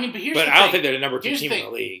 I mean, but I don't think they're the number 2 team in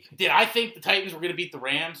the league. Did I think the Titans were going to beat the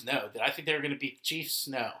Rams? No. Did I think they were going to beat the Chiefs?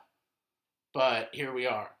 No. But here we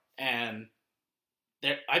are, and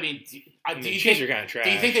I mean, do you Chiefs think are kind of trash?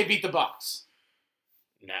 Do you think they beat the Bucs?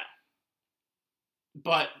 No.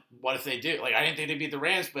 But what if they do? Like, I didn't think they beat the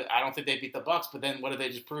Rams, but I don't think they beat the Bucs. But then, what if they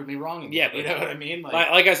just prove me wrong again? Yeah, you know what I mean.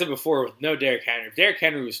 Like I said before, with no Derrick Henry, if Derrick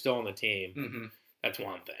Henry was still on the team, mm-hmm. that's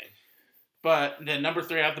one thing. But then number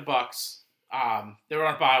 3, I have the Bucs. They were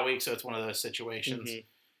on bye week, so it's one of those situations. Mm-hmm.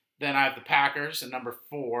 Then I have the Packers, and number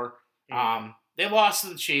 4. They lost to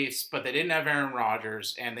the Chiefs, but they didn't have Aaron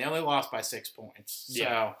Rodgers, and they only lost by 6 points. Yeah.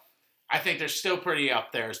 So I think they're still pretty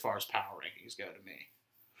up there as far as power rankings go to me.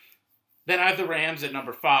 Then I have the Rams at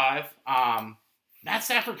number 5. Matt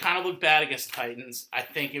Stafford kind of looked bad against the Titans. I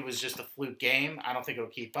think it was just a fluke game. I don't think it'll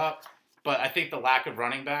keep up. But I think the lack of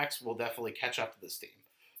running backs will definitely catch up to this team.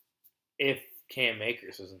 If Cam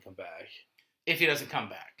Akers doesn't come back. If he doesn't come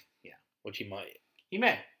back, yeah. Which he might. He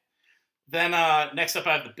may. Then next up,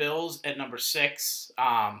 I have the Bills at number 6.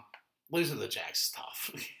 Losing to the Jags is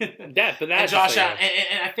tough. But that's and Josh Allen,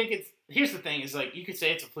 and I think it's here's the thing is like you could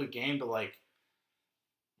say it's a fluke game, but like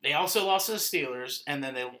they also lost to the Steelers, and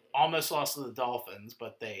then they almost lost to the Dolphins,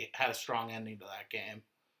 but they had a strong ending to that game.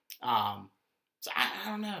 So I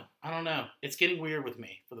don't know. I don't know. It's getting weird with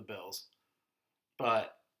me for the Bills,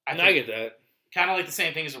 but I get that. Kind of like the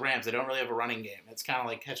same thing as the Rams. They don't really have a running game. It's kind of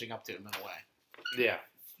like catching up to them in a way. Yeah.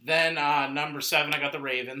 Then number 7, I got the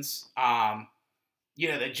Ravens.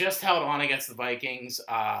 They just held on against the Vikings,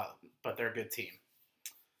 but they're a good team.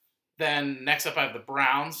 Then next up, I have the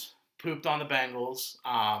Browns. Pooped on the Bengals.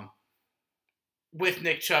 With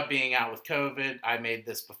Nick Chubb being out with COVID, I made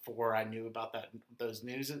this before I knew about that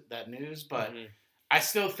news, but I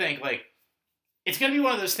still think like it's gonna be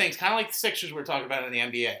one of those things, kind of like the Sixers we were talking about in the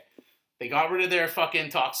NBA. They got rid of their fucking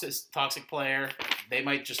toxic player. They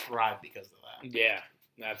might just thrive because of that. Yeah,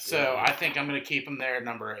 absolutely. So I think I'm gonna keep them there at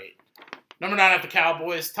number 8. Number 9, I have the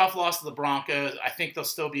Cowboys. Tough loss to the Broncos. I think they'll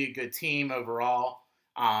still be a good team overall.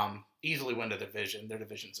 Easily win the division. Their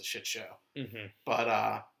division's a shit show. Mm-hmm.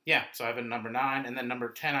 But, so I have a number 9. And then number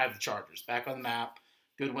 10, I have the Chargers. Back on the map.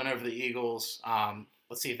 Good win over the Eagles.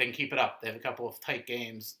 Let's see if they can keep it up. They have a couple of tight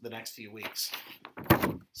games the next few weeks.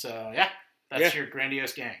 So, that's your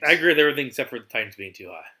grandiose gangs. I agree with everything except for the Titans being too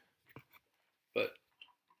high. But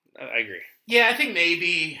I agree. Yeah, I think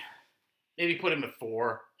maybe put him at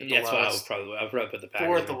 4. Yeah, that's what I would probably put the Packers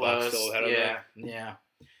 4 at the lowest. Yeah.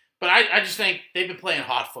 But I just think they've been playing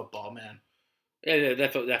hot football, man. Yeah, they've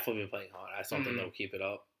definitely been playing hot. I don't think they'll keep it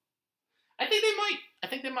up. I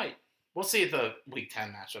think they might. We'll see at the Week 10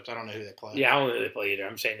 matchups. I don't know who they play. Yeah, I don't know who they play either.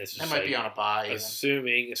 I'm saying this is they might be on a bye.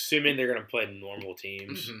 Assuming they're going to play normal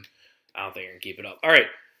teams, I don't think they're going to keep it up. All right,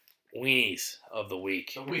 weenies of the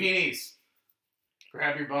week. The weenies.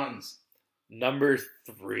 Grab your buns. Number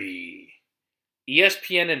 3,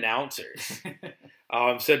 ESPN announcers.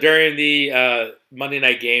 So during the Monday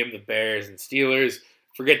night game, the Bears and Steelers,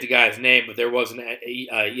 forget the guy's name, but there was an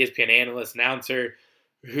ESPN analyst announcer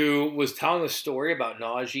who was telling a story about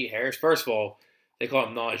Najee Harris. First of all, they call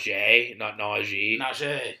him Najee, not Najee.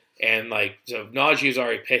 Najee. And so Najee is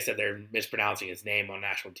already pissed that they're mispronouncing his name on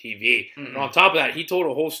national TV. And on top of that, he told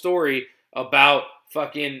a whole story about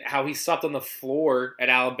fucking how he slept on the floor at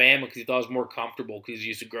Alabama because he thought it was more comfortable because he's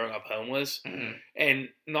used to growing up homeless. And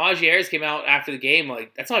Najee Harris came out after the game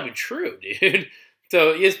like, that's not even true, dude.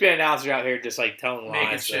 So ESPN announcers out here just like telling lies.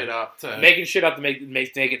 Making shit up to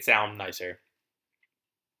make it sound nicer.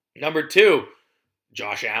 Number 2,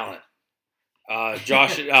 Josh Allen.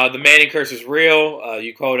 The Manning curse is real.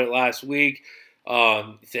 You quoted it last week.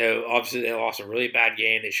 So obviously they lost a really bad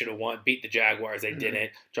game. They should have beat the Jaguars. They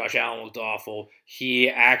didn't. Josh Allen looked awful. He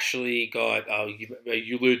actually got,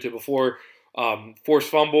 you alluded to before, forced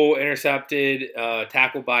fumble, intercepted,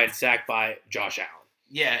 tackled by and sacked by Josh Allen.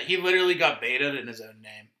 Yeah, he literally got baited in his own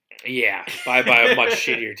name. Yeah, by a much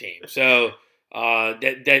shittier team. So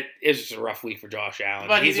that is just a rough week for Josh Allen.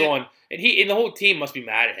 But he's on, and the whole team must be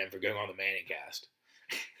mad at him for going on the Manning cast.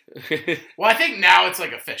 Well, I think now it's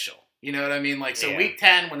like official. You know what I mean? Like, so Week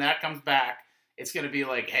 10, when that comes back, it's going to be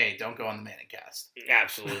like, hey, don't go on the Manning cast.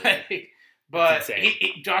 Absolutely. But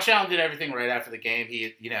Josh Allen did everything right after the game.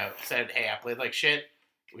 He, said, hey, I played like shit.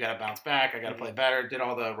 We got to bounce back. I got to play better. Did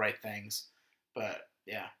all the right things. But,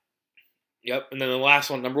 yeah. Yep. And then the last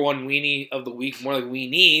one, number 1 weenie of the week, more like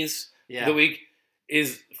weenies of the week,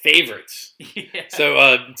 is favorites. Yeah.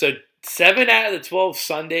 So 7 out of the 12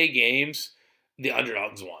 Sunday games, the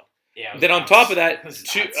underdogs won. Yeah, then on top of that,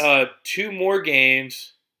 two more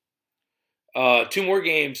games also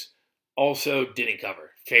didn't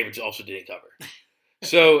cover. Favorites also didn't cover.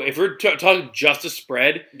 So if we're talking just a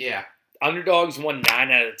spread, Yeah. underdogs won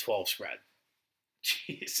 9 out of the 12 spread.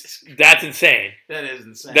 Jesus. That's insane. That is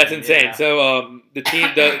insane. That's insane. Yeah. So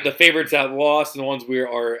the favorites that lost and the ones we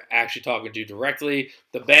are actually talking to directly,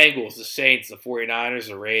 the Bengals, the Saints, the 49ers,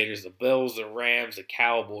 the Raiders, the Bills, the Rams, the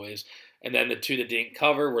Cowboys, and then the two that didn't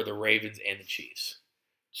cover were the Ravens and the Chiefs.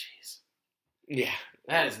 Jeez. Yeah.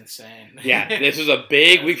 That is insane. Yeah, this was a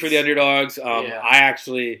big week for the underdogs. Yeah. I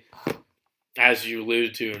actually, as you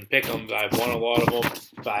alluded to in Pick'ems, I've won a lot of them,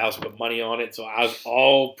 but I also put money on it, so I was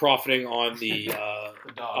all profiting on the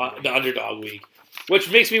underdog week,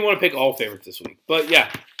 which makes me want to pick all favorites this week. But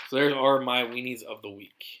yeah, so there are my weenies of the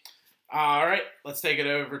week. All right, let's take it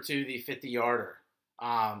over to the 50-yarder.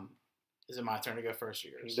 Is it my turn to go first or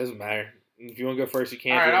yours? It doesn't matter. If you want to go first, you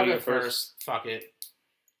can. All right, I'll go first. Fuck it.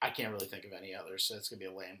 I can't really think of any others, so it's going to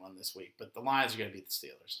be a lame one this week. But the Lions are going to beat the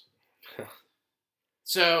Steelers.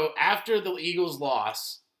 So after the Eagles'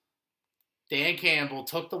 loss, Dan Campbell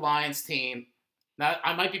took the Lions team. Now,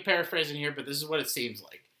 I might be paraphrasing here, but this is what it seems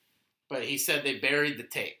like. But he said they buried the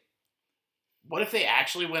tape. What if they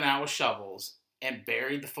actually went out with shovels and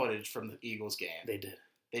buried the footage from the Eagles game? They did.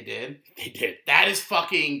 They did? They did. That is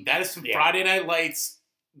some Friday Night Lights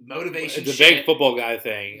motivation It's a shit. big football guy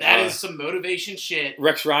thing. That is some motivation shit.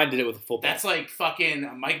 Rex Ryan did it with a football. That's like fucking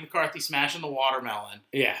Mike McCarthy smashing the watermelon.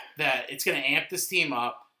 Yeah. That it's going to amp this team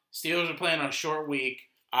up. Steelers are playing on a short week.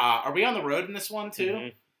 Are we on the road in this one too?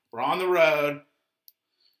 Mm-hmm. We're on the road.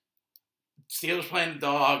 Steelers playing the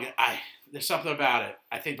dog. There's something about it.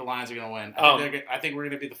 I think the Lions are going to win. I think we're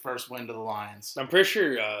going to be the first win to the Lions. I'm pretty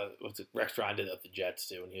sure Rex Ryan did that with the Jets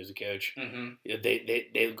too when he was a coach. Mm-hmm. Yeah,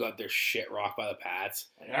 they got their shit rocked by the Pats.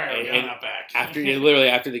 All right, we're going out back. After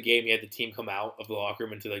the game, he had the team come out of the locker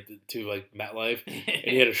room into MetLife, and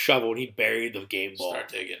he had a shovel and he buried the game ball. Start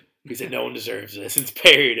digging. He said, "No one deserves this," and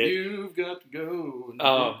buried it. You've got to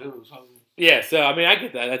go. Yeah, so I mean, I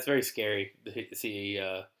get that. That's very scary to see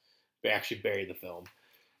actually bury the film.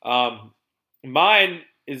 Mine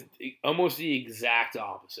is almost the exact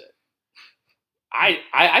opposite.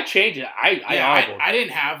 I changed it. I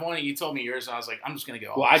didn't have one, and you told me yours, and I was like, I'm just gonna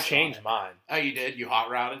go. Well, I changed mine. Oh, you did? You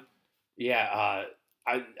hot routed? Yeah.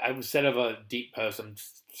 I instead of a deep post, I'm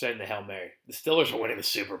setting the Hail Mary. The Steelers are winning the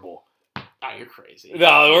Super Bowl. Oh, you're crazy.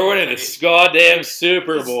 No, we're winning the goddamn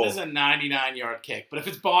Super Bowl. This is a 99-yard kick, but if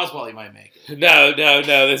it's Boswell, he might make it. No.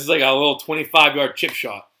 This is like a little 25-yard chip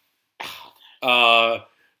shot.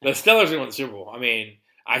 The Steelers are going to win the Super Bowl. I mean,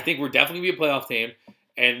 I think we're definitely going to be a playoff team.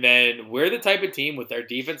 And then we're the type of team with our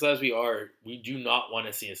defense as we are, we do not want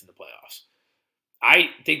to see us in the playoffs. I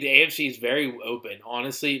think the AFC is very open,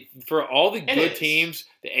 honestly. For all the good teams,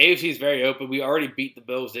 the AFC is very open. We already beat the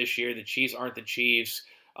Bills this year. The Chiefs aren't the Chiefs.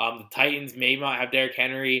 The Titans may not have Derrick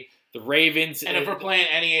Henry. The Ravens. And if we're playing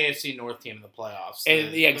any AFC North team in the playoffs.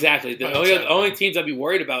 Exactly. The only teams I'd be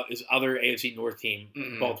worried about is other AFC North team,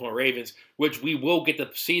 Baltimore Ravens, which we will get to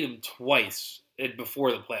see them twice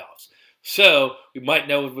before the playoffs. So we might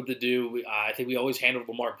know what to do. I think we always handled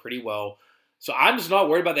Lamar pretty well. So I'm just not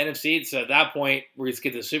worried about the NFC. So at that point, we're going to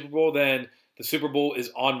get to the Super Bowl. Then the Super Bowl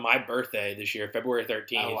is on my birthday this year, February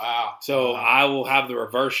 13th. Oh, wow. So I will have the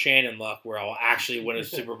reverse Shannon luck where I'll actually win a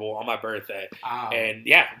Super Bowl on my birthday. And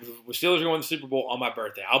yeah, the Steelers are going to win the Super Bowl on my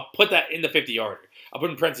birthday. I'll put that in the 50-yarder. I'll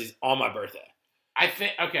put in parentheses on my birthday. I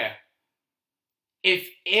think, okay. If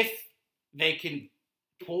they can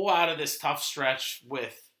pull out of this tough stretch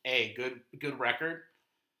with a good record,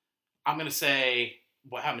 I'm going to say,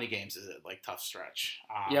 how many games is it? Like, tough stretch.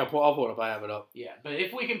 I'll pull it up. I have it up. Yeah, but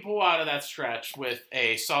if we can pull out of that stretch with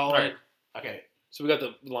a solid... Right. Okay. So we got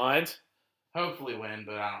the Lions. Hopefully win,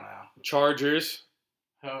 but I don't know. Chargers.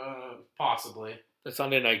 Possibly. The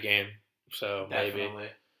Sunday night game. So Definitely.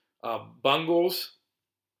 Maybe. Bungles.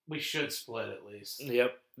 We should split at least.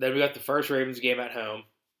 Yep. Then we got the first Ravens game at home.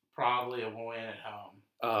 Probably a win at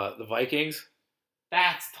home. The Vikings.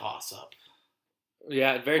 That's toss-up.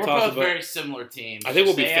 Yeah, very We're toss-up. both very similar teams. I think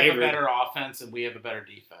we'll be favored. They have a better offense, and we have a better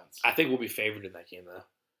defense. I think we'll be favored in that game, though.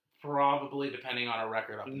 Probably, depending on our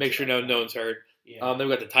record. Make sure no one's hurt. Yeah. Then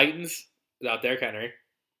we got the Titans without Derrick Henry.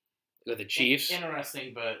 We got the Chiefs.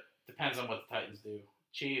 Interesting, but depends on what the Titans do.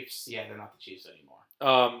 Chiefs, they're not the Chiefs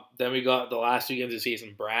anymore. Then we got the last two games of the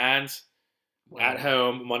season. Browns at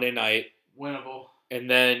home Monday night. Winnable. And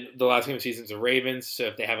then the last game of the season is the Ravens. So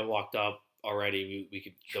if they haven't locked up already,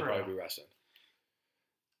 they'll probably be resting.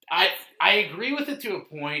 I agree with it to a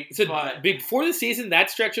point, but before the season,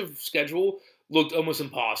 that stretch of schedule looked almost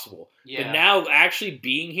impossible. Yeah. But now actually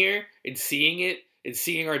being here and seeing it and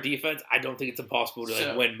seeing our defense, I don't think it's impossible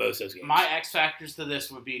to win most of those games. My X factors to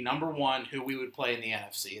this would be, number one, who we would play in the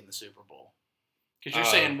NFC in the Super Bowl. Because you're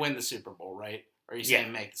saying win the Super Bowl, right? Or are you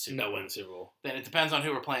saying make the Super Bowl? No, win the Super Bowl. Then it depends on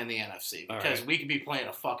who we're playing in the NFC. All Because right. we could be playing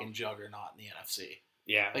a fucking juggernaut in the NFC.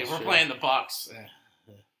 Yeah, Like, that's we're true. playing the Bucks.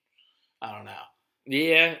 I don't know.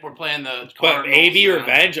 Yeah, We're playing the but Cardinals. AB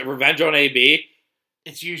and revenge on AB.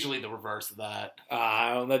 It's usually the reverse of that.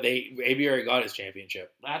 I don't know. AB already got his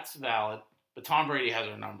championship. That's valid. But Tom Brady has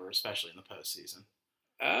our number, especially in the postseason.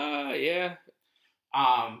 Yeah.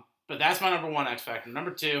 But that's my number one X factor.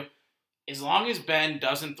 Number two, as long as Ben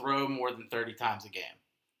doesn't throw more than 30 times a game.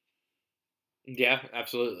 Yeah,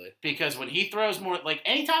 absolutely. Because when he throws more, like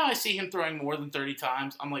anytime I see him throwing more than 30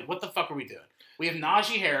 times, I'm like, what the fuck are we doing? We have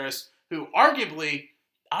Najee Harris, who arguably,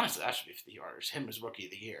 honestly, that should be 50 yards. Him as rookie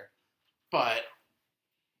of the year. But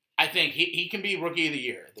I think he can be rookie of the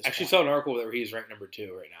year at this Actually, point. saw an article where he's ranked number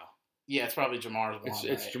 2 right now. Yeah, it's probably Jamar's one. It's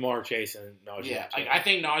right? Jamar Chase and Najee. Yeah, I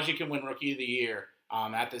think Najee can win rookie of the year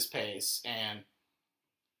at this pace. And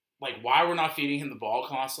like why we're not feeding him the ball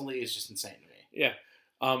constantly is just insane to me. Yeah.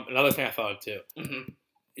 Another thing I thought of too. Mm-hmm.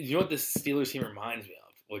 You know what the Steelers team reminds me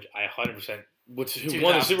of? Which I 100%. Who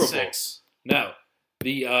won the Super Bowl? 2006. No.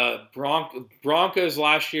 The Broncos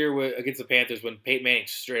last year against the Panthers when Peyton Manning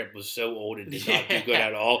straight up was so old and did not do good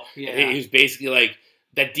at all. Yeah. He was basically like,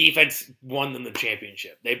 that defense won them the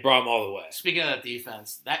championship. They brought them all the way. Speaking of that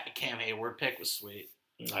defense, that Cam Hayward pick was sweet.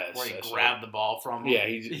 That's Where he so grabbed the ball from him. Yeah,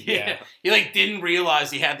 yeah. He like didn't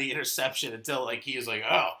realize he had the interception until like he was like,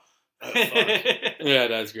 oh. Yeah,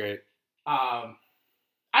 that's great. I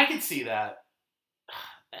could see that.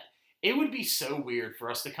 It would be so weird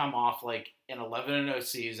for us to come off like an 11-0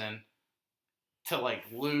 season to like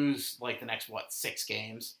lose like the next 6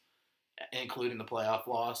 games, including the playoff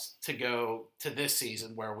loss, to go to this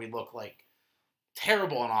season where we look like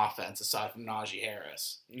terrible on offense aside from Najee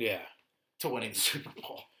Harris Yeah. to winning the Super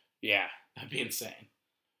Bowl. Yeah. That'd be insane.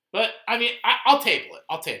 But I mean, I'll table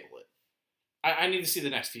it. I need to see the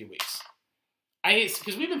next few weeks.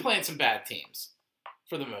 Because we've been playing some bad teams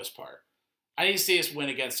for the most part. I need to see us win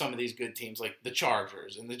against some of these good teams like the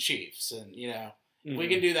Chargers and the Chiefs, and if we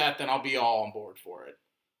can do that, then I'll be all on board for it.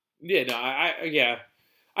 Yeah, no, yeah.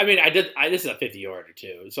 I mean, this is a 50-yarder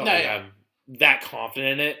too. It's not No, like yeah. I'm that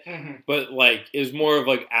confident in it, Mm-hmm. but like it was more of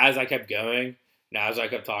like as I kept going. Now, as I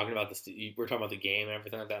kept talking about this, we're talking about the game and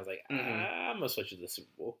everything like that. I was like, I'm gonna switch to the Super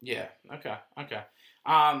Bowl. Yeah. Okay.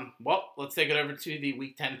 Well, let's take it over to the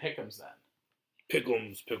Week 10 pick'ems then.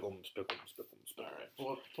 Pick'ems. All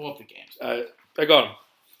right. Pull up the games. I got them.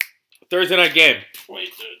 Thursday night game. Wait.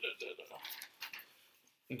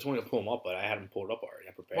 I'm trying to pull them up, but I had them pulled up already.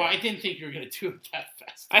 I prepared. Well, I didn't think you were gonna do it that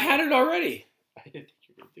fast. I had it already. I didn't think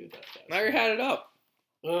you were gonna do it that fast. I already had it up.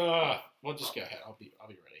 We'll just go ahead. I'll be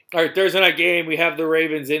ready. All right, Thursday night game. We have the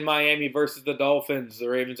Ravens in Miami versus the Dolphins. The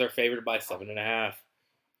Ravens are favored by 7.5.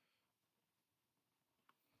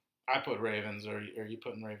 I put Ravens. Or are you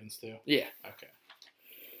putting Ravens too? Yeah. Okay.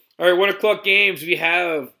 All right, 1 o'clock games. We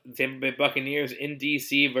have the Tampa Bay Buccaneers in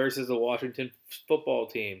D.C. versus the Washington football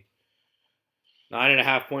team.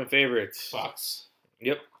 9.5-point favorites. Bucks.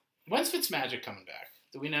 Yep. When's Fitzmagic coming back?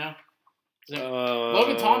 Do we know?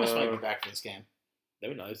 Logan Thomas might be back for this game.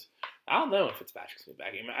 That'd be nice. I don't know if Fitzpatrick's going to be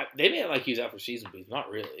back. I mean, they may like he's out for season, but he's not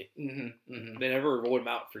really. Mm-hmm. They never rolled him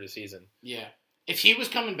out for the season. Yeah. If he was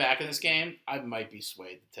coming back in this game, I might be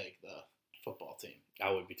swayed to take the football team.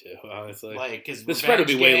 I would be too, honestly. Like, because the spread would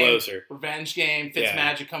be way closer. Revenge game, Yeah.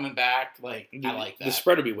 Fitzmagic coming back. Like, I like that. The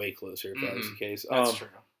spread would be way closer if that was the case. That's true.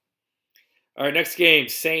 All right, next game,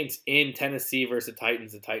 Saints in Tennessee versus the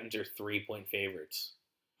Titans. The Titans are 3-point favorites.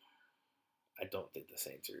 I don't think the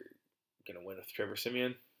Saints are going to win with Trevor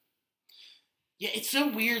Siemian. Yeah, it's so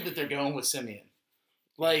weird that they're going with Simeon.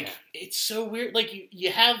 Like, it's so weird. Like,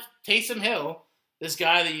 you have Taysom Hill, this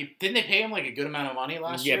guy that didn't they pay him like a good amount of money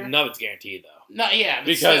last year? Yeah, none of it's guaranteed, though. No, yeah. But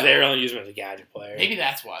Because still, they're only using him as a gadget player. maybe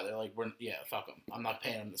that's why. They're like, fuck him. I'm not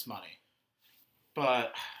paying him this money.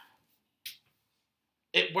 But,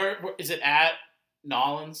 where is it at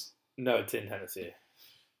Nolans? No, it's in Tennessee.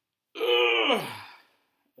 Ugh.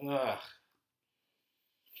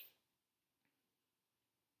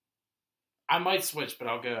 I might switch, but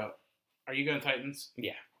I'll go. Are you going Titans?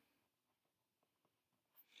 Yeah.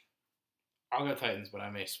 I'll go Titans, but I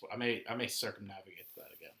may circumnavigate to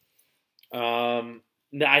that again.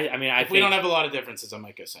 No, I mean, I If think we don't have a lot of differences, I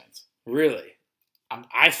might go Saints. really.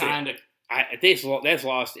 I think, That's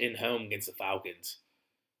lost in home against the Falcons.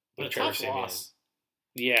 but a with Trevor tough Siemian. loss.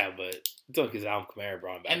 Yeah, but it's only because Alvin Kamara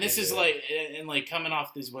brought him back. And this is into like, it. like coming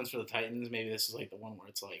off these wins for the Titans, maybe this is like the one where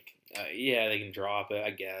it's like, yeah, they can drop it, I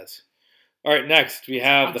guess. All right, next we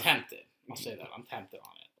have I'm tempted. I'll say that. I'm tempted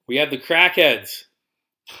on it. we have the Crackheads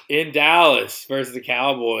in Dallas versus the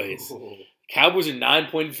Cowboys. Ooh. Cowboys are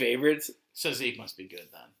 9-point favorites. So Zeke must be good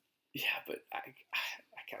then. Yeah, but I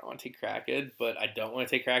kind of want to take Crackhead, but I don't want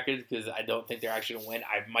to take Crackhead because I don't think they're actually going to win.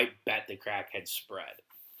 I might bet the Crackhead spread.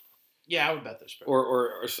 Yeah, I would bet their spread.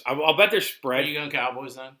 Or I'll bet their Are spread. you going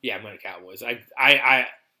Cowboys then? Yeah, I'm going to Cowboys.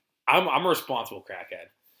 I'm a responsible Crackhead.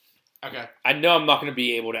 Okay. I know I'm not going to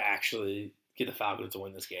be able to actually get the Falcons to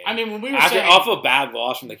win this game. I mean, when we were off a bad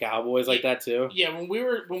loss from the Cowboys like that too. Yeah, when we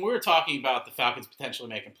were talking about the Falcons potentially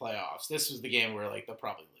making playoffs, this was the game where like they'll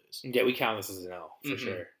probably lose. Yeah, we count this as an L for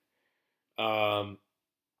sure.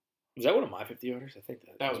 Was that one of my 50-yarders? I think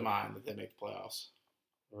that was mine that they make the playoffs.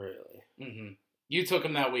 Really? Mm-hmm. You took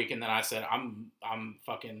them that week, and then I said I'm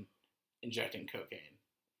fucking injecting cocaine.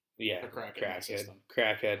 Yeah, crackhead.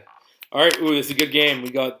 Crackhead. All right, this is a good game.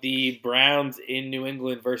 We got the Browns in New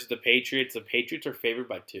England versus the Patriots. The Patriots are favored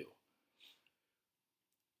by 2. It's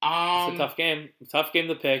a tough game. Tough game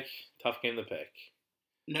to pick.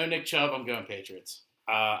 No Nick Chubb. I'm going Patriots.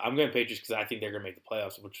 I'm going Patriots because I think they're going to make the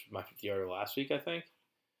playoffs, which was my 50-yarder last week, I think.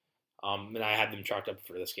 And I had them chalked up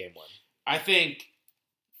for this game one. I think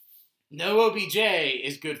no OBJ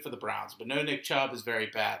is good for the Browns, but no Nick Chubb is very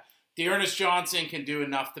bad. Dearness Johnson can do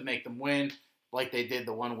enough to make them win, like they did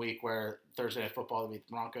the one week where Thursday Night Football beat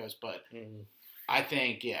the Broncos. But I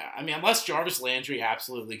think, I mean, unless Jarvis Landry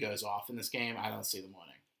absolutely goes off in this game, I don't see them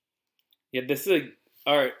winning. Yeah, this is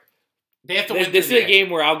all right. They have to win. This is a game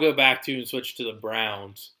where I'll go back to and switch to the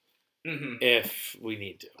Browns if we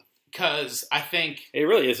need to. Because I think it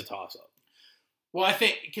really is a toss-up. Well, I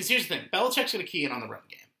think because here's the thing: Belichick's going to key in on the run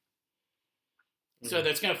game, so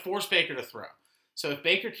that's going to force Baker to throw. So if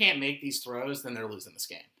Baker can't make these throws, then they're losing this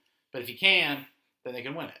game. But if he can, then they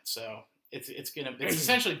can win it. So it's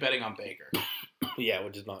essentially betting on Baker. Yeah,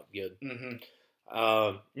 which is not good.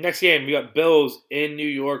 Next game, we got Bills in New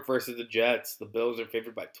York versus the Jets. The Bills are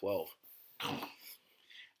favored by 12.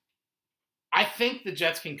 I think the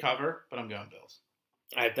Jets can cover, but I'm going Bills.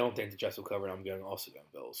 I don't think the Jets will cover, and I'm also going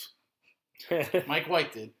Bills. Mike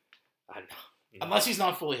White did. I know. Unless he's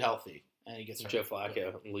not fully healthy and he gets hurt. Joe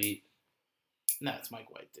Flacco, elite. No, it's Mike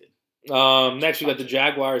White did. Next, we got the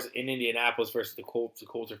Jaguars in Indianapolis versus the Colts. The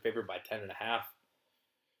Colts are favored by 10.5.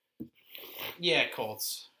 Yeah,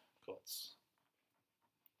 Colts.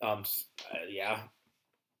 Yeah.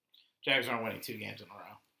 Jags aren't winning 2 games in a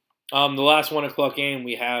row. The last 1 o'clock game,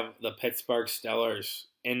 we have the Pittsburgh Steelers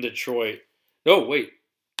in Detroit. Oh, wait.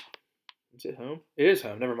 Is it home? It is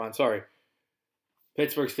home. Never mind. Sorry.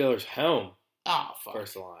 Pittsburgh Steelers home. Oh, fuck.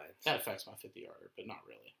 Versus the Lions. That affects my 50-yarder, but not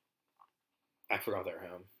really. I forgot they're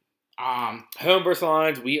home. Home versus the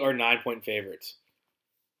Lions. We are 9-point favorites.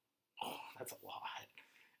 Oh, that's a lot.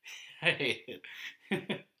 I hate it.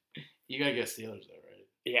 You gotta go Steelers though, right?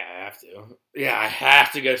 Yeah, I have to. Yeah, I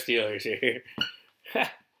have to go Steelers here.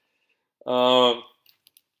 So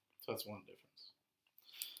that's one difference.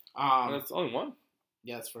 That's only one?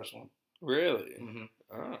 Yeah, that's the first one. Really? Mm-hmm.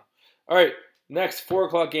 Oh. All right. Next 4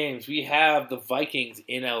 o'clock games. We have the Vikings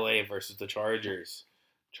in LA versus the Chargers.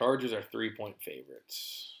 Chargers are 3-point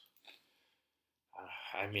favorites.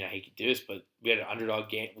 I mean, I hate to do this, but we had an underdog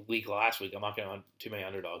game week last week. I'm not going on too many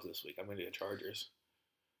underdogs this week. I'm going to do the Chargers.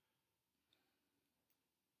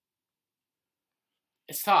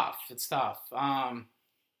 It's tough.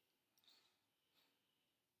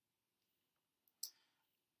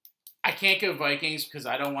 I can't go Vikings because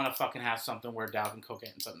I don't want to fucking have something where Dalvin Cook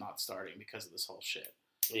ends up not starting because of this whole shit.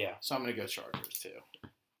 Yeah. So I'm going to go Chargers too.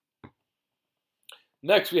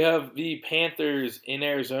 Next, we have the Panthers in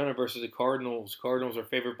Arizona versus the Cardinals. Cardinals are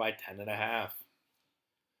favored by 10.5.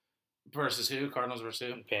 Versus who? Cardinals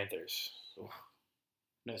versus who? Panthers.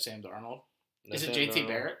 No Sam Darnold. No Is it Sam JT Darnold.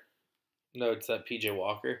 Barrett? No, it's that PJ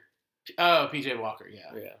Walker. Oh, PJ Walker,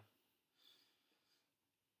 yeah. Yeah.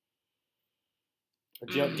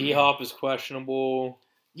 D-Hop is questionable.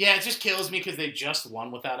 Yeah, it just kills me because they just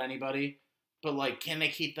won without anybody. But, like, can they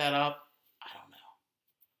keep that up? I don't know.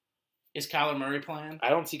 Is Kyler Murray playing? I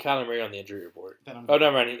don't see Kyler Murray on the injury report. Oh,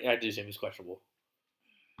 never mind. I do assume he's questionable.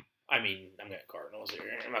 I mean, I'm going to Cardinals here.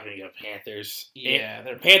 I'm not going to go Panthers. Yeah.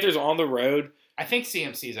 They're Panthers on the road. I think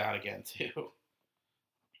CMC's out again, too.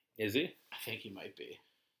 Is he? I think he might be.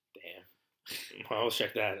 Damn. Well, let's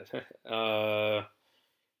check that.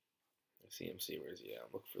 CMC, where is he at?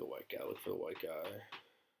 Look for the white guy.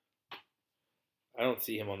 I don't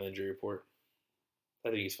see him on the injury report. I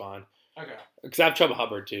think he's fine. Okay. Because I have Chuba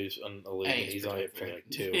Hubbard, too, on the league, and he's only for like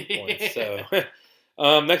 2 points. So,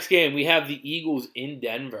 next game, we have the Eagles in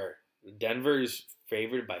Denver. Denver's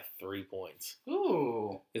favored by 3 points.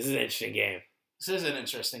 Ooh. This is an interesting game. This is an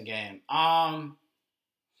interesting game. I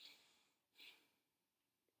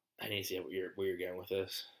need to see where you're going with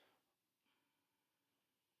this.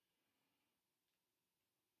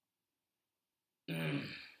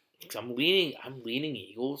 Because I'm leaning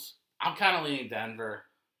Eagles. I'm kind of leaning Denver.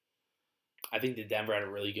 I think that Denver had a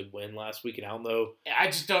really good win last week, and I don't know. I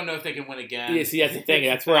just don't know if they can win again. Yeah, see, that's the thing.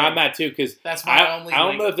 That's where I'm at too. Because that's my only. I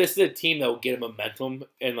don't know if this is a team that will get momentum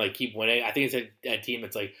and like keep winning. I think it's a team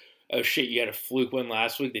that's like, oh shit, you had a fluke win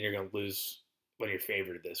last week, then you're gonna lose when you're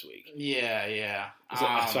favored this week. Yeah.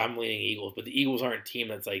 So I'm leaning Eagles, but the Eagles aren't a team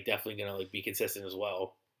that's like definitely gonna like be consistent as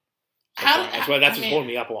well. So that's why what's holding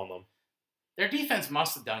me up on them. Their defense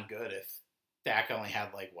must have done good if Dak only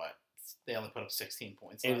had like what? They only put up 16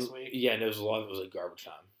 points last week. Yeah, and it was a lot of it was like garbage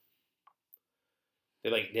time. They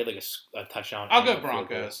had a touchdown. I'll go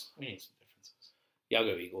Broncos. We need some differences. Yeah, I'll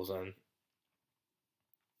go Eagles then.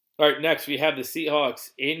 All right, next we have the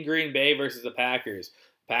Seahawks in Green Bay versus the Packers.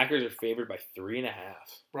 Packers are favored by 3.5.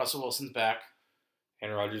 Russell Wilson's back.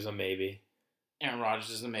 Aaron Rodgers a maybe. Aaron Rodgers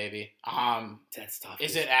is a maybe. That's tough.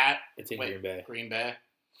 Is it at? It's in Green Bay. Green Bay.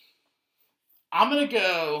 I'm gonna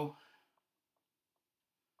go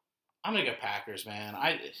Packers, man.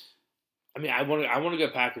 I want to go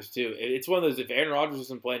Packers too. It's one of those. If Aaron Rodgers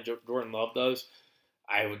isn't playing, Jordan Love does.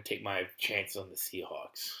 I would take my chances on the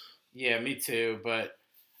Seahawks. Yeah, me too. But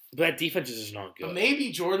that defense is just not good. But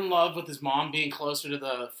maybe Jordan Love with his mom being closer to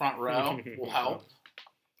the front row will help.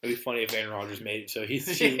 It'd be funny if Aaron Rodgers made it so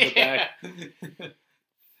he's in the back.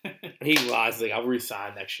 He lies like I'll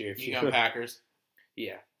resign next year. You got Packers.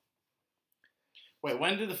 Yeah. Wait,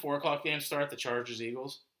 when did the 4:00 game start? The Chargers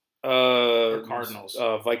Eagles. Or Cardinals.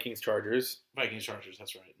 Vikings Chargers. Vikings Chargers.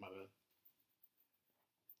 That's right. My bad.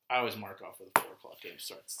 I always mark off where the 4:00 game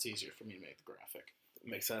starts. It's easier for me to make the graphic.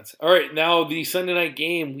 Makes sense. All right, now the Sunday night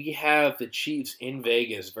game, we have the Chiefs in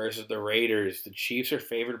Vegas versus the Raiders. The Chiefs are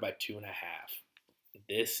favored by 2.5.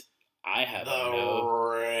 This, I have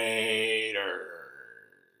Raiders.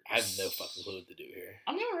 I have no fucking clue what to do here.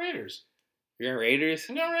 I'm going Raiders. You're going Raiders?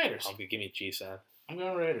 I'm going Raiders. Give me Chiefs, then. I'm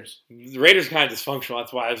going Raiders. The Raiders are kind of dysfunctional.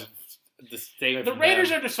 That's why I was the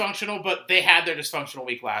Raiders are dysfunctional, but they had their dysfunctional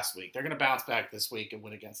week last week. They're going to bounce back this week and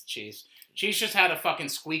win against the Chiefs. Chiefs just had a fucking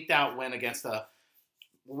squeaked out win against the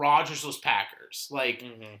Rodgers-less Packers. Like,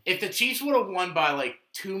 if the Chiefs would have won by like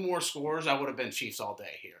 2 more scores, I would have been Chiefs all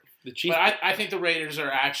day here. The Chiefs, but I think the Raiders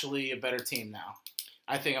are actually a better team now.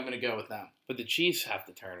 I think I'm going to go with them. But the Chiefs have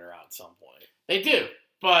to turn around at some point. They do.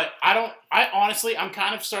 But I'm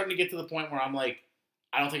kind of starting to get to the point where I'm like,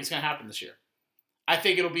 I don't think it's going to happen this year. I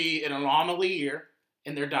think it'll be an anomaly year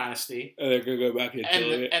in their dynasty. And they're going to go back and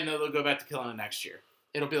kill it. And they'll go back to killing it next year.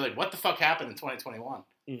 It'll be like, what the fuck happened in 2021?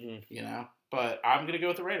 You know? But I'm going to go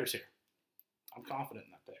with the Raiders here. I'm confident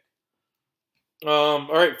in that pick. All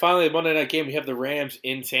right, finally, the Monday night game, we have the Rams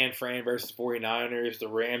in San Fran versus 49ers. The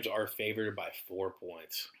Rams are favored by 4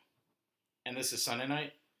 points. And this is Sunday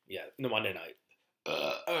night? Yeah, no, Monday night.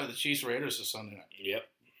 The Chiefs Raiders is Sunday night. Yep.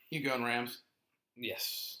 You going Rams?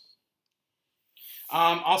 Yes.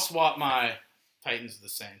 I'll swap my Titans to the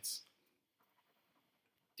Saints.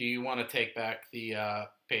 Do you want to take back the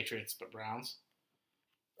Patriots but Browns?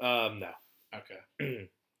 No. Okay.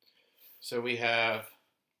 So we have...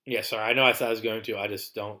 Yeah, sorry. I know I said I was going to. I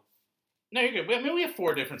just don't... No, you're good. I mean, we have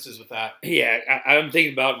 4 differences with that. Yeah, I'm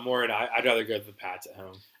thinking about it more, and I'd rather go to the Pats at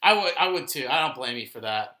home. I would too. I don't blame you for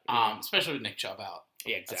that, especially with Nick Chubb out.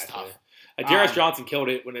 Yeah, exactly. That's tough. Darius Johnson killed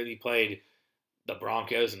it when he played the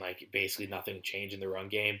Broncos, and like basically nothing changed in the run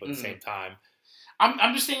game. But at the same time,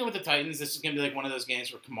 I'm just thinking with the Titans, this is gonna be like one of those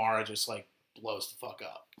games where Kamara just like blows the fuck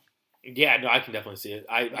up. Yeah, no, I can definitely see it.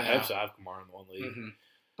 I hope so. I have Kamara in the one league.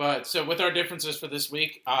 But so with our differences for this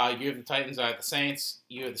week, you have the Titans, I have the Saints.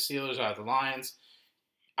 You have the Steelers, I have the Lions.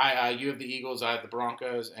 You have the Eagles, I have the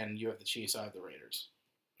Broncos, and you have the Chiefs, I have the Raiders.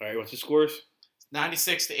 All right, what's the scores?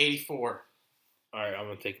 96-84. All right, I'm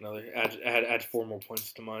gonna take another. Add 4 more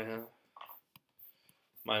points to my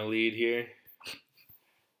lead here.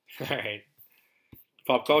 All right,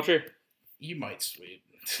 pop culture. You might sweep.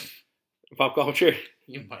 Pop culture.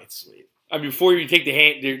 You might sweep. I mean, before you take the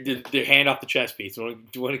hand off the chess piece, do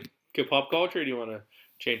you want to go pop culture, or do you want to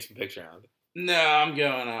change some picks around? No, I'm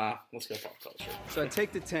going. Let's go pop culture. So I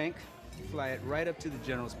take the tank, fly it right up to the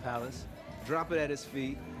general's palace, drop it at his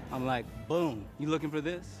feet. I'm like, boom. You looking for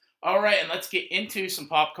this? All right, and let's get into some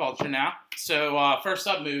pop culture now. So first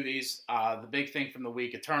up, movies. The big thing from the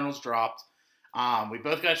week, Eternals dropped. We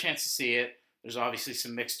both got a chance to see it. There's obviously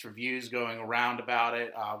some mixed reviews going around about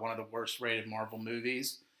it. One of the worst rated Marvel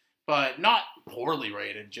movies, but not poorly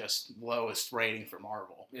rated, just lowest rating for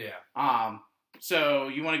Marvel. Yeah. So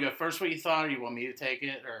you want to go first? What you thought, or you want me to take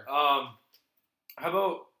it? Or how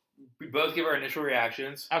about we both give our initial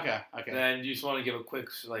reactions? Okay. Then you just want to give a quick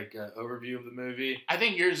overview of the movie. I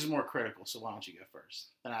think yours is more critical, so why don't you go first?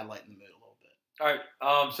 Then I lighten the mood a little bit. All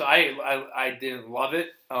right. So I didn't love it.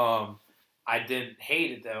 I didn't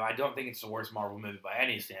hate it though. I don't think it's the worst Marvel movie by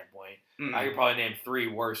any standpoint. I could probably name 3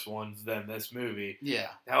 worse ones than this movie. Yeah.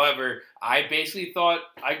 However, I basically thought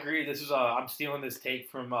I agree. This is I'm stealing this take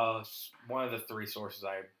from one of the 3 sources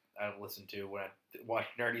I've listened to when I watch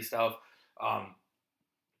nerdy stuff.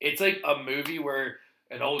 It's like a movie where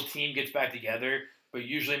an old team gets back together, but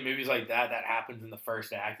usually in movies like that happens in the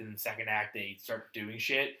first act, and in the second act they start doing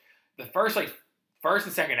shit. The first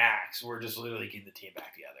and second acts were just literally getting the team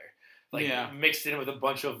back together, mixed in with a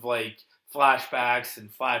bunch of like flashbacks and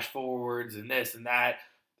flash forwards and this and that.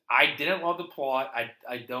 I didn't love the plot.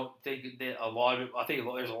 I don't think that a lot of it. I think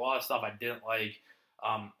there's a lot of stuff I didn't like.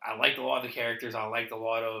 I liked a lot of the characters. I liked a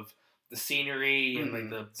lot of the scenery and like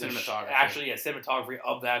the cinematography. Cinematography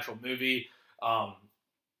of the actual movie.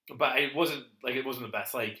 But it wasn't the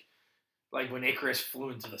best. Like when Icarus flew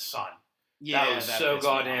into the sun. Yeah, that was so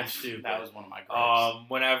goddamn stupid. That was one of my gripes.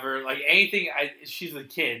 Whenever like anything, she's a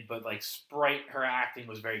kid, but like Sprite, her acting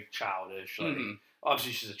was very childish. Like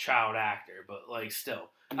obviously she's a child actor, but like still,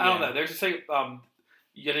 I don't know. There's just like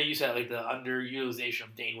you said like the underutilization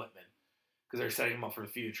of Dane Whitman because they're setting him up for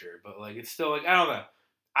the future, but like it's still like I don't know.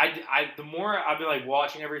 The more I've been like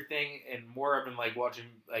watching everything, and more I've been like watching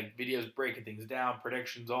like videos breaking things down,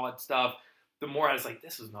 predictions, all that stuff, the more I was like,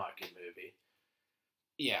 this is not a good movie.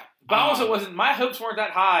 Yeah, but also wasn't my hopes weren't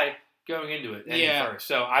that high going into it. First,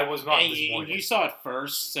 so I was not disappointed. You saw it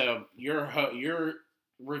first, so your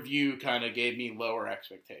review kind of gave me lower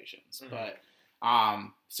expectations, but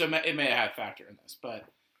so it may have factor in this. But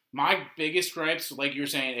my biggest gripes, like you were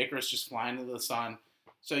saying, Icarus just flying into the sun.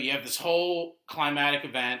 So you have this whole climatic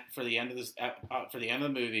event for the end of the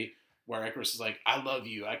movie where Icarus is like, "I love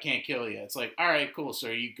you, I can't kill you." It's like, all right, cool. So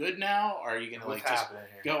are you good now, or are you gonna like just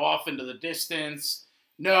go off into the distance?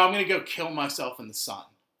 No, I'm gonna go kill myself in the sun.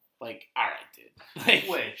 Like, all right, dude.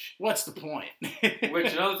 Like, what's the point?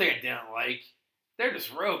 Which another thing I didn't like, they're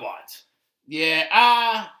just robots.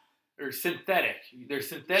 Yeah. They're synthetic. They're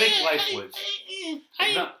synthetic life woods.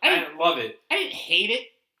 I didn't love it. I didn't hate it.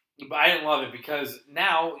 But I didn't love it because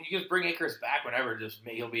now you can bring Icarus back whenever.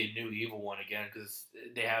 He'll be a new evil one again because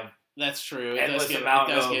they have. That's true. It does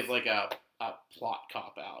give like a plot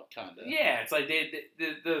cop out kind of. Yeah, it's like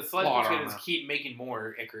the Celestials going to keep making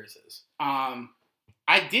more Icaruses.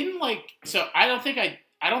 I didn't like. So I don't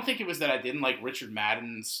think it was that I didn't like Richard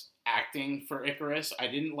Madden's acting for Icarus. I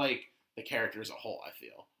didn't like the character as a whole. I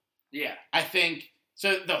feel. Yeah. I think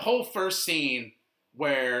so. The whole first scene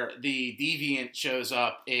where the Deviant shows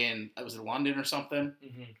up in, was it London or something?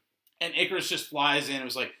 Mm-hmm. And Icarus just flies in and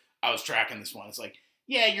was like, I was tracking this one. It's like,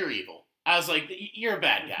 yeah, you're evil. I was like, you're a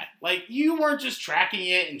bad guy. Like, you weren't just tracking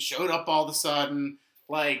it and showed up all of a sudden.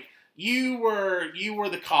 Like, you were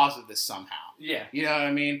the cause of this somehow. Yeah. You know what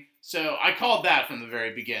I mean? So I called that from the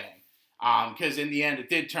very beginning. Because in the end, it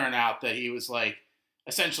did turn out that he was like,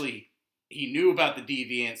 essentially, he knew about the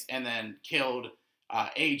Deviants and then killed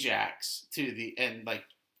Ajax and like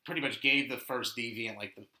pretty much gave the first Deviant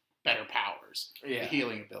like the better powers, the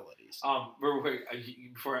healing abilities. Real quick,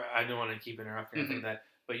 before I don't want to keep interrupting anything that,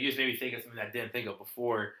 but you just made me think of something I didn't think of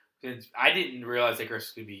before. Since I didn't realize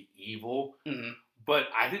Icarus could be evil, but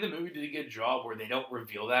I think the movie did a good job where they don't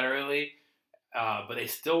reveal that early, but they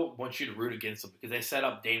still want you to root against them because they set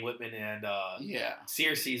up Dane Whitman and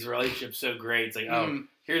Circe's relationship so great. It's like, oh,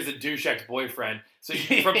 here's the douche ex-boyfriend. So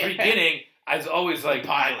from the beginning. I was always like,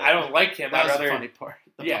 I don't like him. That was the funny part.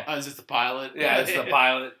 Is this the pilot? Yeah, it's the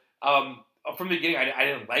pilot. From the beginning, I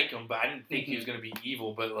didn't like him, but I didn't think he was going to be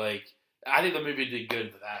evil. But like, I think the movie did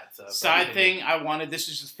good for that. So side thing I wanted. This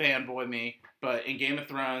is just fanboy me, but in Game of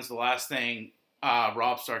Thrones, the last thing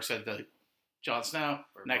Robb Stark said to Jon Snow,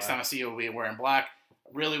 "Next time I see you, we'll be wearing black." I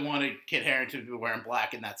really wanted Kit Harington to be wearing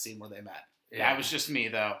black in that scene where they met. Yeah. That was just me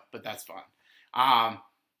though, but that's fine.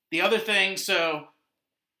 The other thing, so.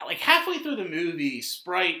 Like, halfway through the movie,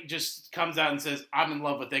 Sprite just comes out and says, I'm in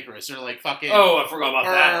love with Icarus. Or, like, fucking... Oh, I forgot about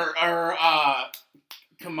that. Or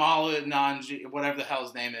Kamala Nanji, whatever the hell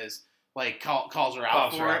his name is, like, calls her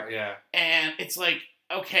out for it. Yeah. And it's like,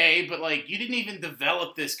 okay, but, like, you didn't even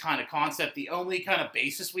develop this kind of concept. The only kind of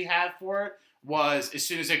basis we had for it was as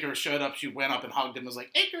soon as Icarus showed up, she went up and hugged him and was like,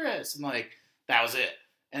 Icarus! And, like, that was it.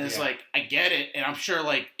 And it's like, I get it. And I'm sure,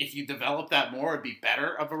 like, if you develop that more, it'd be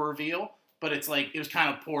better of a reveal. But it's like, it was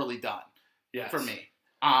kind of poorly done for me.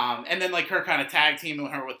 And then like her kind of tag teaming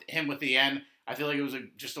with him with the end, I feel like it was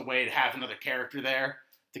just a way to have another character there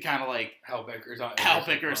to kind of like help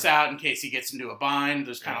Icarus out in case he gets into a bind.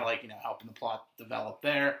 There's kind of like, helping the plot develop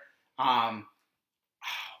there.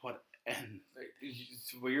 What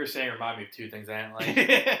you were saying reminded me of 2 things I didn't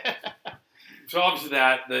like. So obviously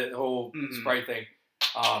the whole Mhm. Sprite thing.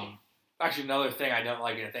 Actually, another thing I don't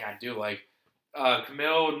like and a thing I do like,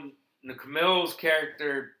 Camille's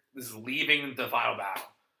character is leaving the final battle.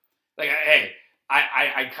 Like, hey,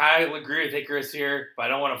 I kind of agree with Icarus here, but I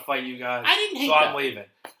don't want to fight you guys. I didn't hate so that. I'm leaving.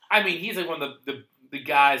 I mean, he's like one of the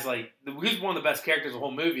guys, like, he's one of the best characters of the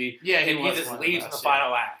whole movie. Yeah, and he was just one of the leaves in the best,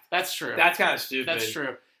 final act. That's true. That's kind of stupid. That's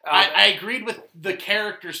true. I agreed with the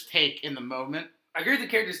character's take in the moment. I agree with the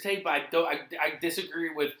character's take, but I disagree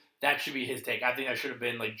with that should be his take. I think that should have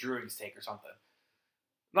been like Druig's take or something.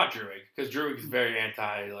 Not Druig, because Druig is very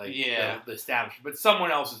anti the establishment, but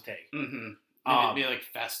someone else's take. Mm-hmm. Maybe it'd be like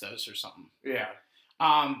Festos or something. Yeah.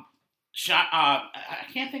 I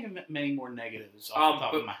can't think of many more negatives off the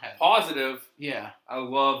top of my head. Positive. Yeah. I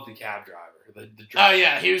love the cab driver. The driver. Oh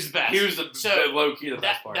yeah, he was the best. He was the low key the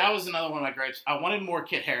best part. That was another one of my gripes. I wanted more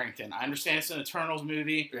Kit Harington. I understand it's an Eternals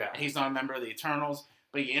movie. Yeah. He's not a member of the Eternals,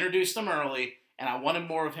 but you introduced him early, and I wanted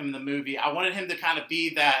more of him in the movie. I wanted him to kind of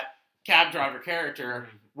be that cab driver character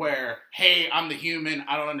where, hey, I'm the human.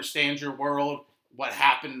 I don't understand your world. What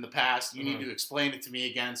happened in the past? You need to explain it to me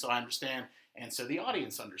again so I understand. And so the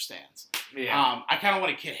audience understands. Yeah. I kind of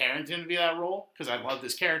wanted Kit Harington to be that role because I love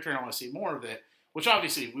this character and I want to see more of it, which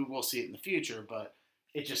obviously we will see it in the future, but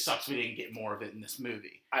it just sucks we didn't get more of it in this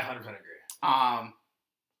movie. I 100% agree.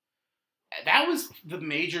 That was the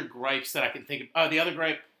major gripes that I can think of. The other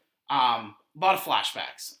gripe, a lot of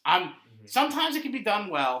flashbacks. Sometimes it can be done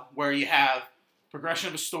well where you have progression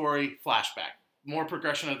of a story, flashback. More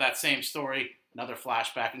progression of that same story, another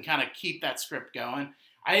flashback, and kind of keep that script going.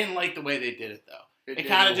 I didn't like the way they did it, though. It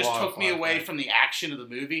kind of just took me away from the action of the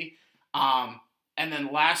movie. And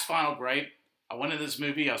then last final gripe, I went into this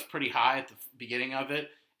movie, I was pretty high at the beginning of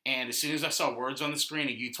it, and as soon as I saw words on the screen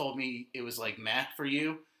and you told me it was like meh for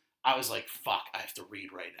you, I was like, fuck, I have to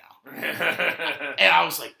read right now. And I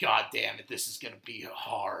was like, God damn it, this is going to be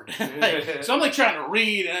hard. So I'm like trying to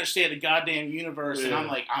read and understand the goddamn universe, and I'm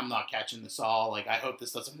like, I'm not catching this all. Like, I hope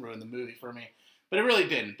this doesn't ruin the movie for me. But it really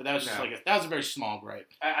didn't. But that was just that was a very small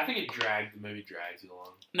gripe. I think the movie drags you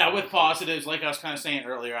along. Now, with positives, like I was kind of saying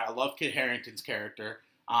earlier, I love Kit Harington's character.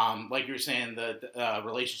 Like you were saying, the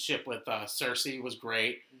relationship with Cersei was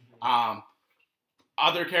great.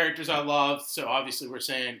 Other characters I loved, so obviously we're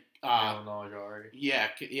saying... his... I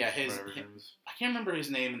can't remember his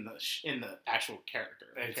name in the actual character.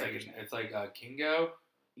 It's like Kingo?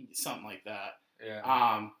 Something like that.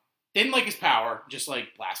 Yeah. Didn't like his power, just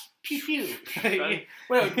like blast. Pew pew.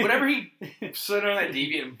 Whenever he slid on that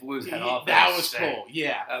deviant and blew his head off. That was cool,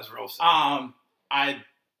 yeah. That was real sick. I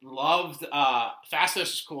loved Fastos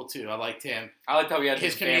was cool too. I liked him. I liked how he had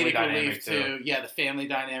his comedic relief too. Yeah, the family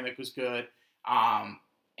dynamic was good.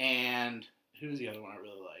 And who's the other one I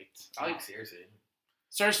really liked? I like Cersei.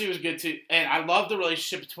 Cersei was good too, and I love the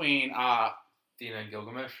relationship between Dina and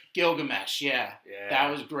Gilgamesh. Gilgamesh, yeah, that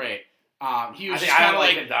was great. He was just kind of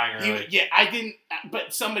like dying early. I didn't,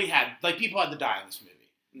 but somebody had people had to die in this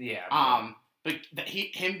movie. Yeah. But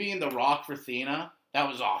him being the Rock for Thena, that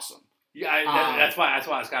was awesome. Yeah, that's why I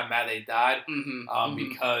was kind of mad they died.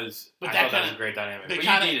 Because I thought that was a great dynamic. But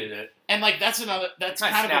you needed it. And like that's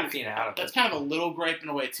kind of a little gripe in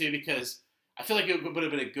a way too, because I feel like it would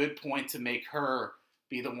have been a good point to make her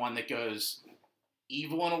be the one that goes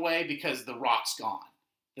evil in a way, because the Rock's gone.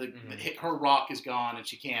 Her Rock is gone, and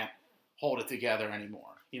she can't hold it together anymore.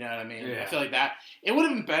 You know what I mean? Yeah. I feel like that it would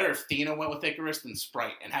have been better if Thena went with Icarus than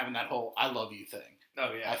Sprite and having that whole "I love you" thing.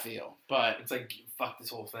 Oh yeah, I feel, but it's like fuck this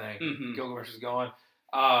whole thing. Gilgamesh is gone.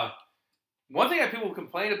 One thing that people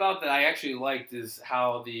complain about that I actually liked is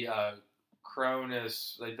how the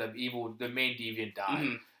Cronus, like the main deviant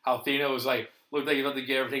died. How Thena was like looked like he about to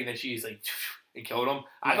get everything, and then she's like and killed him.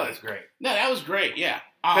 I thought it was great. No, that was great. Yeah.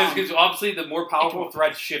 Because obviously the more powerful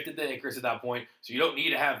threats shifted to Icarus at that point, so you don't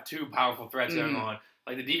need to have two powerful threats going on.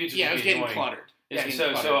 Like the deviants, it was getting cluttered.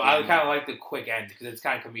 So I kind of like the quick end because it's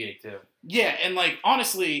kind of comedic too. Yeah, and like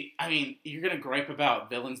honestly, I mean, you're gonna gripe about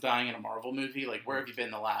villains dying in a Marvel movie. Like, where have you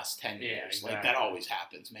been the last 10 years? Yeah, exactly. Like that always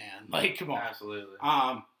happens, man. Like, come on. Absolutely.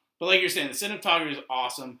 But like you're saying, the cinematography is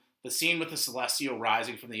awesome. The scene with the Celestial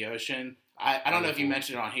rising from the ocean. I don't know if you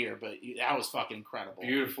mentioned it on here, but that was fucking incredible.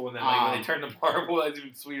 Beautiful. And then when they turned to marble, that's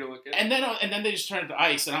even sweeter looking. And then they just turned it to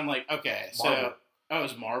ice, and I'm like, okay, marble. So it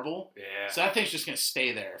was marble. Yeah. So that thing's just gonna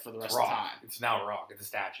stay there for the rest of the time. It's now a rock. It's a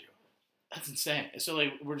statue. That's insane. So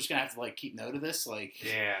like we're just gonna have to like keep note of this, like.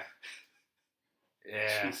 Yeah.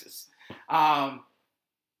 Yeah. Jesus.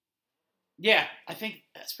 Yeah, I think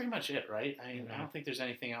that's pretty much it, right? I mean, I don't think there's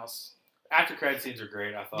anything else. After credit scenes are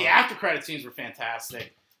great. I thought the after credit scenes were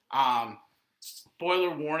fantastic.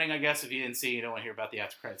 spoiler warning, I guess, if you didn't see, you don't want to hear about the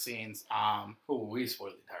after credit scenes. Oh, we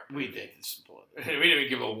spoiled the entire We movie. did spoil it. We didn't even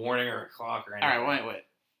give a warning or a clock or All anything. right, wait.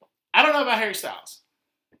 I don't know about Harry Styles.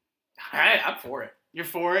 I'm for it. You're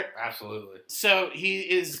for it? Absolutely. So he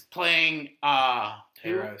is playing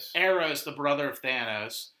Eros, the brother of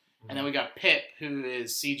Thanos. And then we got Pip, who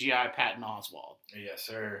is CGI Patton Oswalt. Yes,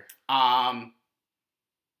 sir.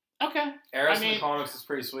 Okay. Eros in the comics is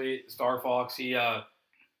pretty sweet. Star Fox, he's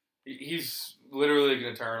literally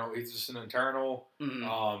an Eternal. He's just an Eternal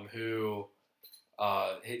who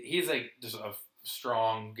he's like just a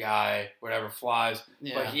strong guy, whatever, flies.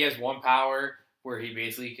 Yeah. But he has one power where he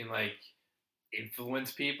basically can like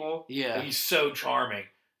influence people. Yeah. Like, he's so charming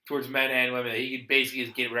towards men and women that he can basically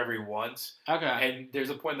just get whatever he wants. Okay. And there's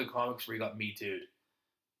a point in the comics where he got Me Too'd.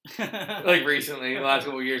 Like recently, in the last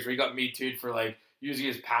couple of years, where he got Me Too'd for like using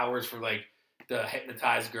his powers for like to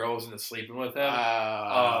hypnotize girls into sleeping with him.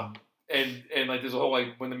 And like there's a whole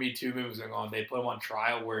like when the Me Too movie was going on, they put him on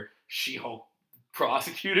trial where She-Hulk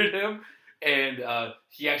prosecuted him, and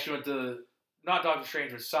he actually went to not Doctor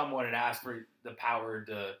Strange but someone and asked for the power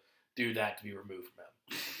to do that to be removed from him.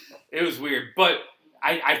 It was weird, but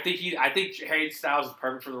I think Harry Styles is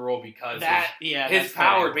perfect for the role because his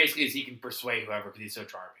power basically is he can persuade whoever because he's so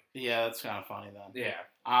charming. Yeah, that's kind of funny then. Yeah.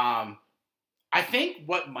 I think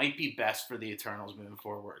what might be best for the Eternals moving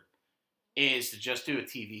forward is to just do a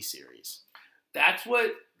TV series. That's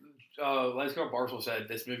what Let's Go Barstool said.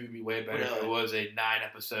 This movie would be way better if it was a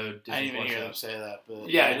 9-episode Disney I didn't even hear show. them say that, but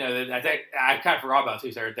Yeah, no, I kind of forgot about it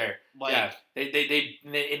too. So right there, Like- yeah,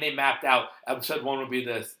 they mapped out episode 1 would be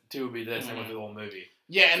this, 2 would be this, and went through the whole movie.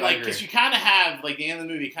 Yeah, and So I like because agree. you kind of have like the end of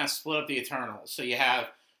the movie kind of split up the Eternals, so you have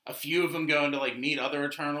a few of them going to like meet other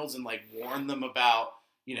Eternals and like warn them about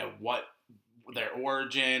what their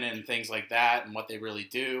origin and things like that and what they really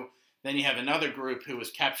do. Then you have another group who was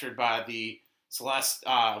captured by the Celeste.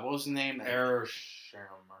 What was his name? Arishem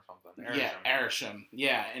or something. Yeah, Arishem.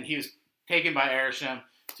 Yeah, and he was taken by Arishem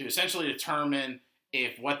to essentially determine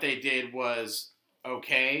if what they did was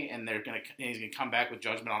okay, and he's gonna come back with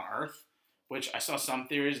judgment on Earth. Which I saw some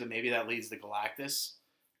theories that maybe that leads to Galactus,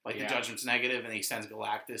 like the judgment's negative, and he sends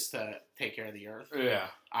Galactus to take care of the Earth. Yeah.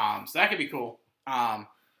 So that could be cool.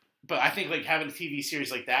 But I think like having a TV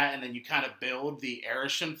series like that, and then you kind of build the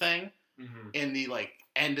Arishem thing in the like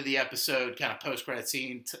end of the episode, kind of post credit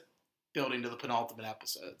scene, building to the penultimate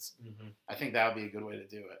episodes. I think that would be a good way to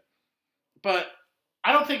do it. But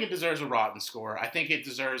I don't think it deserves a rotten score. I think it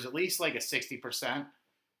deserves at least like a 60%.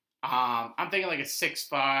 I'm thinking like a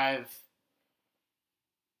 6.5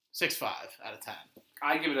 out of 10.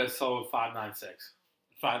 I give it a solid 5.96.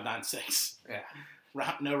 5.96.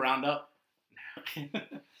 Yeah. No roundup.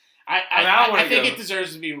 I I think it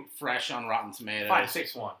deserves to be fresh on Rotten Tomatoes.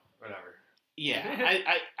 5.61, whatever. Yeah,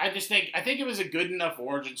 I think it was a good enough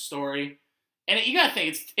origin story, and you gotta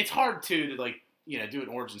think it's hard too to like do an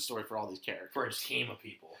origin story for all these characters For a team of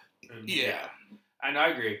people. And, Yeah. And I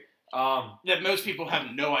agree. that most people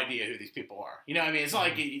have no idea who these people are. You know what I mean? It's not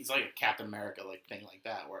like it's like a Captain America like thing like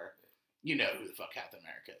that where you know who the fuck Captain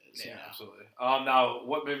America is. Yeah, absolutely. Now,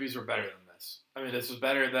 what movies were better than this? I mean, this was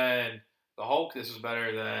better than The Hulk. This was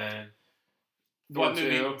better than What Thor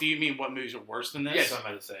movie? 2. Do you mean what movies are worse than this? Yes, I'm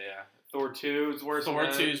about to say, yeah. Thor 2 is worse Thor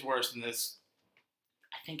than 2 is worse than this.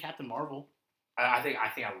 I think Captain Marvel. I think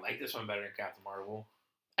I like this one better than Captain Marvel.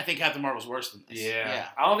 I think Captain Marvel's worse than this. Yeah.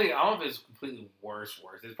 I don't think it's completely worse.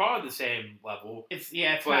 It's probably the same level. It's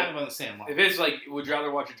But kind of on the same level. If it's like, would you rather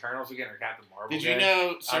watch Eternals again or Captain Marvel? Did you again?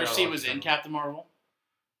 know I'd rather Cersei watch was in Eternals. Captain Marvel?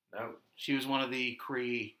 No. She was one of the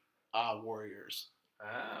Kree warriors.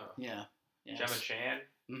 Oh. Yeah. Gemma Chan.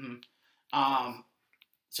 Mm-hmm.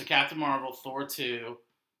 So Captain Marvel, Thor 2,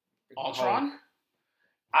 Ultron.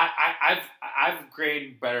 I've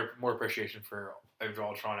gained more appreciation for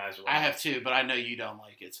Ultron as well. I have too, but I know you don't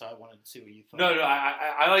like it, so I wanted to see what you thought. No,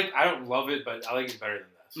 I don't love it, but I like it better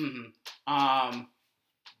than this. Mm-hmm.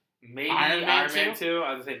 Maybe Iron Man 2.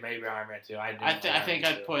 I would say maybe Iron Man 2. I think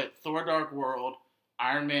I'd put Thor: Dark World,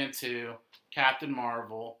 Iron Man 2, Captain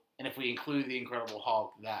Marvel, and if we include the Incredible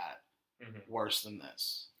Hulk, that worse than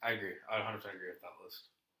this. I agree. I 100% agree with that list.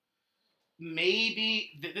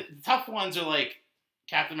 Maybe the tough ones are like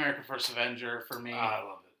Captain America: First Avenger for me, I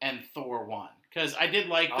love it. and Thor 1 because I did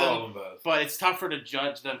like I them, love them both. but it's tougher to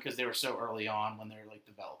judge them because they were so early on when they were like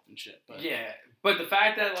developed and shit. But Yeah, but the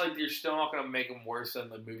fact that like you're still not gonna make them worse than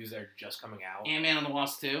the movies that are just coming out. Ant-Man and the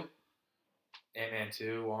Wasp 2. Ant-Man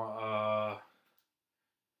 2.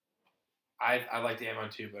 I like the Ant-Man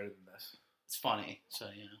 2 better than this. It's funny, so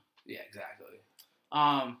yeah. Yeah, exactly.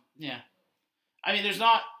 Yeah. I mean,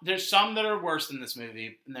 there's some that are worse than this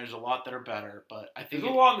movie, and there's a lot that are better. But I think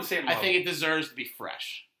There's a lot on the same I level. think it deserves to be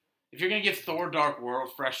fresh. If you're gonna give Thor: Dark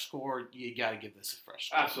World fresh score, you gotta give this a fresh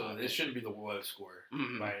score. Absolutely. This shouldn't be the low score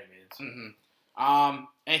by any means.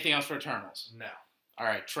 Anything else for Eternals? No. All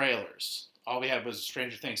right, trailers. All we had was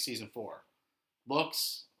Stranger Things season 4.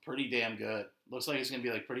 Looks pretty damn good. Looks like it's gonna be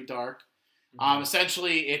like pretty dark.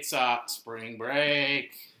 Essentially, it's spring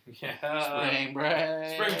break. Yeah. Spring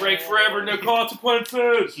break. Spring break forever, no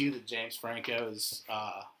consequences. Cue the James Franco's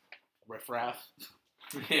riffraff.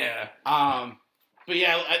 Yeah. But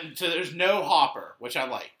yeah, so there's no Hopper, which I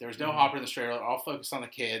like. There's no Hopper in this trailer. All focused on the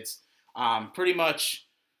kids. Pretty much,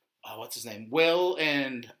 what's his name? Will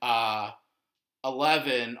and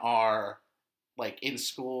 11 are like in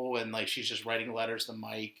school, and like she's just writing letters to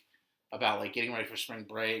Mike about like getting ready for spring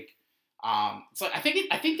break. So I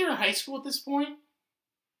think they're in high school at this point.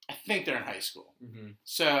 I think they're in high school.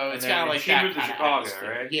 So it's kind of like she that moved to kinda Chicago,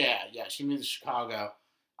 atmosphere. right? Yeah, she moved to Chicago.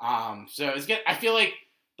 So it's good. I feel like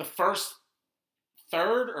the first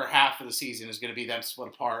third or half of the season is going to be them split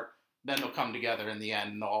apart. Then they'll come together in the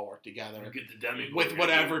end and they'll all work together Get the demi with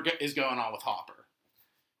whatever is going on with Hopper.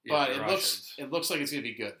 Yeah, But it looks like it's going to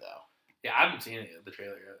be good though. Yeah, I haven't seen any of the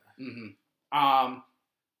trailer yet.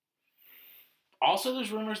 Also,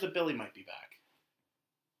 there's rumors that Billy might be back.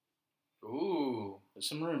 Ooh. There's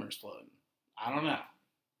some rumors floating. I don't know.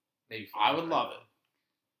 Maybe. I would love it.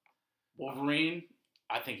 Wolverine,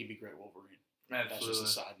 I think he'd be great Wolverine. Absolutely. That's just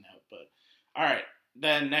a side note. But all right.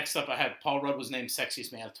 Then next up, I had Paul Rudd was named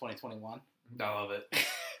Sexiest Man of 2021. I love it.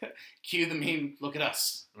 Cue the meme. Look at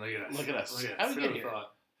us. Look at us. Look at us. Look at How us. we get here?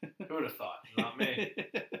 Who would have thought? Not me.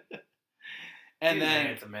 And He's a then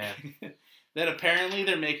handsome man. Then apparently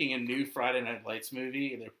they're making a new Friday Night Lights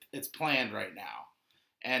movie. It's planned right now,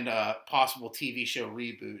 and a possible TV show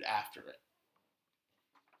reboot after it.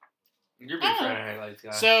 You're a big Friday Night Lights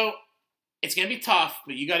guy. So it's gonna be tough,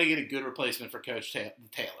 but you got to get a good replacement for Coach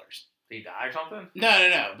Taylor's. Did he die or something?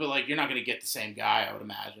 No. But like, you're not gonna get the same guy, I would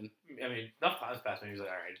imagine. I mean, enough times passed when he was like,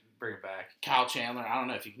 all right, bring it back. Kyle Chandler, I don't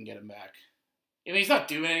know if you can get him back. I mean, he's not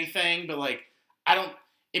doing anything, but like,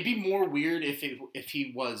 it'd be more weird if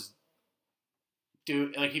he was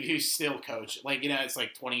if he was still coach. Like, it's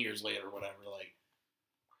like 20 years later or whatever. Like,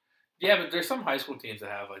 yeah, but there's some high school teams that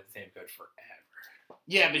have like the same coach forever.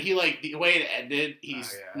 Yeah, but he the way it ended,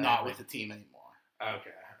 he's not with the team anymore.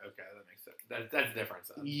 Okay, that makes sense. That's different.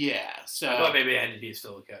 Then. Yeah, so I thought maybe it ended. He's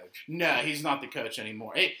still the coach. No, he's not the coach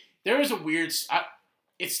anymore. There is a weird.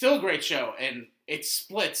 It's still a great show, and it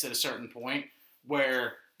splits at a certain point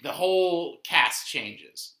where the whole cast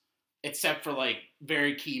changes, except for like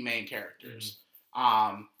very key main characters.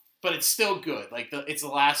 But it's still good. Like it's the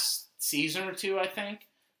last season or two, I think,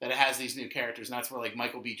 that it has these new characters, and that's where like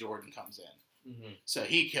Michael B. Jordan comes in. So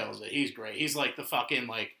he kills it. He's great. He's like the fucking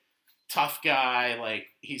like tough guy. Like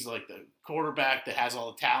he's like the quarterback that has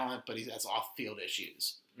all the talent, but he has off-field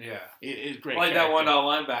issues. Yeah, it's great. Like character. that one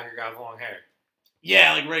linebacker guy with long hair.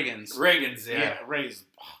 Yeah, like Riggins. Yeah. Riggins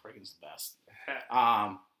the best.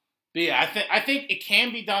 But yeah, I think it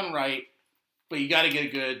can be done right, but you got to get a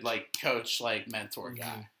good like coach, like mentor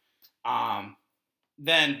guy.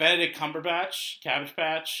 Then Benedict Cumberbatch, Cabbage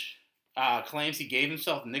Patch, claims he gave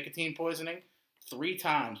himself nicotine poisoning 3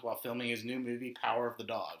 times while filming his new movie Power of the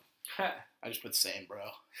Dog. I just put same, bro.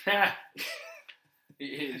 I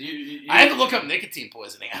had to look up nicotine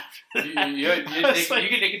poisoning after you get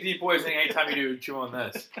nicotine poisoning anytime you chew on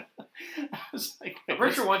this. I was like, I'm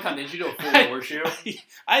pretty sure one time, did you do a full horseshoe?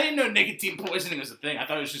 I didn't know nicotine poisoning was a thing. I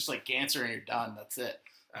thought it was just like cancer and you're done. That's it.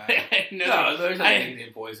 There's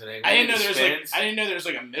nicotine poisoning. I didn't know there was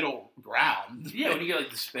like a middle ground. Yeah, when you get like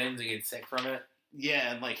the spins and get sick from it.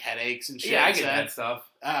 Yeah, and like headaches and shit. Yeah, I get that stuff.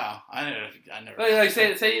 Oh, I never. Like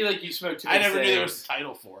say like you smoke too much. I never knew there was a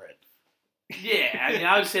title for it. Yeah, I mean,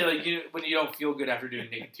 I would say like when you don't feel good after doing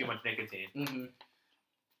too much nicotine.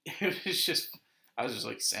 It was just, I was just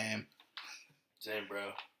like same,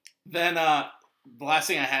 bro. Then the last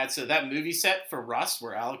thing I had, so that movie set for Rust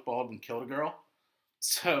where Alec Baldwin killed a girl.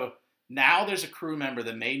 So now there's a crew member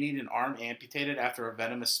that may need an arm amputated after a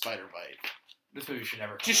venomous spider bite. This movie should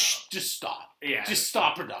never come out. Just stop. Yeah. Just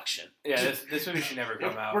stop production. Yeah, this movie should never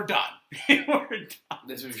come out. We're done. We're done.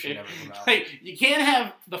 This movie should never come out. Like, you can't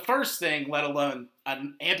have the first thing, let alone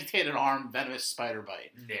an amputated arm, venomous spider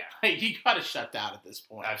bite. Yeah. Like, you gotta shut down at this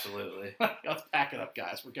point. Absolutely. Let's pack it up,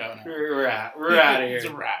 guys. We're going out. We're out of here. It's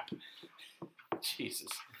a wrap. Jesus.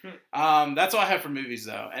 That's all I have for movies,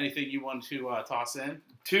 though. Anything you want to toss in?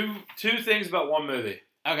 Two things about one movie.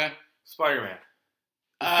 Okay. Spider-Man.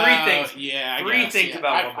 Three things. Yeah, Three things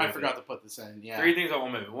about one movie. I forgot to put this in. Yeah. 3 things about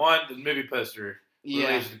one movie. One, the movie poster Yeah.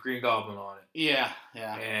 released the Green Goblin on it. Yeah.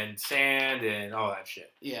 And sand and all that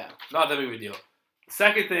shit. Yeah. Not that big of a deal. The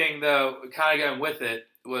second thing, though, kind of going with it,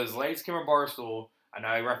 was Lance Kimmer Barstool. I know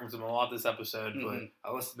I reference them a lot this episode, but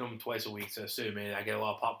I listen to them twice a week, so assume it. I get a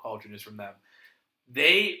lot of pop culture news from them.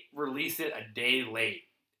 They released it a day late,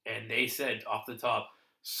 and they said off the top,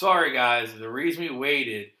 sorry guys, the reason we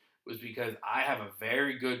waited was because I have a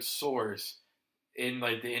very good source in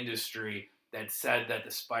like the industry that said that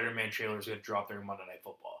the Spider-Man trailer is going to drop during Monday Night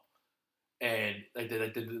Football, and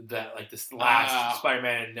this last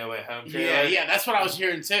Spider-Man No Way Home trailer. Yeah, that's what I was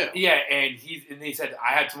hearing too. Yeah, and he said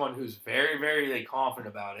I had someone who's very, very like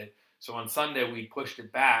confident about it. So on Sunday we pushed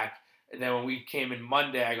it back, and then when we came in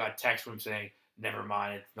Monday, I got a text from him saying, "Never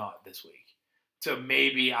mind, it's not this week." So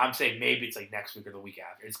maybe it's like next week or the week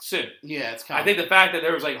after. It's soon. Yeah, it's kind I think the fact that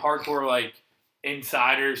there was like hardcore like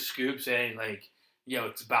insider scoop saying like,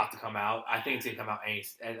 it's about to come out. I think it's gonna come out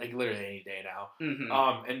literally any day now.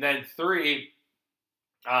 Mm-hmm. And then 3,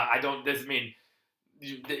 I don't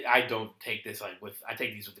take this I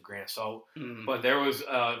take these with a grain of salt. Mm-hmm. But there was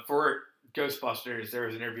for Ghostbusters, there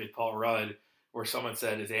was an interview with Paul Rudd where someone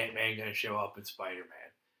said, "Is Ant-Man gonna show up in Spider-Man?"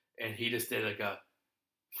 And he just did like a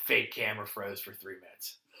fake camera froze for 3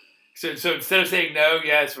 minutes. So instead of saying no,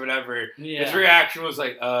 yes, whatever, his reaction was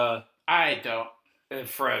like, I don't. And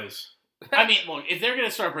froze. I mean, look, if they're going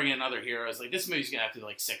to start bringing in other heroes, like, this movie's going to have to be,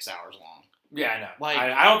 like, 6 hours long. Yeah, I know. Like,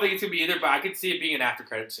 I don't think it's going to be either, but I could see it being an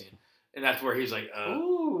after-credit scene. And that's where he's like,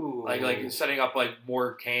 ooh. Like setting up, like,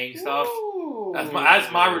 more Kang stuff. Ooh.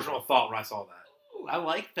 That's my original thought when I saw that. Ooh, I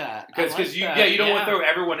like that. Because you don't want to throw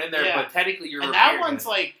everyone in there, but technically you're... And that one's,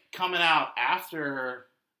 like, coming out after...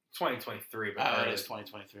 2023, but it is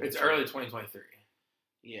 2023. It's early 2023.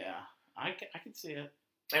 Yeah, I can see it.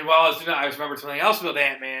 And while I was doing that, I remember something else about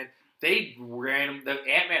Ant-Man. The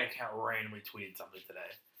Ant-Man account randomly tweeted something today.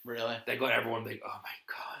 Really? They got everyone like, oh my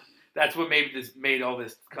god. That's what made all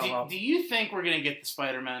this come up. Do you think we're going to get the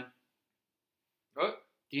Spider-Man? What?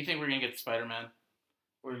 Do you think we're going to get the Spider-Man?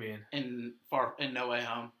 What do you mean? In No Way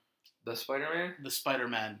Home? The Spider-Man? The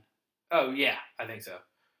Spider-Man. Oh, yeah. I think so.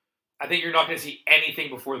 I think you're not going to see anything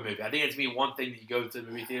before the movie. I think it's going to be one thing that you go to the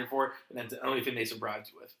movie theater for, and that's the only thing they surprise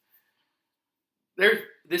you with.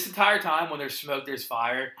 This entire time when there's smoke, there's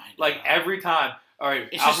fire. Like, every time, all right,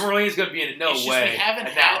 Alfred Molina is going to be in it. No way. We haven't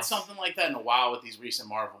had something like that in a while with these recent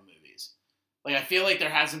Marvel movies. Like, I feel like there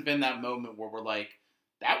hasn't been that moment where we're like,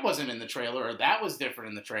 that wasn't in the trailer, or that was different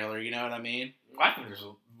in the trailer, you know what I mean? Well, I think there's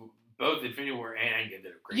both Infinity War and Endgame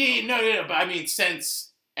did a great job. No, but I mean, since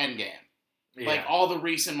Endgame. Yeah. Like, all the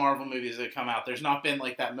recent Marvel movies that come out, there's not been,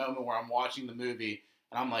 like, that moment where I'm watching the movie,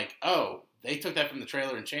 and I'm like, oh, they took that from the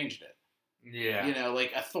trailer and changed it. Yeah. You know,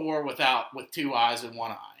 like a Thor with 2 eyes and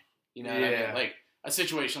 1 eye. You know what I mean? Like, a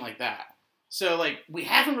situation like that. So, like, we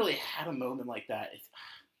haven't really had a moment like that.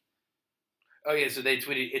 Oh, yeah, so they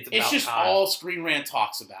tweeted, it's about time. It's just all Screen Rant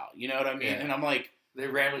talks about. You know what I mean? Yeah. And I'm like... They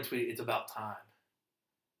randomly tweeted, it's about time.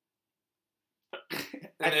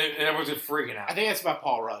 and everyone's just freaking out. I think that's about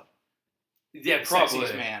Paul Rudd. Yeah, probably.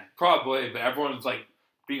 Sexiest man. Probably, but everyone's, like,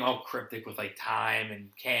 being all cryptic with, like, time and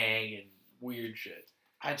Kang and weird shit.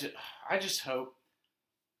 I just hope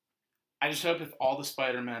if all the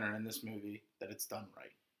Spider-Men are in this movie that it's done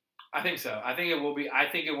right. I think so. I think it will be. I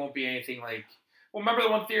think it won't be anything like... Well, remember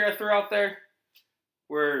the one theory I threw out there?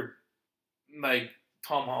 Where, like,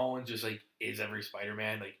 Tom Holland just, like, is every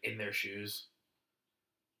Spider-Man, like, in their shoes.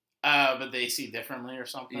 But they see differently or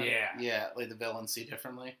something? Yeah. Yeah, like the villains see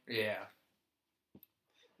differently? Yeah.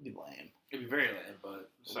 It'd be lame. It'd be very lame, but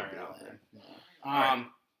sorry. Yeah.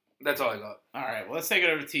 That's all I got. All right, well, let's take it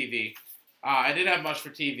over to TV. I didn't have much for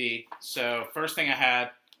TV, so first thing I had,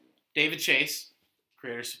 David Chase,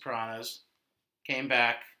 creator of Sopranos, came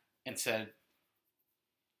back and said,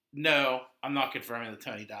 no, I'm not confirming that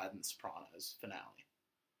Tony died in the Sopranos finale.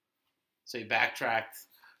 So he backtracked.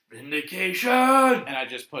 Vindication! And I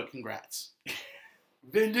just put congrats.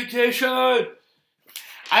 Vindication!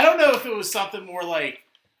 I don't know if it was something more like,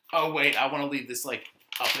 oh, wait, I want to leave this, like,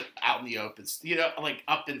 out in the open, you know, like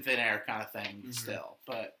up in thin air kind of thing still.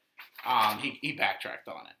 But he backtracked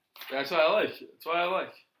on it. That's what I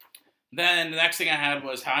like. Then the next thing I had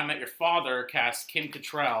was How I Met Your Father cast Kim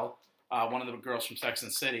Cattrall, one of the girls from Sex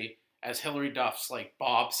and the City, as Hilary Duff's, like,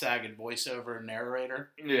 Bob Saget voiceover and narrator.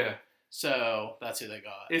 Yeah. So that's who they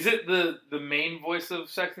got. Is it the main voice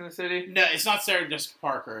of Sex and the City? No, it's not Sarah Jessica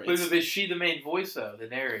Parker. But is she the main voice, though? The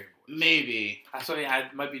narrator voice? Maybe.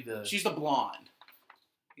 It might be the... She's the blonde.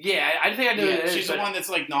 Yeah, I think I know who it is. She's the one that's,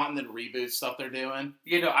 like, not in the reboot stuff they're doing.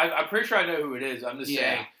 You know, I'm pretty sure I know who it is. I'm just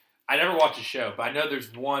saying. I never watched the show, but I know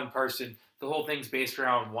there's one person. The whole thing's based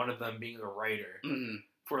around one of them being a writer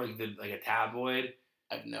for like a tabloid.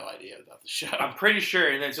 I have no idea about the show. I'm pretty sure,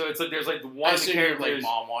 and then so it's like there's like one I of the assume your, characters. like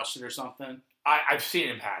mom watched it or something. I've seen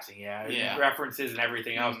it in passing, yeah. References and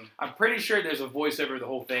everything else. Mhm. I'm pretty sure there's a voiceover of the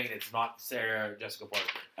whole thing, and it's not Sarah Jessica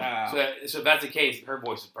Parker. So if that's the case, her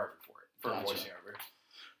voice is perfect for it, for Gotcha. voicing over.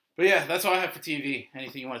 But yeah, that's all I have for TV.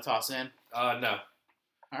 Anything you want to toss in? No.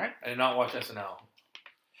 All right. I did not watch SNL.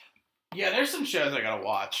 Yeah, there's some shows I gotta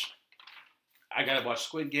watch. I gotta watch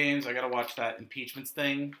Squid Games. I gotta watch that impeachments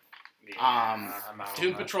thing. Yeah, I'm out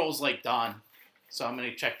Doom on that. Patrol's like done, so I'm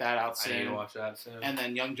gonna check that out I need to soon. watch that soon. And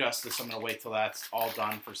then Young Justice, I'm gonna wait till that's all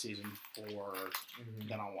done for season 4. Mhm.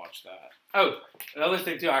 Then I'll watch that. Oh, another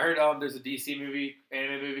thing too. I heard there's a DC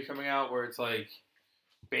anime movie coming out where it's like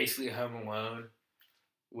basically Home Alone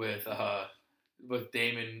with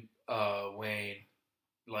Damon Wayne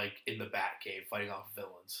like in the Batcave fighting off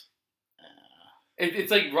villains.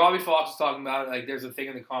 It's like Robbie Fox was talking about it. Like there's a thing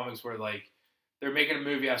in the comics where like they're making a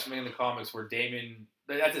movie after something in the comics where Damon,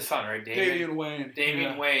 that's his son, right? Damian Wayne.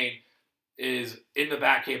 Damian Wayne is in the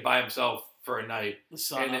Batcave by himself for a night, The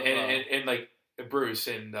son and like Bruce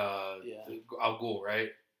and Al Ghul,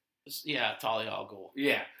 right? Yeah, Talia al Ghul.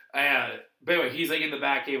 Yeah. But anyway, he's like in the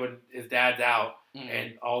Batcave when his dad's out, Mhm.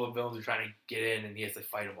 and all the villains are trying to get in, and he has to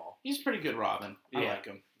fight them all. He's a pretty good Robin. I Yeah. like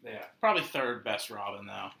him. Yeah. Probably third best Robin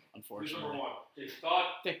though, unfortunately.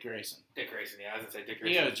 Dick Grayson. Dick Grayson. Yeah, I was gonna say Dick The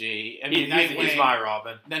Grayson. OG. I He's, mean, he's my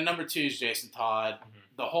Robin. Then number 2 is Jason Todd.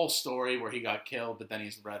 Mhm. The whole story where he got killed, but then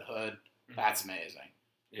he's the Red Hood. Mhm. That's amazing.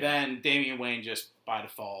 Yeah. Then Damian Wayne just by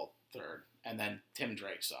default third, and then Tim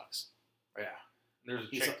Drake sucks. Yeah. There's a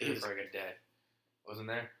He's- chick there he's- for like a day. Wasn't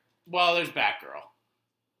there? Well, there's Batgirl,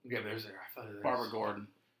 Yeah, there's there. I thought there was, Barbara Gordon,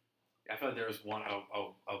 I thought there was one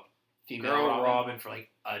a female girl Robin. for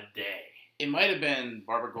like a day. It might have been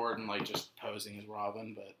Barbara Gordon, like just posing as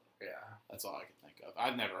Robin, but Yeah. that's all I can think of.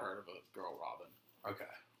 I've never heard of a girl Robin. Okay.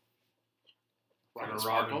 Robin Robin.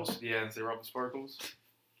 Sparkles. Yeah, it's the Robin Sparkles.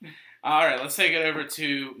 All right, let's take it over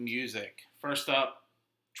to music. First up,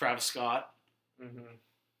 Travis Scott. Mm-hmm.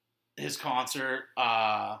 His concert,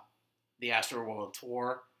 the Astroworld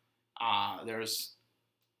tour. There was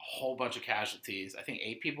a whole bunch of casualties. I think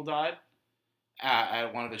 8 people died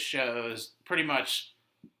at one of the shows. Pretty much,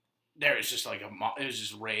 there was just like it was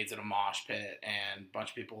just raids at a mosh pit, and a bunch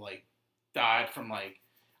of people like died from like,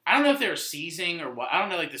 I don't know if they were seizing or what. I don't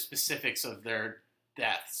know like the specifics of their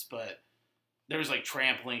deaths, but there was like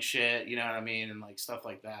trampling shit, you know what I mean, and like stuff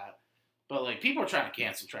like that. But like people are trying to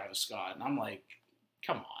cancel Travis Scott, and I'm like,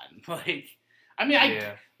 come on, like, I mean,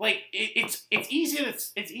 it's easy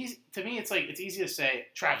to me. It's like it's easy to say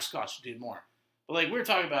Travis Scott should do more, but like we were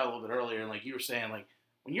talking about a little bit earlier, and like you were saying, like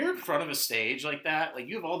when you're in front of a stage like that, like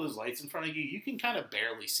you have all those lights in front of you, you can kind of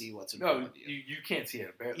barely see what's in front No, of you. you can't see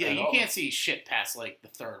it. Yeah, at you all. can't see shit past like the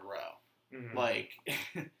third row. Mhm. Like,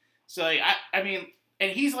 so like I mean,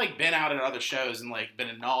 and he's like been out at other shows and like been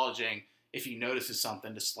acknowledging if he notices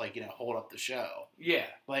something, just like hold up the show. Yeah.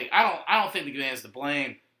 Like I don't think the man's to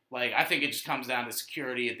blame. Like I think it just comes down to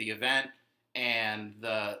security at the event and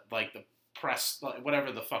the press, like,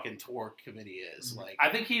 whatever the fucking tour committee is. Like I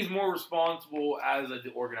think he's more responsible as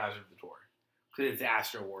the organizer of the tour because it's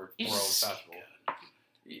Astro World he's World just so Festival.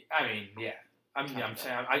 good. I mean, yeah. I'm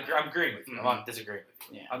saying I'm agreeing with you. I'm not disagreeing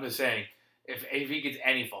with you. Yeah. I'm just saying if he gets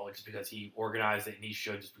any fault, it's because he organized it and he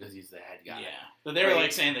should just because he's the head guy. Yeah, but they were Right.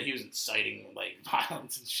 like saying that he was inciting like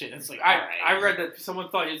violence and shit. It's like I read that someone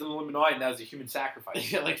thought he was an Illuminati and that was a human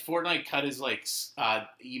sacrifice. Yeah, like Fortnite cut his like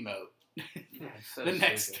emote Yeah, it's so the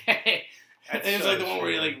next stupid. day. That's And it's so like the one where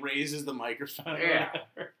he stupid. like raises the microphone. or Yeah.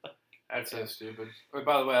 whatever. That's so stupid. Wait,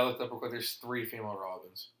 by the way, I looked up real quick. There's 3 female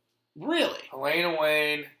Robins: Really? Helena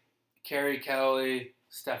Wayne, Carrie Kelly,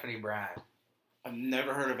 Stephanie Brown. I've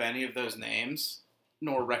never heard of any of those names,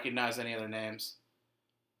 nor recognize any other names.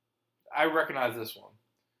 I recognize this one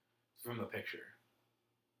from the picture.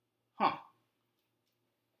 Huh.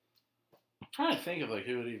 I'm trying to think of like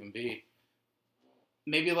who it would even be.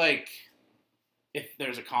 Maybe like if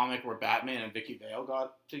there's a comic where Batman and Vicky Vale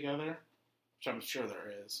got together, which I'm sure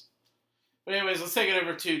there is. But anyways, let's take it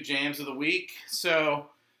over to Jams of the Week. So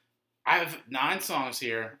I have 9 songs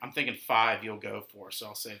here. I'm thinking 5 you'll go for, so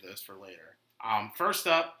I'll save those for later. First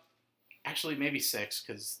up, actually maybe 6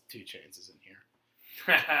 because 2 Chainz is in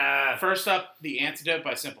here. First up, The Antidote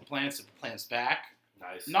by Simple Plan. Simple Plan's back.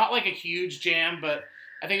 Nice. Not like a huge jam, but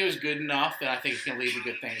I think it was good enough that I think it can lead to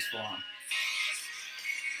good things for him.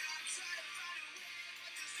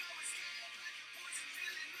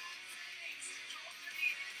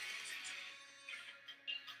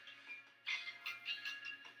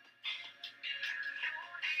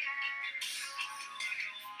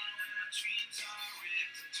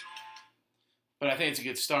 but I think it's a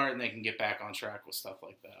good start, and they can get back on track with stuff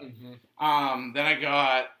like that. Mm-hmm. Then I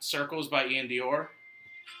got Circles by Ian Dior.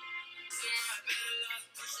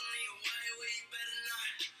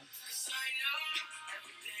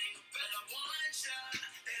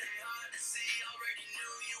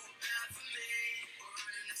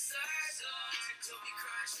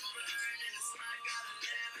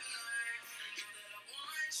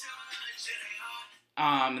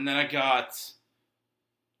 And then I got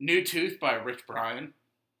New Tooth by Rich Brian.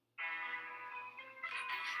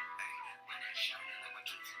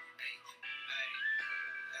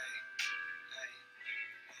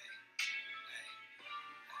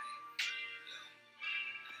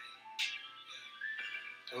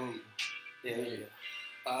 Oh, yeah.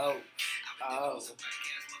 Oh.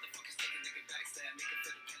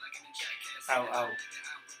 Ow, ow.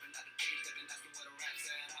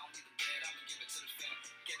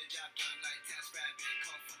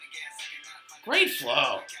 Great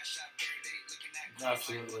flow.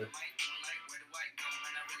 Absolutely.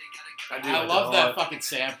 I love that fucking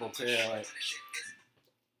sample too. Like,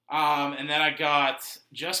 and then I got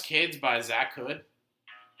Just Kids by Zach Hood.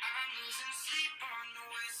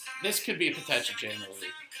 This could be a potential jam of the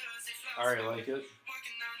week. I already like it.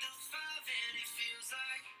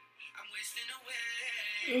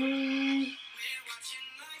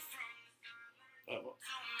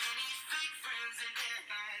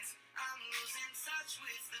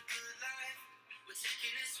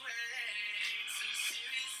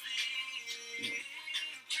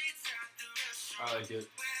 I like it.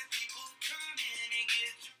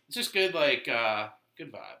 It's just good, like,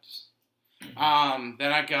 good vibes.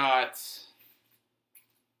 Then I got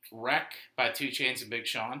Wreck by 2 Chainz and Big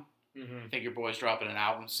Sean. Mm-hmm. I think your boy's dropping an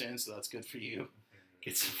album soon, so that's good for you.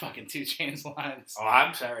 Get some fucking 2 Chainz lines. Oh,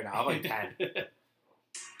 I'm sorry now. I'm like 10.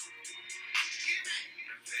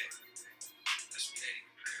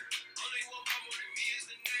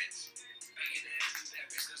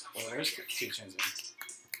 Well, there's 2 Chainz in.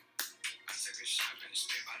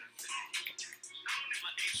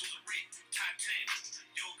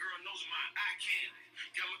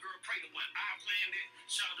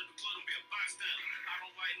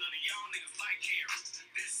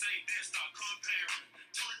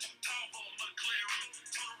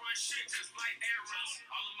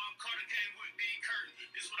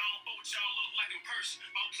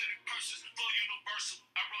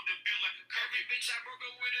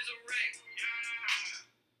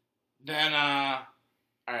 Then,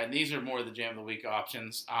 alright, these are more of the Jam of the Week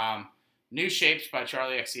options. New Shapes by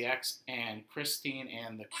Charlie XCX and Christine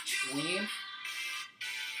and the Queen.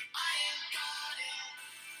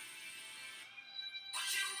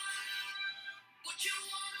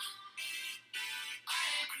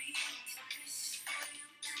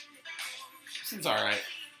 This is alright.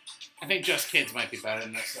 I think Just Kids might be better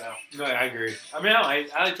than this, though. No, I agree. I mean, I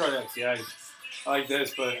like Charlie XCX. I like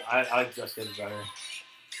this, but I like Just Kids better.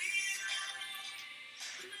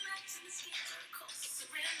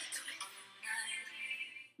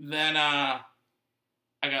 Then I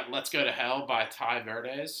got Let's Go to Hell by Ty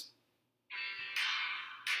Verdes.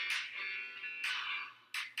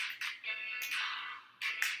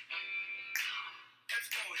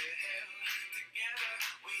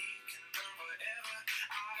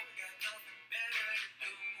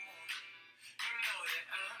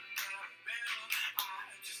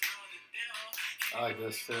 I like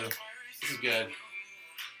this too. This is good.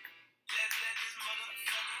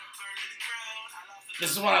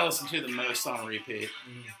 This is what I listen to the most on repeat.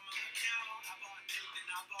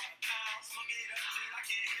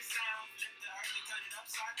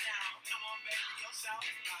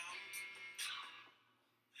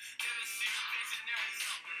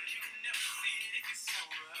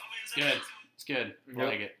 It's good. It's good. I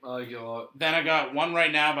like it. I like it a lot. Then I got One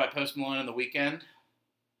Right Now by Post Malone and The Weeknd.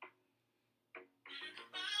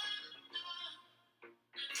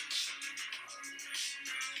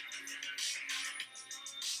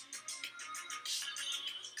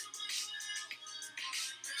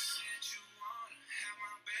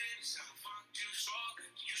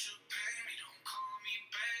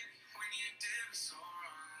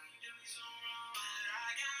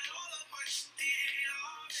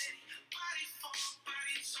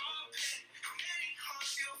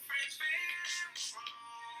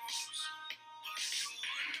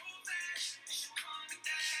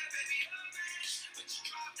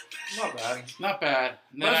 Not bad. Not bad.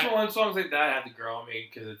 Most of one songs like that have to grow on me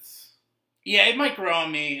because it's. Yeah, it might grow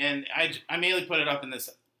on me, and I mainly put it up this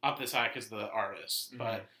high because of the artist.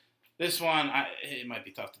 But this one, it might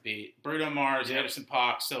be tough to beat. Bruno Mars, Anderson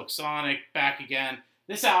 .Paak, Silk Sonic, Back Again.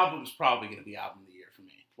 This album's probably going to be album of the year for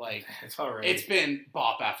me. Like, It's alright. it's been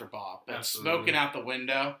bop after bop. And Absolutely. Smoking Out the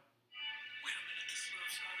Window.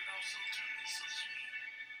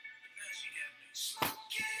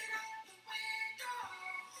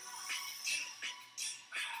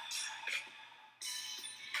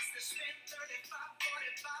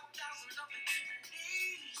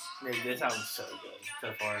 Man, this sounds so good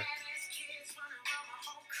so far.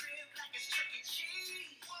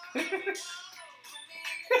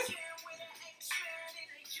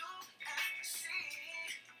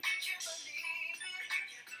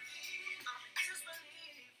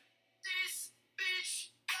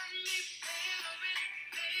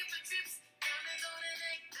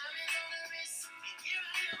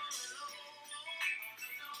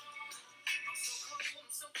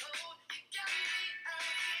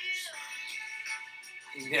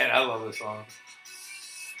 Yeah, I love this song.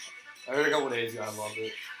 I heard it a couple days ago. I loved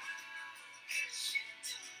it.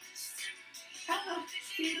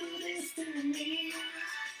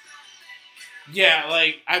 Yeah,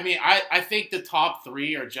 like, I mean, I think the top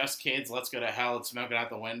three are Just Kids, Let's Go to Hell, and Smoking Out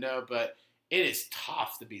the Window, but it is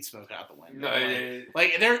tough to beat Smoking Out the Window. No,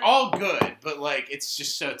 Like, they're all good, but, like, it's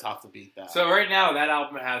just so tough to beat that. So right now, that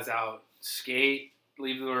album has out Skate,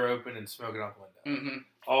 Leave the Door Open, and Smoking Out the Window. Mm-hmm.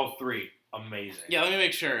 All three, amazing. Yeah, let me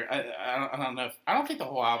make sure. I don't know. I don't think the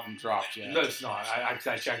whole album dropped yet. No, it's not. I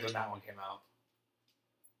checked when that one came out.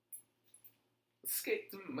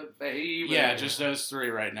 Skate to my baby. Yeah, just those three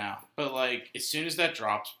right now. But, like, as soon as that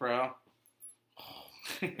drops, bro,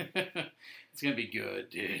 it's going to be good,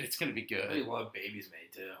 dude. It's going to be I really good. love Babies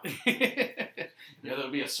Made too. Yeah,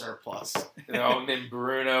 there'll be a surplus. You know, and then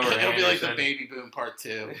Bruno or It'll be like the Anderson. Baby Boom Part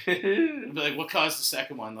 2. It'll be like, what caused the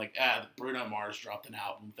second one? Like, Bruno Mars dropped an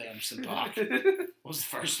album with Anderson .Paak. What was the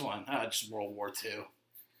first one? Just World War II.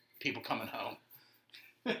 People coming home.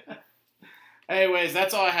 Anyways,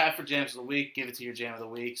 that's all I have for Jams of the Week. Give it to your Jam of the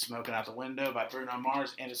Week. Smoking Out the Window by Bruno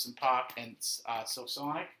Mars, Anderson .Paak, and Silk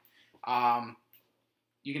Sonic.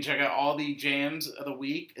 You can check out all the Jams of the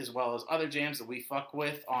Week, as well as other jams that we fuck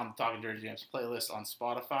with on the Talking Dirty Jams playlist on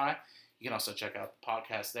Spotify. You can also check out the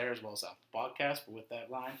podcast there, as well as Apple Podcast. But with that,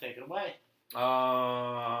 Ryan, take it away.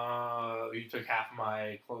 You took half of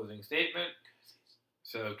my closing statement.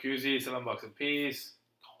 So koozies, $7 a piece.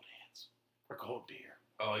 Cold hands. Or cold beer.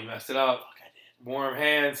 Oh, you messed it up. Fuck, I did. Warm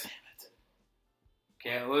hands. Damn it.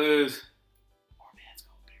 Can't lose. Warm hands,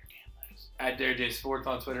 cold beer, can't lose. At DareJ Sports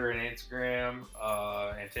on Twitter and Instagram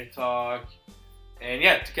and TikTok. And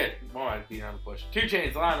yeah, okay, more on beating around the bush. 2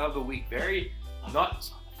 Chainz line of the week. Very not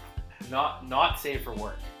safe for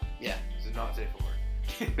work. Yeah. This is not safe for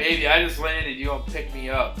work. Baby, I just landed. You gonna pick me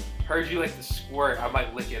up. Heard you like to squirt. I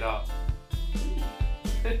might lick it up.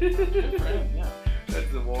 Good for him, yeah.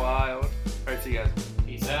 That's wild. Alright, see you guys.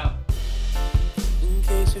 Peace out. In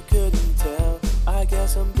case you couldn't tell, I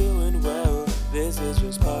guess I'm doing well. This is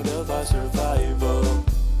just part of our survival.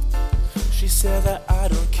 She said that I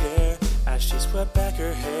don't care as she swept back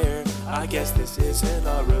her hair. I guess this isn't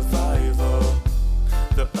our revival.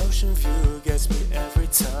 The ocean view gets me every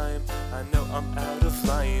time. I know I'm out of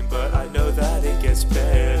line, but I know that it gets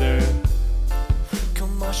better.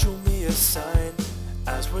 Come on, show me a sign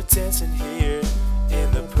as we're dancing here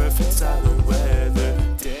in the perfect silent weather.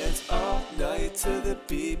 Dance all night to the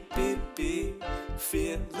beat, beat, beat.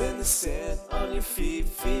 Feeling the sand on your feet,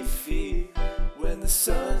 feet, feet. When the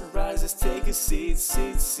sun rises, take a seat,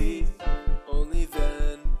 seat, seat. Only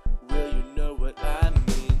then will you know what I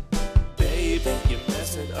mean. Baby, you're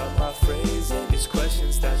messing up my phrasing. These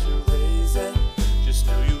questions that you're raising, just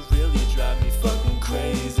know you really drive me fucking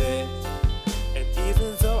crazy. And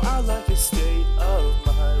even though I like your state of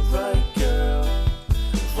mind, right girl,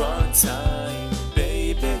 wrong time.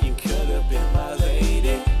 Baby, you could have been my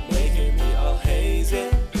lady, making me all hazy.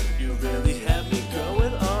 You really had me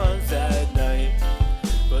going on that night.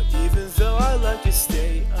 But even though I like your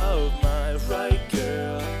state of mind, right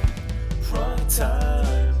girl, wrong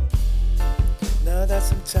time. Now that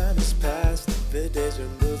some time has passed, the days are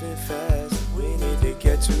moving fast. We need to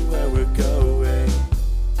get to where we're going.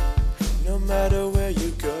 No matter where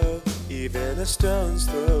you go, even a stone's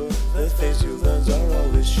throw, the things you learn are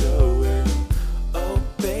always showing. Oh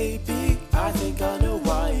baby, I think I know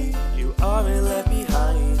why you aren't left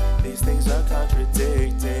behind. These things are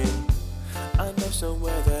contradicting. I know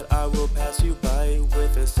somewhere that I will pass you by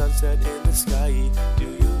with a sunset in the sky. Do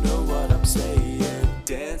you know what I'm saying?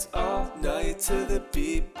 Dance all night to the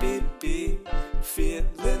beat, beat, beat. Feeling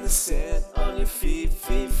the sand on your feet,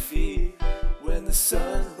 feet, feet. When the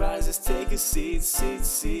sun rises, take a seat, seat,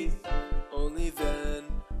 seat. Only then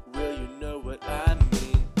will you know what I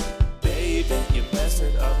mean. Baby, you're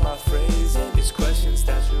messing up my